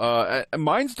 So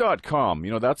Minds.com,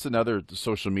 that's another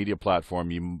social media platform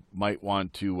you might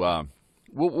want to.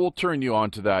 We'll turn you on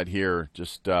to that here,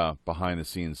 just behind the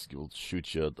scenes. We'll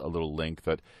shoot you a little link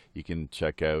that you can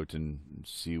check out and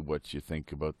see what you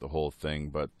think about the whole thing.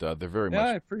 But they're very Yeah,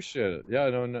 I much appreciate it. Yeah,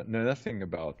 I know nothing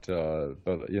about,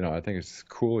 but I think it's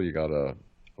cool you got a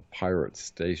pirate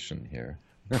station here.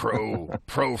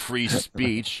 pro free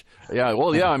speech. Yeah,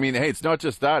 well, yeah. I mean, hey, it's not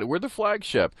just that. We're the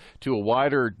flagship to a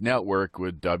wider network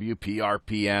with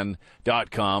WPRPN.com,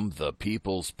 the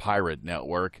People's Pirate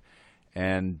Network.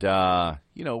 And,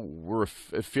 we're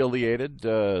affiliated,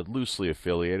 loosely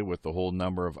affiliated with a whole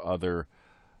number of other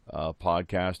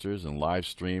podcasters and live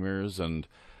streamers, and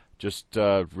just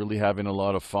really having a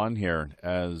lot of fun here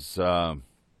as Well,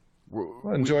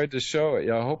 enjoyed the show.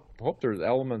 Yeah, I hope there's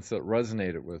elements that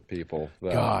resonated with people.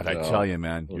 God, I tell you,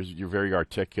 man, you're very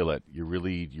articulate. You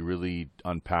really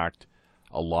unpacked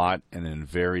a lot and in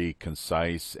very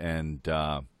concise and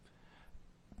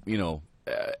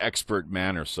expert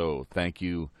manner. So thank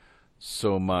you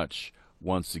so much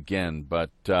once again. But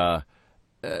my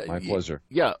pleasure.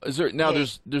 Yeah, is there now?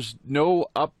 There's no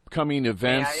upcoming May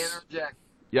events. I interject?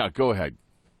 Yeah, go ahead.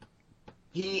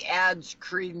 He adds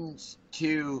credence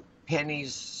to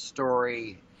Penny's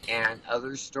story and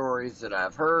other stories that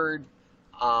I've heard.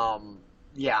 Thank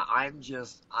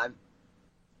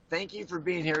you for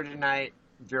being here tonight.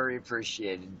 Very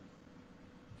appreciated.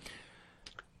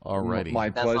 Alrighty. My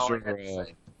That's all I pleasure. got to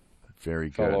say. Very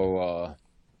good.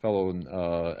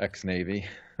 Fellow ex-Navy.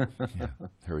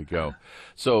 There we go.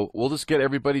 So we'll just get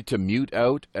everybody to mute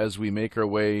out as we make our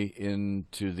way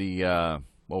into the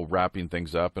wrapping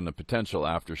things up and the potential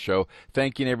after show.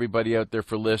 Thanking everybody out there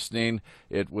for listening.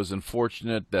 It was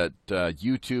unfortunate that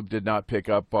YouTube did not pick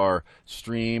up our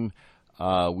stream.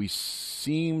 We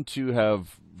seem to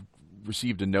have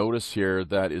received a notice here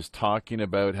that is talking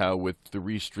about how with the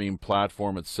Restream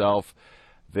platform itself,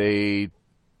 they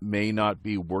may not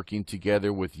be working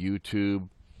together with YouTube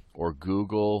or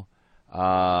Google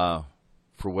for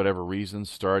whatever reason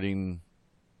starting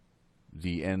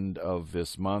the end of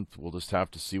this month. We'll just have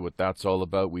to see what that's all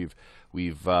about. We've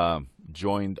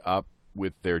joined up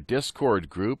with their Discord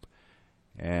group,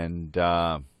 and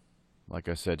like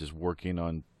I said, just working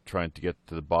on trying to get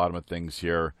to the bottom of things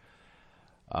here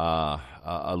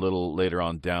a little later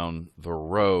on down the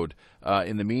road.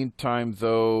 In the meantime,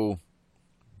 though,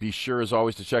 be sure as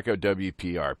always to check out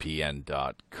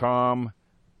WPRPN.com.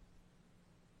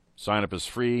 Sign up is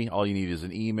free. All you need is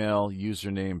an email,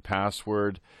 username,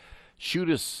 password. Shoot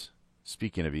us,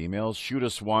 speaking of emails, shoot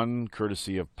us one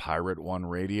courtesy of Pirate One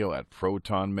Radio at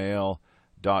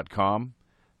protonmail.com.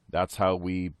 That's how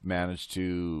we manage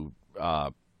to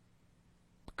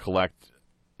collect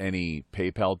any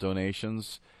PayPal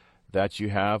donations that you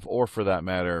have, or for that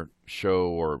matter, show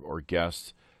or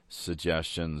guest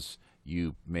suggestions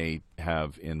you may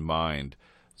have in mind.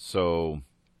 So,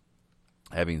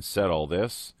 having said all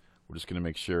this, we're just going to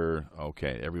make sure,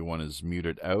 okay, everyone is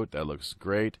muted out. That looks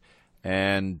great.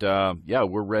 And,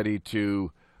 we're ready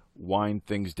to wind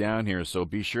things down here. So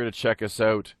be sure to check us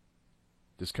out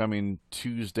this coming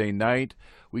Tuesday night.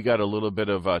 We got a little bit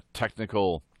of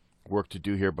technical work to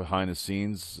do here behind the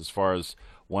scenes as far as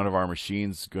one of our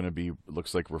machines going to be,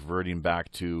 looks like, reverting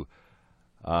back to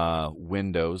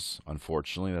Windows.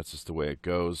 Unfortunately, that's just the way it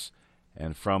goes.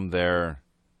 And from there,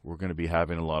 we're going to be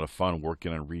having a lot of fun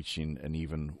working on reaching an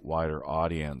even wider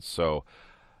audience. So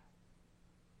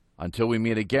until we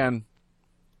meet again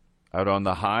out on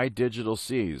the high digital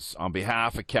seas, on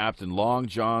behalf of Captain Long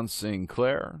John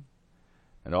Sinclair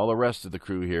and all the rest of the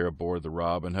crew here aboard the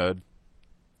Robin Hood,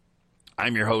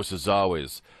 I'm your host, as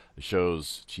always, the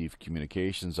show's Chief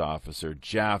Communications Officer,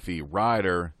 Jaffe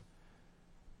Ryder.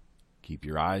 Keep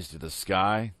your eyes to the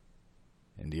sky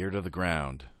and ear to the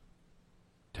ground.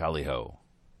 Tally-ho.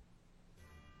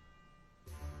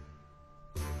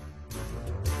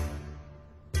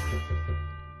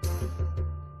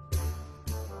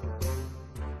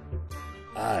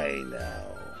 Aye now,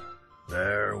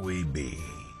 there we be.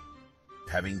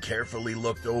 Having carefully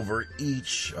looked over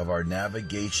each of our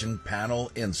navigation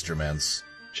panel instruments,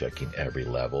 checking every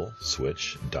level,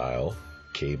 switch, dial,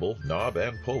 cable, knob,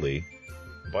 and pulley,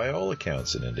 by all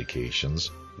accounts and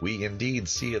indications, we indeed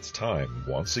see it's time,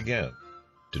 once again,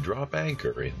 to drop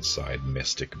anchor inside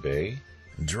Mystic Bay.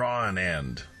 draw an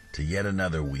end to yet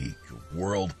another week of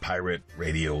World Pirate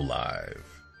Radio Live.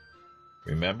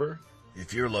 Remember,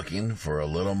 If you're looking for a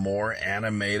little more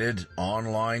animated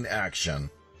online action,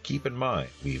 keep in mind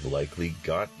we've likely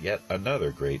got yet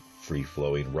another great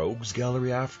free-flowing Rogues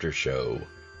Gallery after show.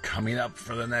 coming up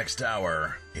for the next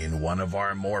hour in one of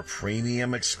our more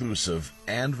premium exclusive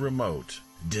and remote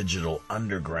digital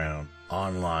underground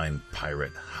online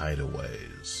pirate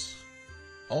hideaways.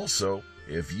 Also,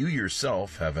 if you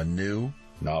yourself have a new,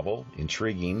 Novel,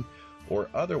 intriguing, or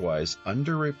otherwise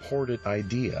underreported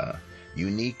idea,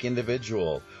 unique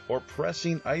individual, or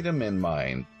pressing item in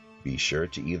mind, be sure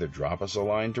to either drop us a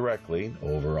line directly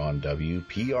over on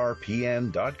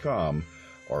WPRPN.com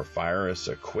or fire us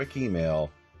a quick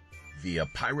email via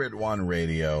Pirate One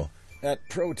Radio at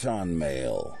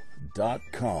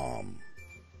protonmail.com.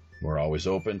 We're always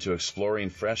open to exploring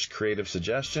fresh creative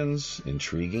suggestions,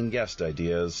 intriguing guest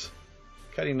ideas,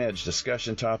 cutting-edge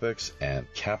discussion topics, and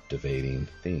captivating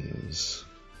themes.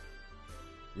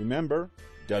 Remember,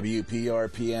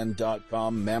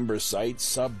 WPRPN.com member site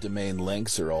subdomain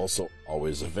links are also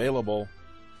always available.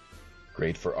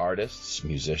 Great for artists,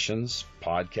 musicians,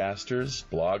 podcasters,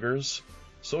 bloggers,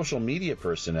 social media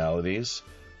personalities,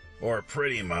 Or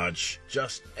pretty much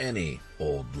just any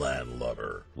old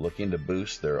landlubber. looking to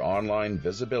boost their online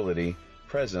visibility,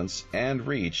 presence, and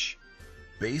reach.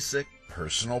 Basic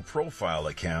personal profile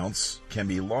accounts can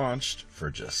be launched for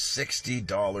just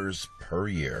 $60 per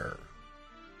year.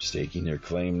 Staking your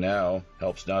claim now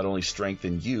helps not only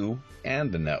strengthen you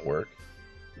and the network,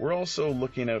 we're also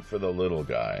looking out for the little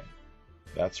guy.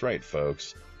 That's right,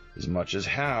 folks. As much as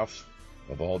half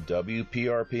of all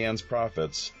WPRPN's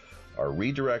profits are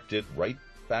redirected right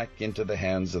back into the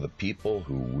hands of the people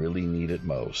who really need it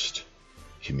most.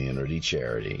 Community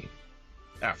charity.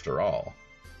 After all,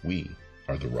 we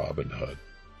are the Robin Hood.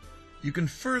 You can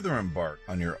further embark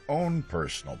on your own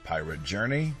personal pirate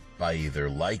journey by either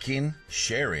liking,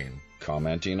 sharing,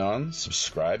 Commenting on,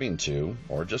 subscribing to,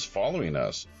 or just following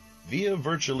us via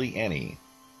virtually any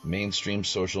mainstream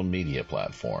social media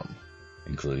platform,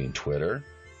 including Twitter,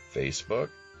 Facebook,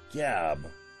 Gab,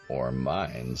 or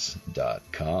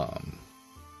Minds.com.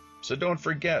 So don't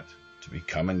forget to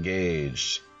become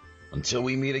engaged. Until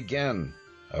we meet again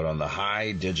out on the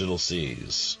high digital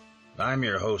seas, I'm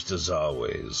your host as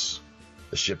always,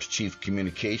 the ship's Chief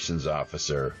Communications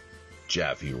Officer,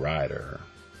 Jaffe Ryder.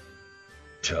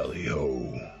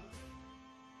 Tally-ho.